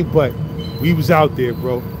what I mean? But we was out there,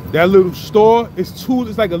 bro. That little store, it's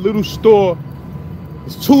like a little store.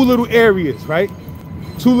 It's two little areas, right?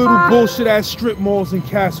 Two little bullshit ass strip malls in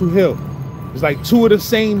Castle Hill. It's like two of the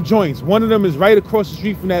same joints. One of them is right across the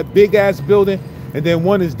street from that big ass building, and then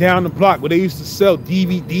one is down the block where they used to sell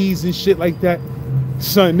DVDs and shit like that.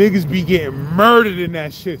 Son, niggas be getting murdered in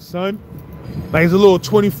that shit, son. Like it's a little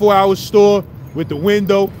 24-hour store with the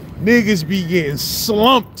window. Niggas be getting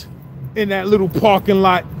slumped in that little parking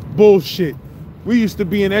lot bullshit. We used to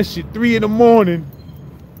be in that shit 3 in the morning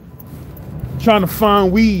trying to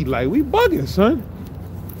find weed. Like, we bugging, son.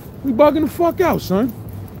 We bugging the fuck out, son.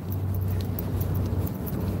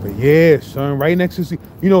 But yeah, son, right next to,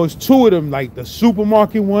 you know, it's two of them, like the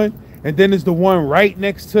supermarket one, and then there's the one right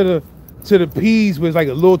next to the P's where it's like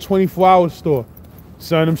a little 24-hour store.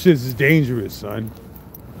 Son, them shits is dangerous, son.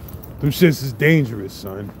 Them shits is dangerous,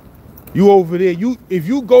 son. You over there, if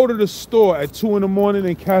you go to the store at 2 in the morning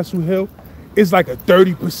in Castle Hill, it's like a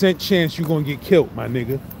 30% chance you're gonna get killed, my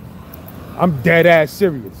nigga. I'm dead ass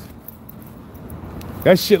serious.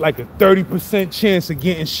 That shit like a 30% chance of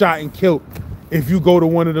getting shot and killed if you go to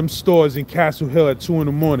one of them stores in Castle Hill at 2 in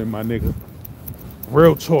the morning, my nigga.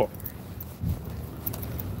 Real talk.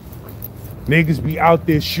 Niggas be out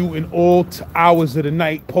there shooting all hours of the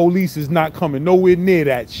night. Police is not coming nowhere near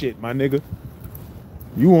that shit, my nigga.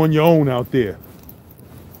 You on your own out there.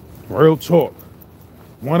 Real talk.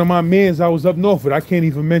 One of my mans I was up north with, I can't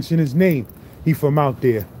even mention his name. He from out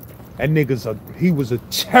there. That he was a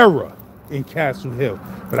terror in Castle Hill.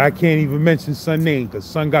 But I can't even mention son name because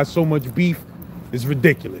son got so much beef, it's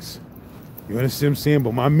ridiculous. You understand what I'm saying?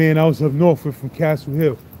 But my man I was up north with from Castle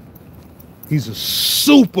Hill, he's a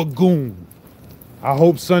super goon. I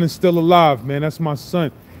hope son is still alive, man. That's my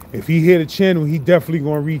son. If he hear the channel, he definitely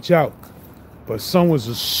gonna reach out. But son was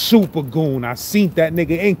a super goon. I seen that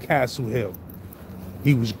nigga in Castle Hill.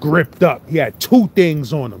 He was gripped up. He had 2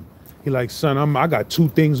 things on him. He like, son, I got 2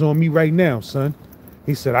 things on me right now, son.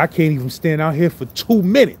 He said, I can't even stand out here for 2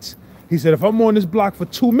 minutes. He said, if I'm on this block for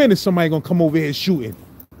 2 minutes, somebody gonna come over here shooting.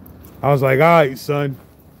 I was like, all right, son.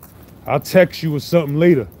 I'll text you or something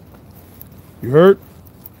later. You heard?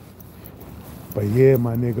 But yeah,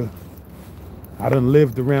 my nigga, I done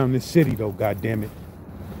lived around this city though, goddammit.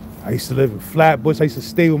 I used to live in Flatbush. I used to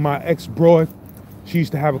stay with my ex-broad. She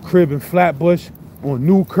used to have a crib in Flatbush on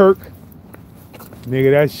Newkirk.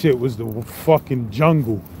 Nigga, that shit was the fucking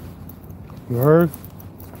jungle. You heard?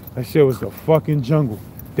 That shit was the fucking jungle.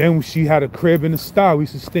 Then when she had a crib in the Star, we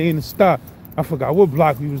used to stay in the Star. I forgot what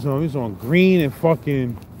block we was on. We was on Green and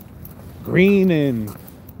fucking Green and...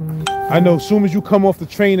 I know as soon as you come off the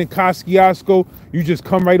train in Kosciuszko, you just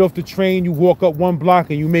come right off the train, you walk up 1 block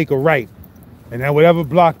and you make a right. And then whatever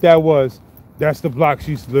block that was, that's the block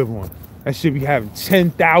she used to live on. That shit be having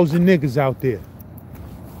 10,000 niggas out there.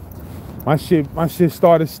 My shit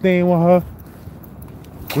started staying with her.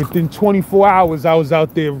 Within 24 hours, I was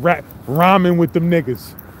out there rhyming with them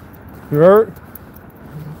niggas. You heard?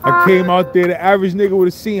 I came out there, the average nigga would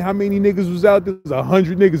have seen how many niggas was out there. There's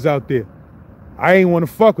 100 niggas out there. I ain't want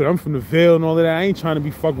to fuck with. I'm from the Ville and all of that. I ain't trying to be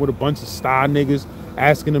fucking with a bunch of star niggas,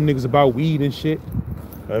 asking them niggas about weed and shit.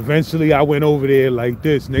 Eventually, I went over there like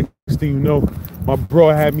this. Next thing you know, my bro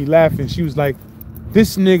had me laughing. She was like,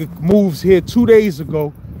 this nigga moves here 2 days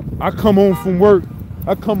ago. I come home from work.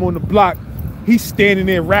 I come on the block. He's standing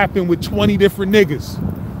there rapping with 20 different niggas.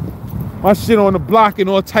 My shit on the block and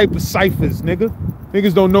all type of ciphers, nigga.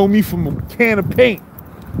 Niggas don't know me from a can of paint.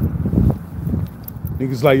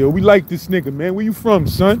 Niggas like, yo, we like this nigga, man. Where you from,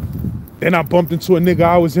 son? Then I bumped into a nigga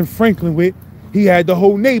I was in Franklin with. He had the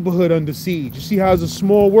whole neighborhood under siege. You see how it's a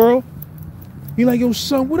small world? He like, yo,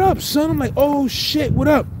 son, what up, son? I'm like, oh, shit, what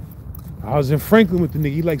up? I was in Franklin with the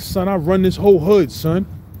nigga. He like, son, I run this whole hood, son.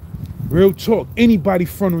 Real talk. Anybody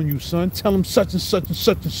front on you, son, tell him such and such and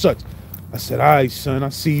such and such. I said, all right, son, I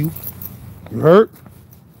see you. You heard?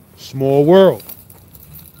 Small world.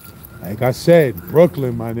 Like I said,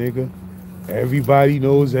 Brooklyn, my nigga. Everybody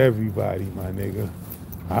knows everybody, my nigga.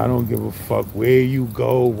 I don't give a fuck where you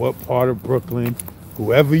go, what part of Brooklyn.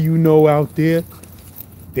 Whoever you know out there,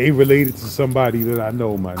 they related to somebody that I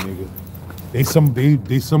know, my nigga. They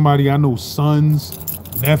somebody I know, sons,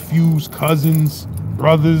 nephews, cousins,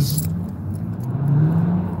 brothers.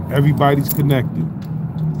 Everybody's connected.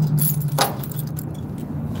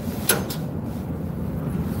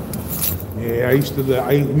 Yeah,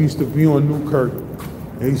 we used to be on Newkirk.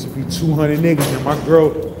 There used to be 200 niggas, and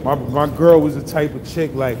my girl was the type of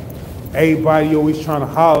chick like everybody always trying to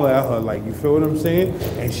holler at her, like, you feel what I'm saying?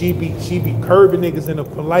 And she be curbing niggas in a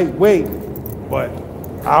polite way, but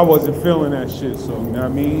I wasn't feeling that shit. So you know what I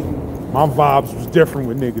mean? My vibes was different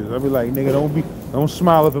with niggas. I be like, nigga, don't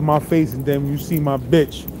smile up in my face, and then when you see my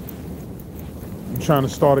bitch, you trying to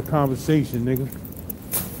start a conversation, nigga.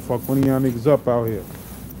 Fuck one of y'all niggas up out here.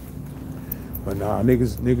 But nah,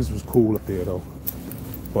 niggas was cool up there though.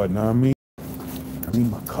 But nah, I mean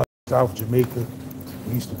my cousins South Jamaica,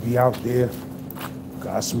 we used to be out there.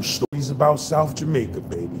 Got some stories about South Jamaica,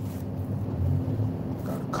 baby.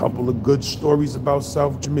 Got a couple of good stories about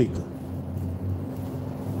South Jamaica. You know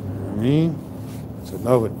what I mean? It's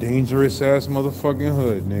another dangerous ass motherfucking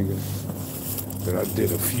hood, nigga, that I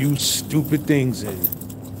did a few stupid things in.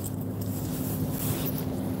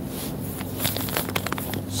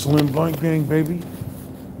 Slim blunt gang, baby. You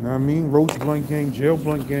know what I mean? Roach blunt gang, jail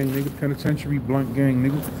blunt gang, nigga. Penitentiary blunt gang,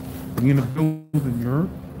 nigga. We in the building, you heard?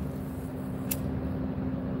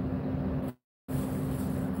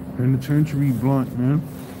 Penitentiary blunt, man.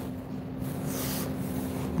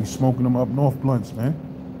 We smoking them up north blunts, man.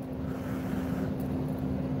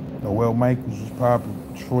 Noel Michaels was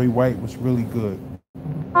popping. Troy White was really good.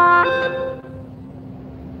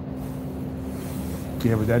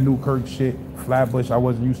 Yeah, but that Newkirk shit, Flatbush, I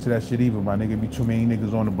wasn't used to that shit either, my nigga. Be too many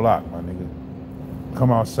niggas on the block, my nigga.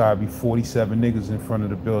 Come outside, be 47 niggas in front of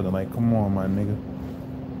the building. Like, come on, my nigga.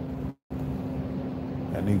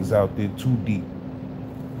 That niggas out there too deep.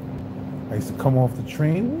 I used to come off the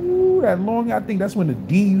train. Ooh, that long, I think that's when the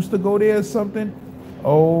D used to go there or something.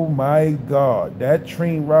 Oh my God. That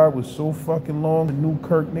train ride was so fucking long. The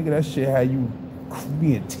Newkirk, nigga, that shit had you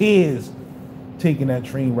be in tears taking that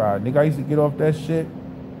train ride. Nigga, I used to get off that shit,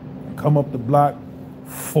 come up the block,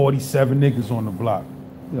 47 niggas on the block.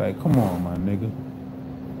 You're like, come on, my nigga.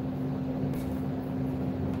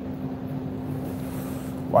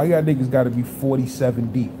 Why y'all niggas gotta be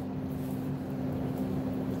 47 deep?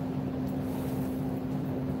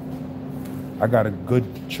 I got a good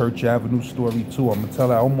Church Avenue story too. I'm gonna tell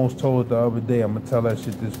that. I almost told it the other day. I'm gonna tell that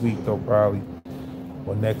shit this week though, probably.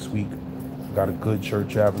 Or next week. Got a good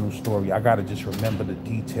Church Avenue story. I gotta just remember the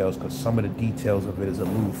details, because some of the details of it is a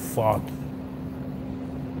little foggy.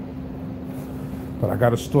 But I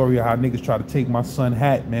got a story of how niggas try to take my son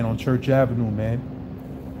hat, man, on Church Avenue, man.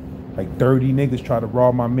 Like 30 niggas try to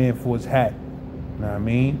rob my man for his hat. Know what I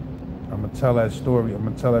mean? I'm gonna tell that story. I'm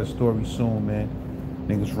gonna tell that story soon, man.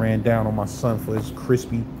 Niggas ran down on my son for his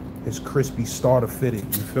crispy starter fitted.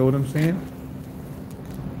 You feel what I'm saying?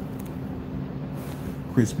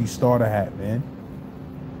 Crispy starter hat, man.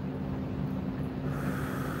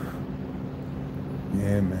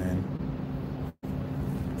 Yeah, man.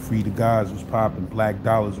 Free the Guys was popping. Black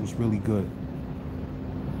Dollars was really good.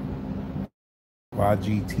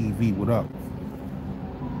 YGTV, what up?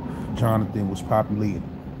 Jonathan was populating.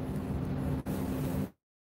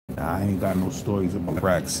 Nah, I ain't got no stories about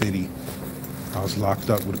Rack City. I was locked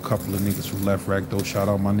up with a couple of niggas from Left Rack, though. Shout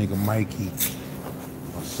out my nigga Mikey.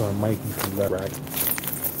 My son Mikey from Left Rack.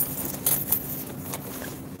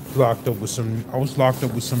 I was locked up with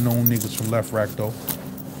some known niggas from Left Rack, though.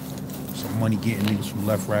 Some money getting niggas from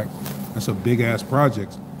Left Rack. That's a big ass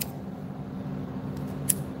project.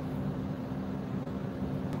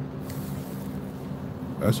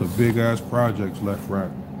 That's a big ass project, Left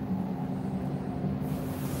Rack.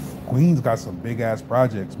 Queens got some big ass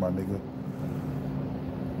projects, my nigga.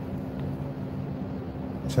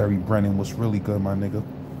 Terry Brennan was really good, my nigga.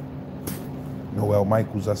 Noel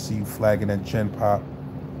Michaels, I see you flagging that Gen Pop.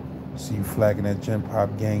 See you flagging that Gen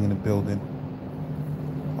Pop gang in the building.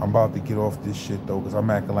 I'm about to get off this shit though, because I'm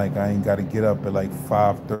acting like I ain't got to get up at like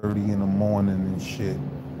 5:30 in the morning and shit.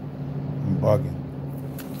 I'm bugging.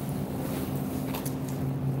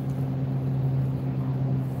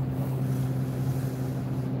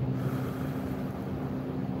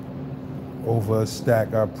 Over a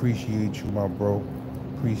stack, I appreciate you, my bro.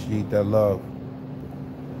 Appreciate that love.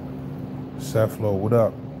 Cephalo, what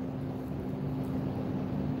up?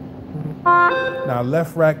 Now,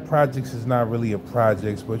 Left Rack Projects is not really a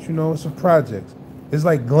project, but you know, it's a project. It's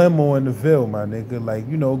like Glenmore in the Ville, my nigga. Like,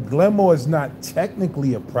 you know, Glenmore is not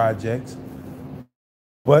technically a project,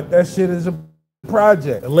 but that shit is a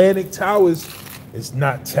project. Atlantic Towers is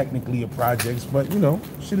not technically a project, but you know,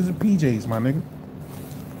 shit is a PJs, my nigga.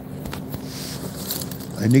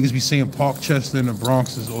 And niggas be saying Parkchester in the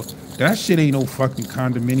Bronx is all. That shit ain't no fucking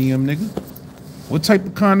condominium, nigga. What type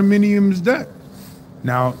of condominium is that?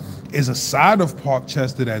 Now, is a side of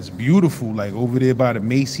Parkchester that's beautiful, like over there by the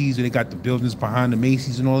Macy's, where they got the buildings behind the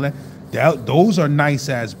Macy's and all that. Those are nice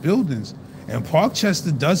ass buildings. And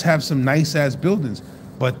Parkchester does have some nice ass buildings.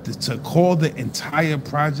 But to call the entire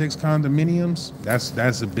projects condominiums,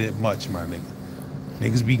 that's a bit much, my nigga.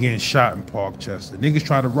 Niggas be getting shot in Parkchester. Niggas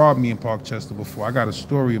tried to rob me in Parkchester before. I got a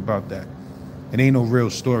story about that. It ain't no real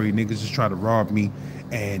story. Niggas just tried to rob me,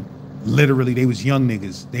 and literally they was young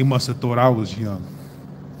niggas. They must have thought I was young.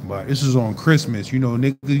 But this is on Christmas. You know,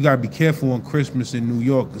 nigga, you gotta be careful on Christmas in New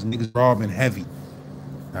York because niggas robbing heavy.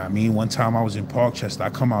 I mean, one time I was in Parkchester, I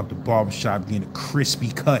come out the barbershop getting a crispy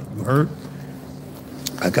cut, you heard?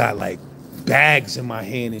 I got like bags in my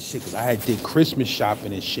hand and shit because I had did Christmas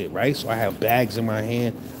shopping and shit, right? So I have bags in my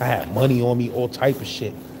hand, I had money on me, all type of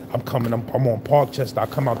shit. I'm on Parkchester, I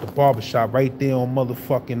come out the barbershop right there on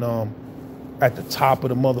motherfucking, at the top of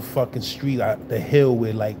the motherfucking street, the hill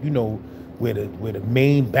where like, you know, where the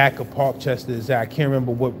main back of Parkchester is at. I can't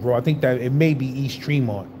remember what road. I think that it may be East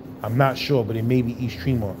Tremont. I'm not sure, but it may be East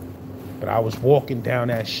Tremont. But I was walking down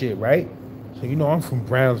that shit, right? So, you know, I'm from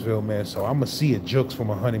Brownsville, man, so I'm going to see a Jukes from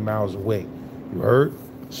 100 miles away. You heard?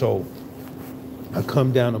 So I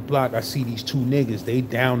come down the block. I see these two niggas.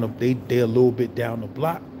 They're a little bit down the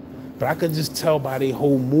block. But I can just tell by their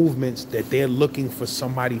whole movements that they're looking for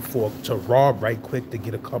somebody to rob right quick to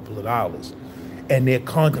get a couple of dollars. And they're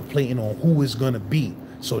contemplating on who it's going to be.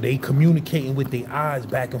 So they communicating with their eyes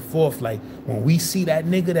back and forth. Like, when we see that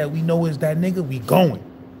nigga that we know is that nigga, we going.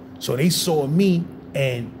 So they saw me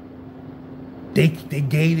and they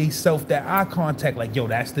gave themselves that eye contact, like, yo,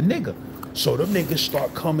 that's the nigga. So them niggas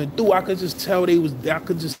start coming through. I could just tell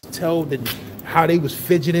that how they was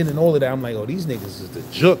fidgeting and all of that. I'm like, oh, these niggas is the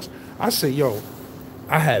Jukes. I said, yo,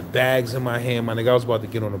 I had bags in my hand, my nigga. I was about to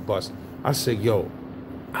get on the bus. I said, yo,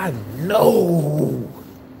 I know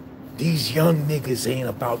these young niggas ain't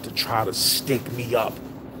about to try to stick me up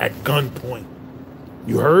at gunpoint.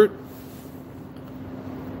 You heard?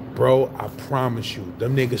 Bro, I promise you,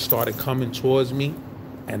 them niggas started coming towards me,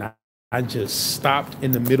 and I just stopped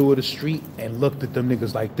in the middle of the street and looked at them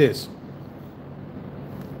niggas like this.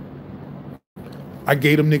 I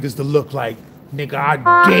gave them niggas the look like, nigga,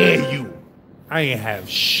 I dare you. I ain't have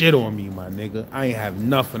shit on me, my nigga. I ain't have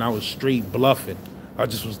nothing. I was straight bluffing. I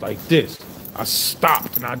just was like this. I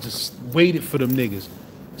stopped and I just waited for them niggas.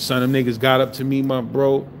 Son, them niggas got up to me, my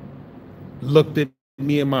bro, looked at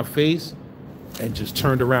me in my face, and just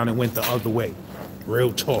turned around and went the other way.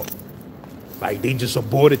 Real talk. Like, they just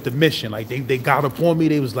aborted the mission. Like, they got up on me.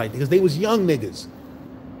 They was like, because they was young niggas.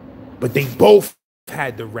 But they both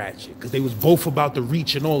had the ratchet, because they was both about the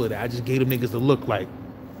reach and all of that. I just gave them niggas the look like,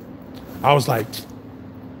 I was like,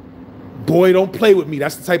 boy, don't play with me.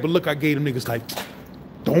 That's the type of look I gave them niggas, like,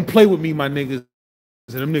 don't play with me, my niggas.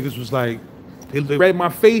 And them niggas was like, they read my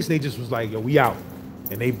face and they just was like, yo, we out.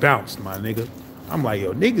 And they bounced, my nigga. I'm like,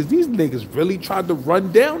 yo, niggas, these niggas really tried to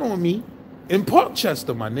run down on me in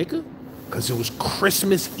Parkchester, my nigga. Because it was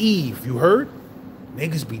Christmas Eve, you heard?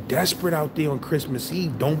 Niggas be desperate out there on Christmas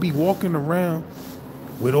Eve. Don't be walking around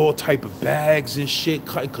with all type of bags and shit.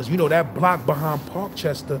 Because, you know, that block behind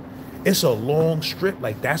Parkchester, it's a long strip.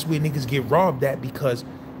 Like, that's where niggas get robbed at, because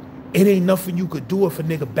it ain't nothing you could do if a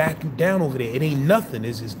nigga back you down over there. It ain't nothing.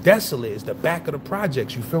 It's desolate. It's the back of the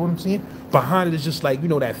projects. You feel what I'm saying? Behind it is just like, you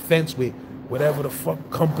know, that fence with whatever the fuck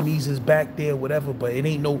companies is back there, whatever. But it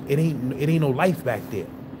ain't no life back there.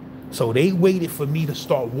 So they waited for me to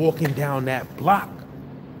start walking down that block.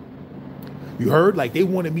 You heard? Like, they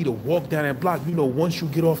wanted me to walk down that block. You know, once you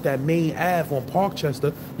get off that main Ave on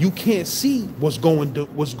Parkchester, you can't see what's going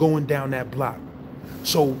down that block.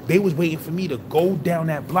 So they was waiting for me to go down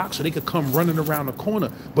that block so they could come running around the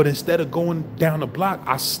corner. But instead of going down the block,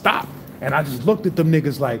 I stopped and I just looked at them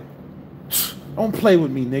niggas like, don't play with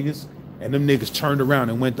me, niggas. And them niggas turned around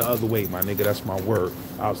and went the other way, my nigga. That's my word.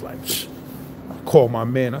 I was like, I called my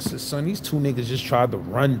man. I said, son, these two niggas just tried to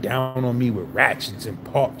run down on me with ratchets in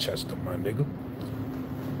Parkchester, my nigga.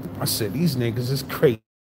 I said, these niggas is crazy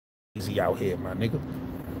out here, my nigga.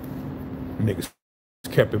 Niggas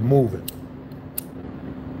kept it moving.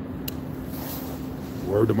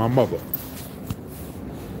 Word to my mother.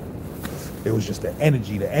 It was just the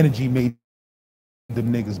energy. The energy made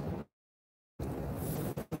them niggas.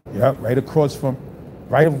 Yeah, right across from,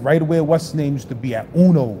 right where what's his name used to be at,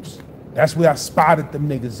 Uno's. That's where I spotted them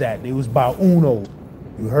niggas at. They was by Uno's.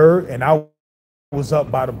 You heard? And I was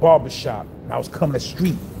up by the barbershop. And I was coming the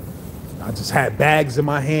street. I just had bags in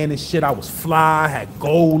my hand and shit. I was fly, I had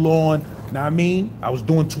gold on. Know what I mean? I was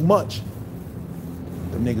doing too much.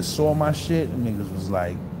 The niggas saw my shit, the niggas was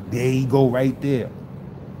like, there you go right there.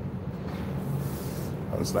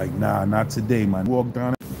 I was like, nah, not today, man. Walk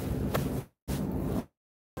down.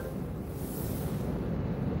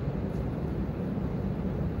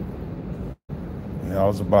 Yeah, I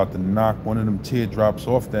was about to knock one of them teardrops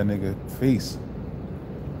off that nigga face.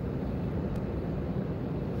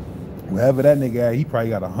 Wherever that nigga at, he probably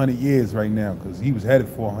got 100 years right now, because he was headed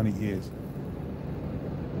for 100 years.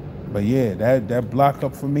 But yeah, that block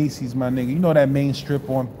up from Macy's, my nigga. You know that main strip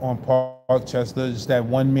on Parkchester, just that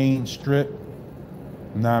one main strip.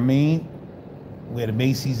 You know what I mean? Where the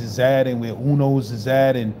Macy's is at and where Uno's is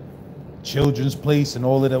at and Children's Place and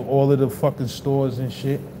all of the fucking stores and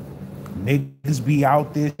shit. Niggas be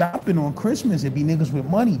out there shopping on Christmas. It be niggas with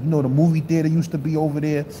money. You know, the movie theater used to be over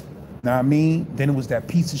there. Know what I mean? Then it was that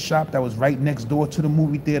pizza shop that was right next door to the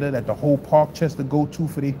movie theater that the whole Parkchester go to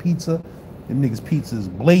for their pizza. Them niggas' pizza is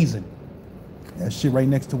blazing. That shit right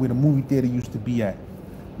next to where the movie theater used to be at.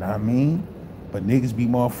 Know what I mean? But niggas be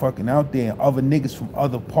motherfucking out there, and other niggas from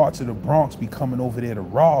other parts of the Bronx be coming over there to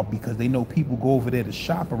rob because they know people go over there to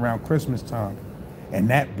shop around Christmas time. And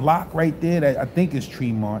that block right there, that I think is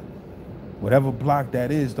Tremont, whatever block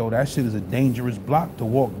that is though, that shit is a dangerous block to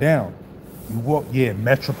walk down. You walk, yeah,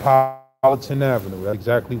 Metropolitan Avenue, that's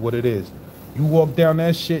exactly what it is. You walk down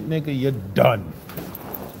that shit, nigga, you're done.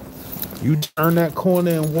 You turn that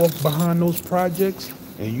corner and walk behind those projects,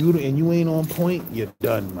 and you ain't on point, you're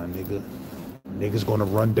done, my nigga. Niggas gonna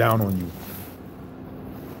run down on you.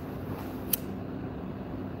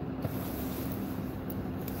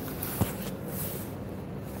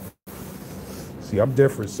 See, I'm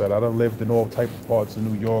different, son. I done lived in all type of parts of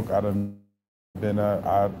New York. I done been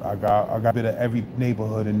I got a bit of every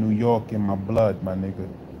neighborhood in New York in my blood, my nigga.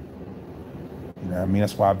 You know what I mean?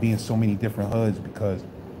 That's why I be in so many different hoods, because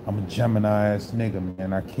I'm a Gemini ass nigga,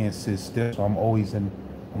 man. I can't sit still, so I'm always in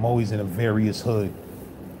a various hood.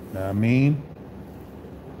 You know what I mean?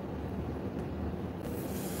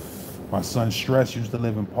 My son Stress used to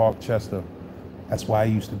live in Parkchester. That's why I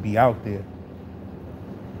used to be out there.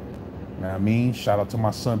 You know what I mean? Shout out to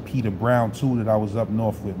my son Peter Brown too, that I was up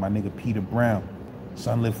north with. My nigga Peter Brown.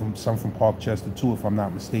 Son from Parkchester too, if I'm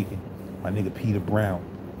not mistaken. My nigga Peter Brown.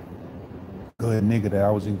 Good nigga that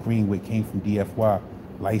I was in Green with, came from DFY.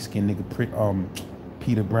 Light-skinned nigga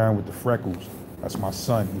Peter Brown with the freckles. That's my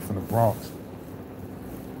son. He from the Bronx.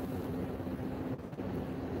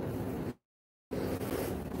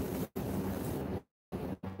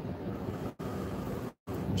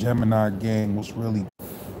 Gemini gang was really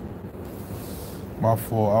my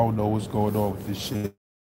fault. I don't know what's going on with this shit.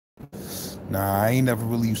 Nah, I ain't never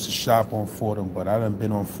really used to shop on Fordham, but I done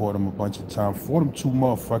been on Fordham a bunch of times. Fordham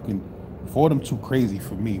too crazy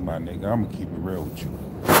for me, my nigga. I'm gonna keep it real with you.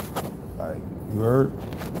 Like, you heard?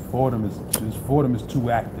 Fordham is too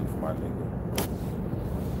active, my nigga.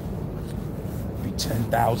 Be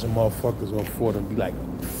 10,000 motherfuckers on Fordham. Be like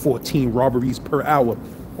 14 robberies per hour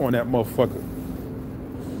on that motherfucker.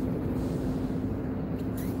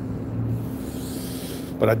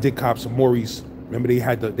 But I did cop some Maury's. Remember they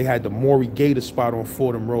had the Maury Gator spot on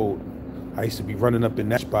Fordham Road. I used to be running up in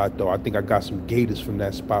that spot though. I think I got some Gators from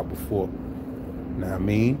that spot before. You know what I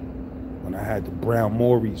mean? When I had the brown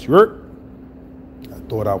Maury's. I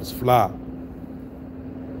thought I was fly.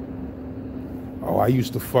 Oh, I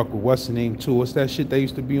used to fuck with what's the name too? What's that shit that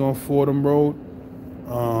used to be on Fordham Road?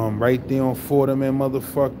 Right there on Fordham and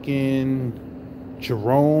motherfucking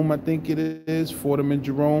Jerome, I think it is. Fordham and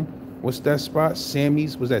Jerome. What's that spot?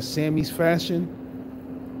 Sammy's? Was that Sammy's Fashion?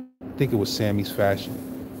 I think it was Sammy's Fashion.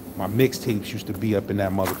 My mixtapes used to be up in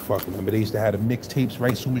that motherfucker. Remember they used to have the mixtapes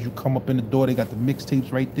right as soon as you come up in the door, they got the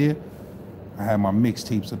mixtapes right there. I had my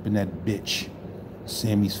mixtapes up in that bitch.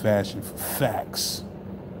 Sammy's Fashion for facts.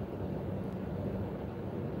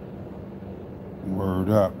 Word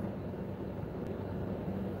up.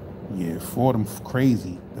 Yeah, Fordham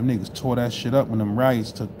crazy. Them niggas tore that shit up when them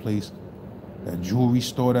riots took place. That jewelry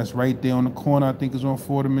store that's right there on the corner, I think is on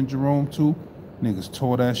Fordham and Jerome too. Niggas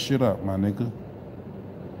tore that shit up, my nigga.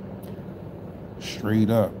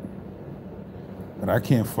 Straight up. But I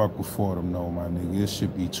can't fuck with Fordham, no, my nigga.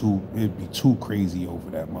 It'd be too crazy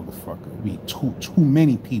over that motherfucker. It'd be too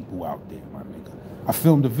many people out there, my nigga. I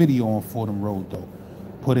filmed a video on Fordham Road though.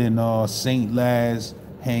 Put in St. Laz,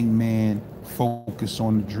 Hangman, Focus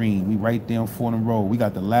on the Dream. We right there on Fordham Road. We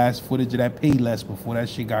got the last footage of that Payless before that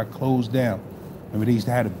shit got closed down. Remember they used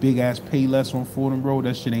to have a big ass Payless on Fordham Road?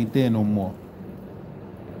 That shit ain't there no more.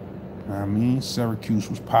 You know what I mean? Syracuse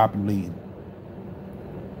was populating.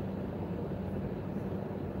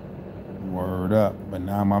 Word up. But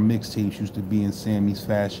now my mixtapes used to be in Sammy's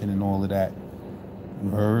Fashion and all of that. You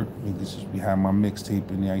heard? Niggas used to be having my mixtape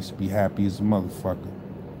in there. I used to be happy as a motherfucker.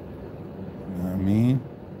 You know what I mean?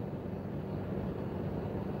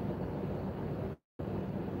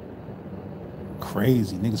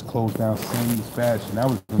 Crazy. Niggas closed down Sammy's Fashion. That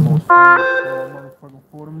was the most famous motherfucking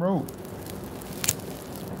Fordham Road.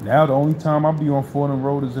 Now the only time I be on Fordham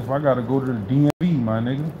Road is if I gotta go to the DMV, my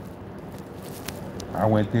nigga. I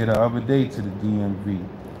went there the other day to the DMV.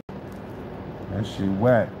 That shit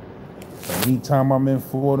whack. Anytime I'm in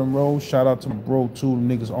Fordham Road, shout out to my bro too. Them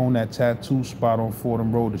niggas own that tattoo spot on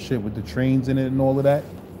Fordham Road, the shit with the trains in it and all of that.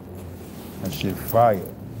 That shit fire. You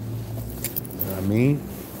know what I mean?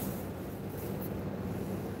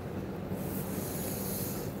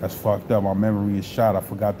 That's fucked up. My memory is shot. I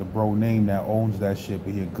forgot the bro name that owns that shit,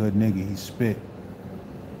 but he a good nigga. He spit.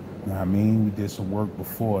 You know what I mean? We did some work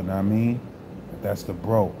before, you know what I mean? But that's the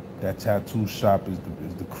bro. That tattoo shop is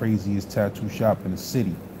the craziest tattoo shop in the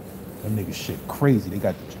city. Them niggas shit crazy. They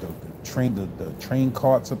got the train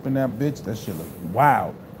carts up in that bitch. That shit look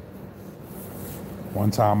wild. One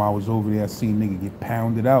time I was over there, I seen a nigga get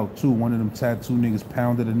pounded out too. One of them tattoo niggas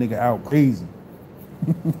pounded a nigga out crazy.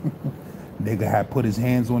 Nigga had put his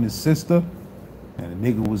hands on his sister, and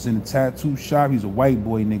the nigga was in the tattoo shop. He's a white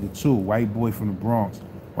boy nigga too, white boy from the Bronx.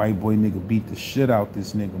 White boy nigga beat the shit out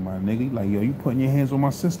this nigga, my nigga. He like, yo, you putting your hands on my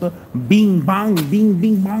sister? Bing, bang, bing,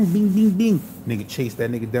 bing, bang, bing, bing, bing. Nigga chased that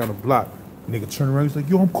nigga down the block. Nigga turned around, he's like,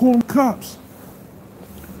 yo, I'm calling cops.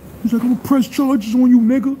 He's like, I'm gonna press charges on you,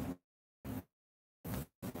 nigga.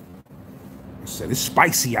 I said, it's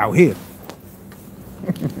spicy out here.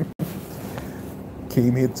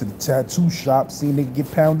 Came here to the tattoo shop, seen nigga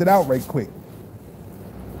get pounded out right quick.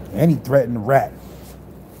 And he threatened to rap.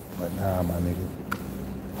 But nah, my nigga.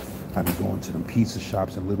 I be going to them pizza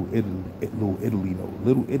shops in Little Italy though.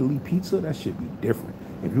 Little Italy pizza, that shit be different.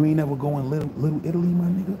 If you ain't never going Little Italy, my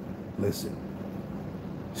nigga, listen.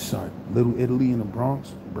 Son, Little Italy in the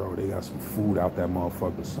Bronx, bro, they got some food out that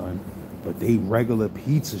motherfucker, son. But they regular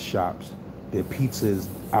pizza shops, their pizza is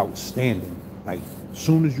outstanding. Like,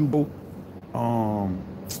 soon as you go,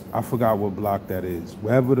 I forgot what block that is.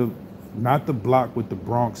 Wherever not the block with the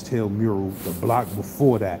Bronx Tale mural, the block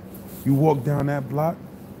before that. You walk down that block,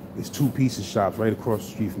 it's two pizza shops right across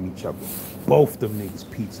the street from each other. Both them niggas'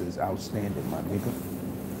 pizza is outstanding, my nigga.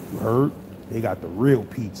 You heard? They got the real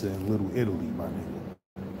pizza in Little Italy, my nigga.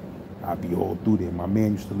 I be all through there. My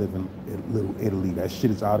man used to live in Little Italy. That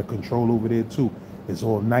shit is out of control over there too. It's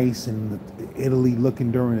all nice and Italy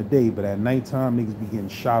looking during the day, but at nighttime niggas be getting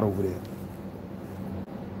shot over there.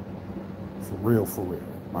 For real, for real.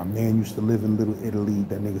 My man used to live in Little Italy.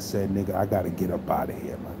 That nigga said, nigga, I gotta get up out of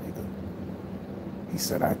here, my nigga. He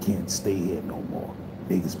said, I can't stay here no more.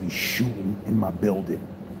 Niggas be shooting in my building.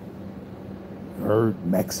 You heard?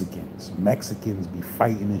 Mexicans. Mexicans be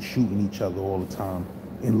fighting and shooting each other all the time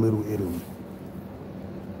in Little Italy.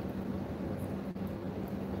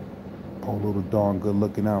 Polo the Dawn, good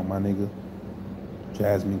looking out, my nigga.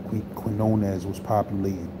 Jasmine Quinones was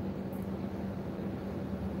populating.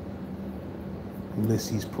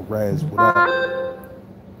 Ulysses Perez, what up?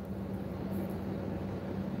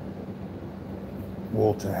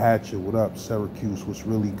 Walter Hatcher, what up? Syracuse, what's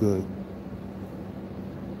really good?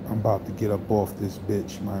 I'm about to get up off this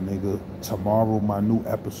bitch, my nigga. Tomorrow, my new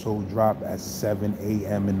episode drop at 7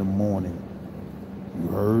 a.m. in the morning. You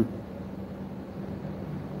heard?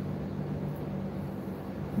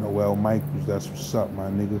 Noel Michaels, that's what's up, my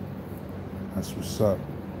nigga. That's what's up.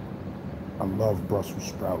 I love Brussels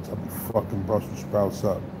sprouts. I be fucking Brussels sprouts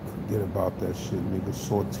up. Forget about that shit, nigga.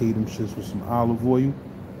 Saute them shits with some olive oil.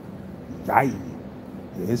 Yay.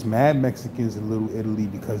 There's mad Mexicans in Little Italy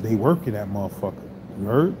because they work in that motherfucker. You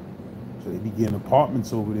heard? So they be getting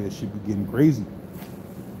apartments over there. Shit be getting crazy.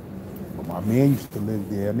 But my man used to live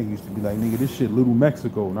there. That nigga used to be like, nigga, this shit Little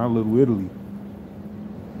Mexico, not Little Italy.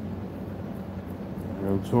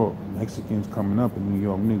 Real talk. Mexicans coming up in New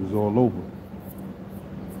York, niggas all over.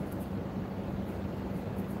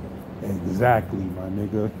 Exactly, my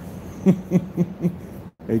nigga.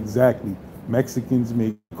 Exactly. Mexicans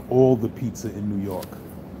make all the pizza in New York.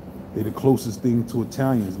 They're the closest thing to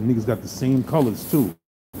Italians. Niggas got the same colors too.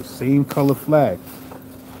 The same color flag.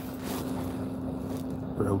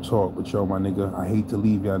 Real talk, but yo, my nigga, I hate to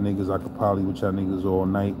leave y'all niggas. I could probably with y'all niggas all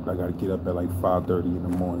night. I gotta get up at like 5:30 in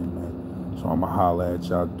the morning, man. So I'ma holler at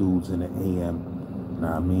y'all dudes in the AM. Know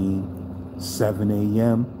what I mean? 7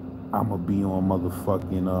 a.m. I'ma be on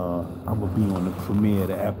motherfucking, I'ma be on the premiere of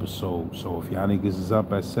the episode. So if y'all niggas is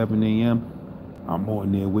up at 7 a.m., I'm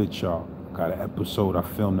on there with y'all. Got an episode, I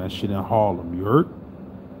filmed that shit in Harlem, you heard?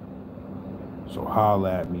 So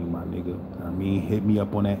holla at me, my nigga. I mean, hit me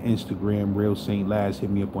up on that Instagram, Real St. Laz. Hit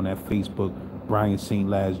me up on that Facebook, Brian St.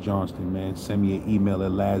 Laz Johnston, man. Send me an email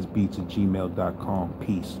at lazbeats@gmail.com.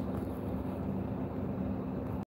 Peace.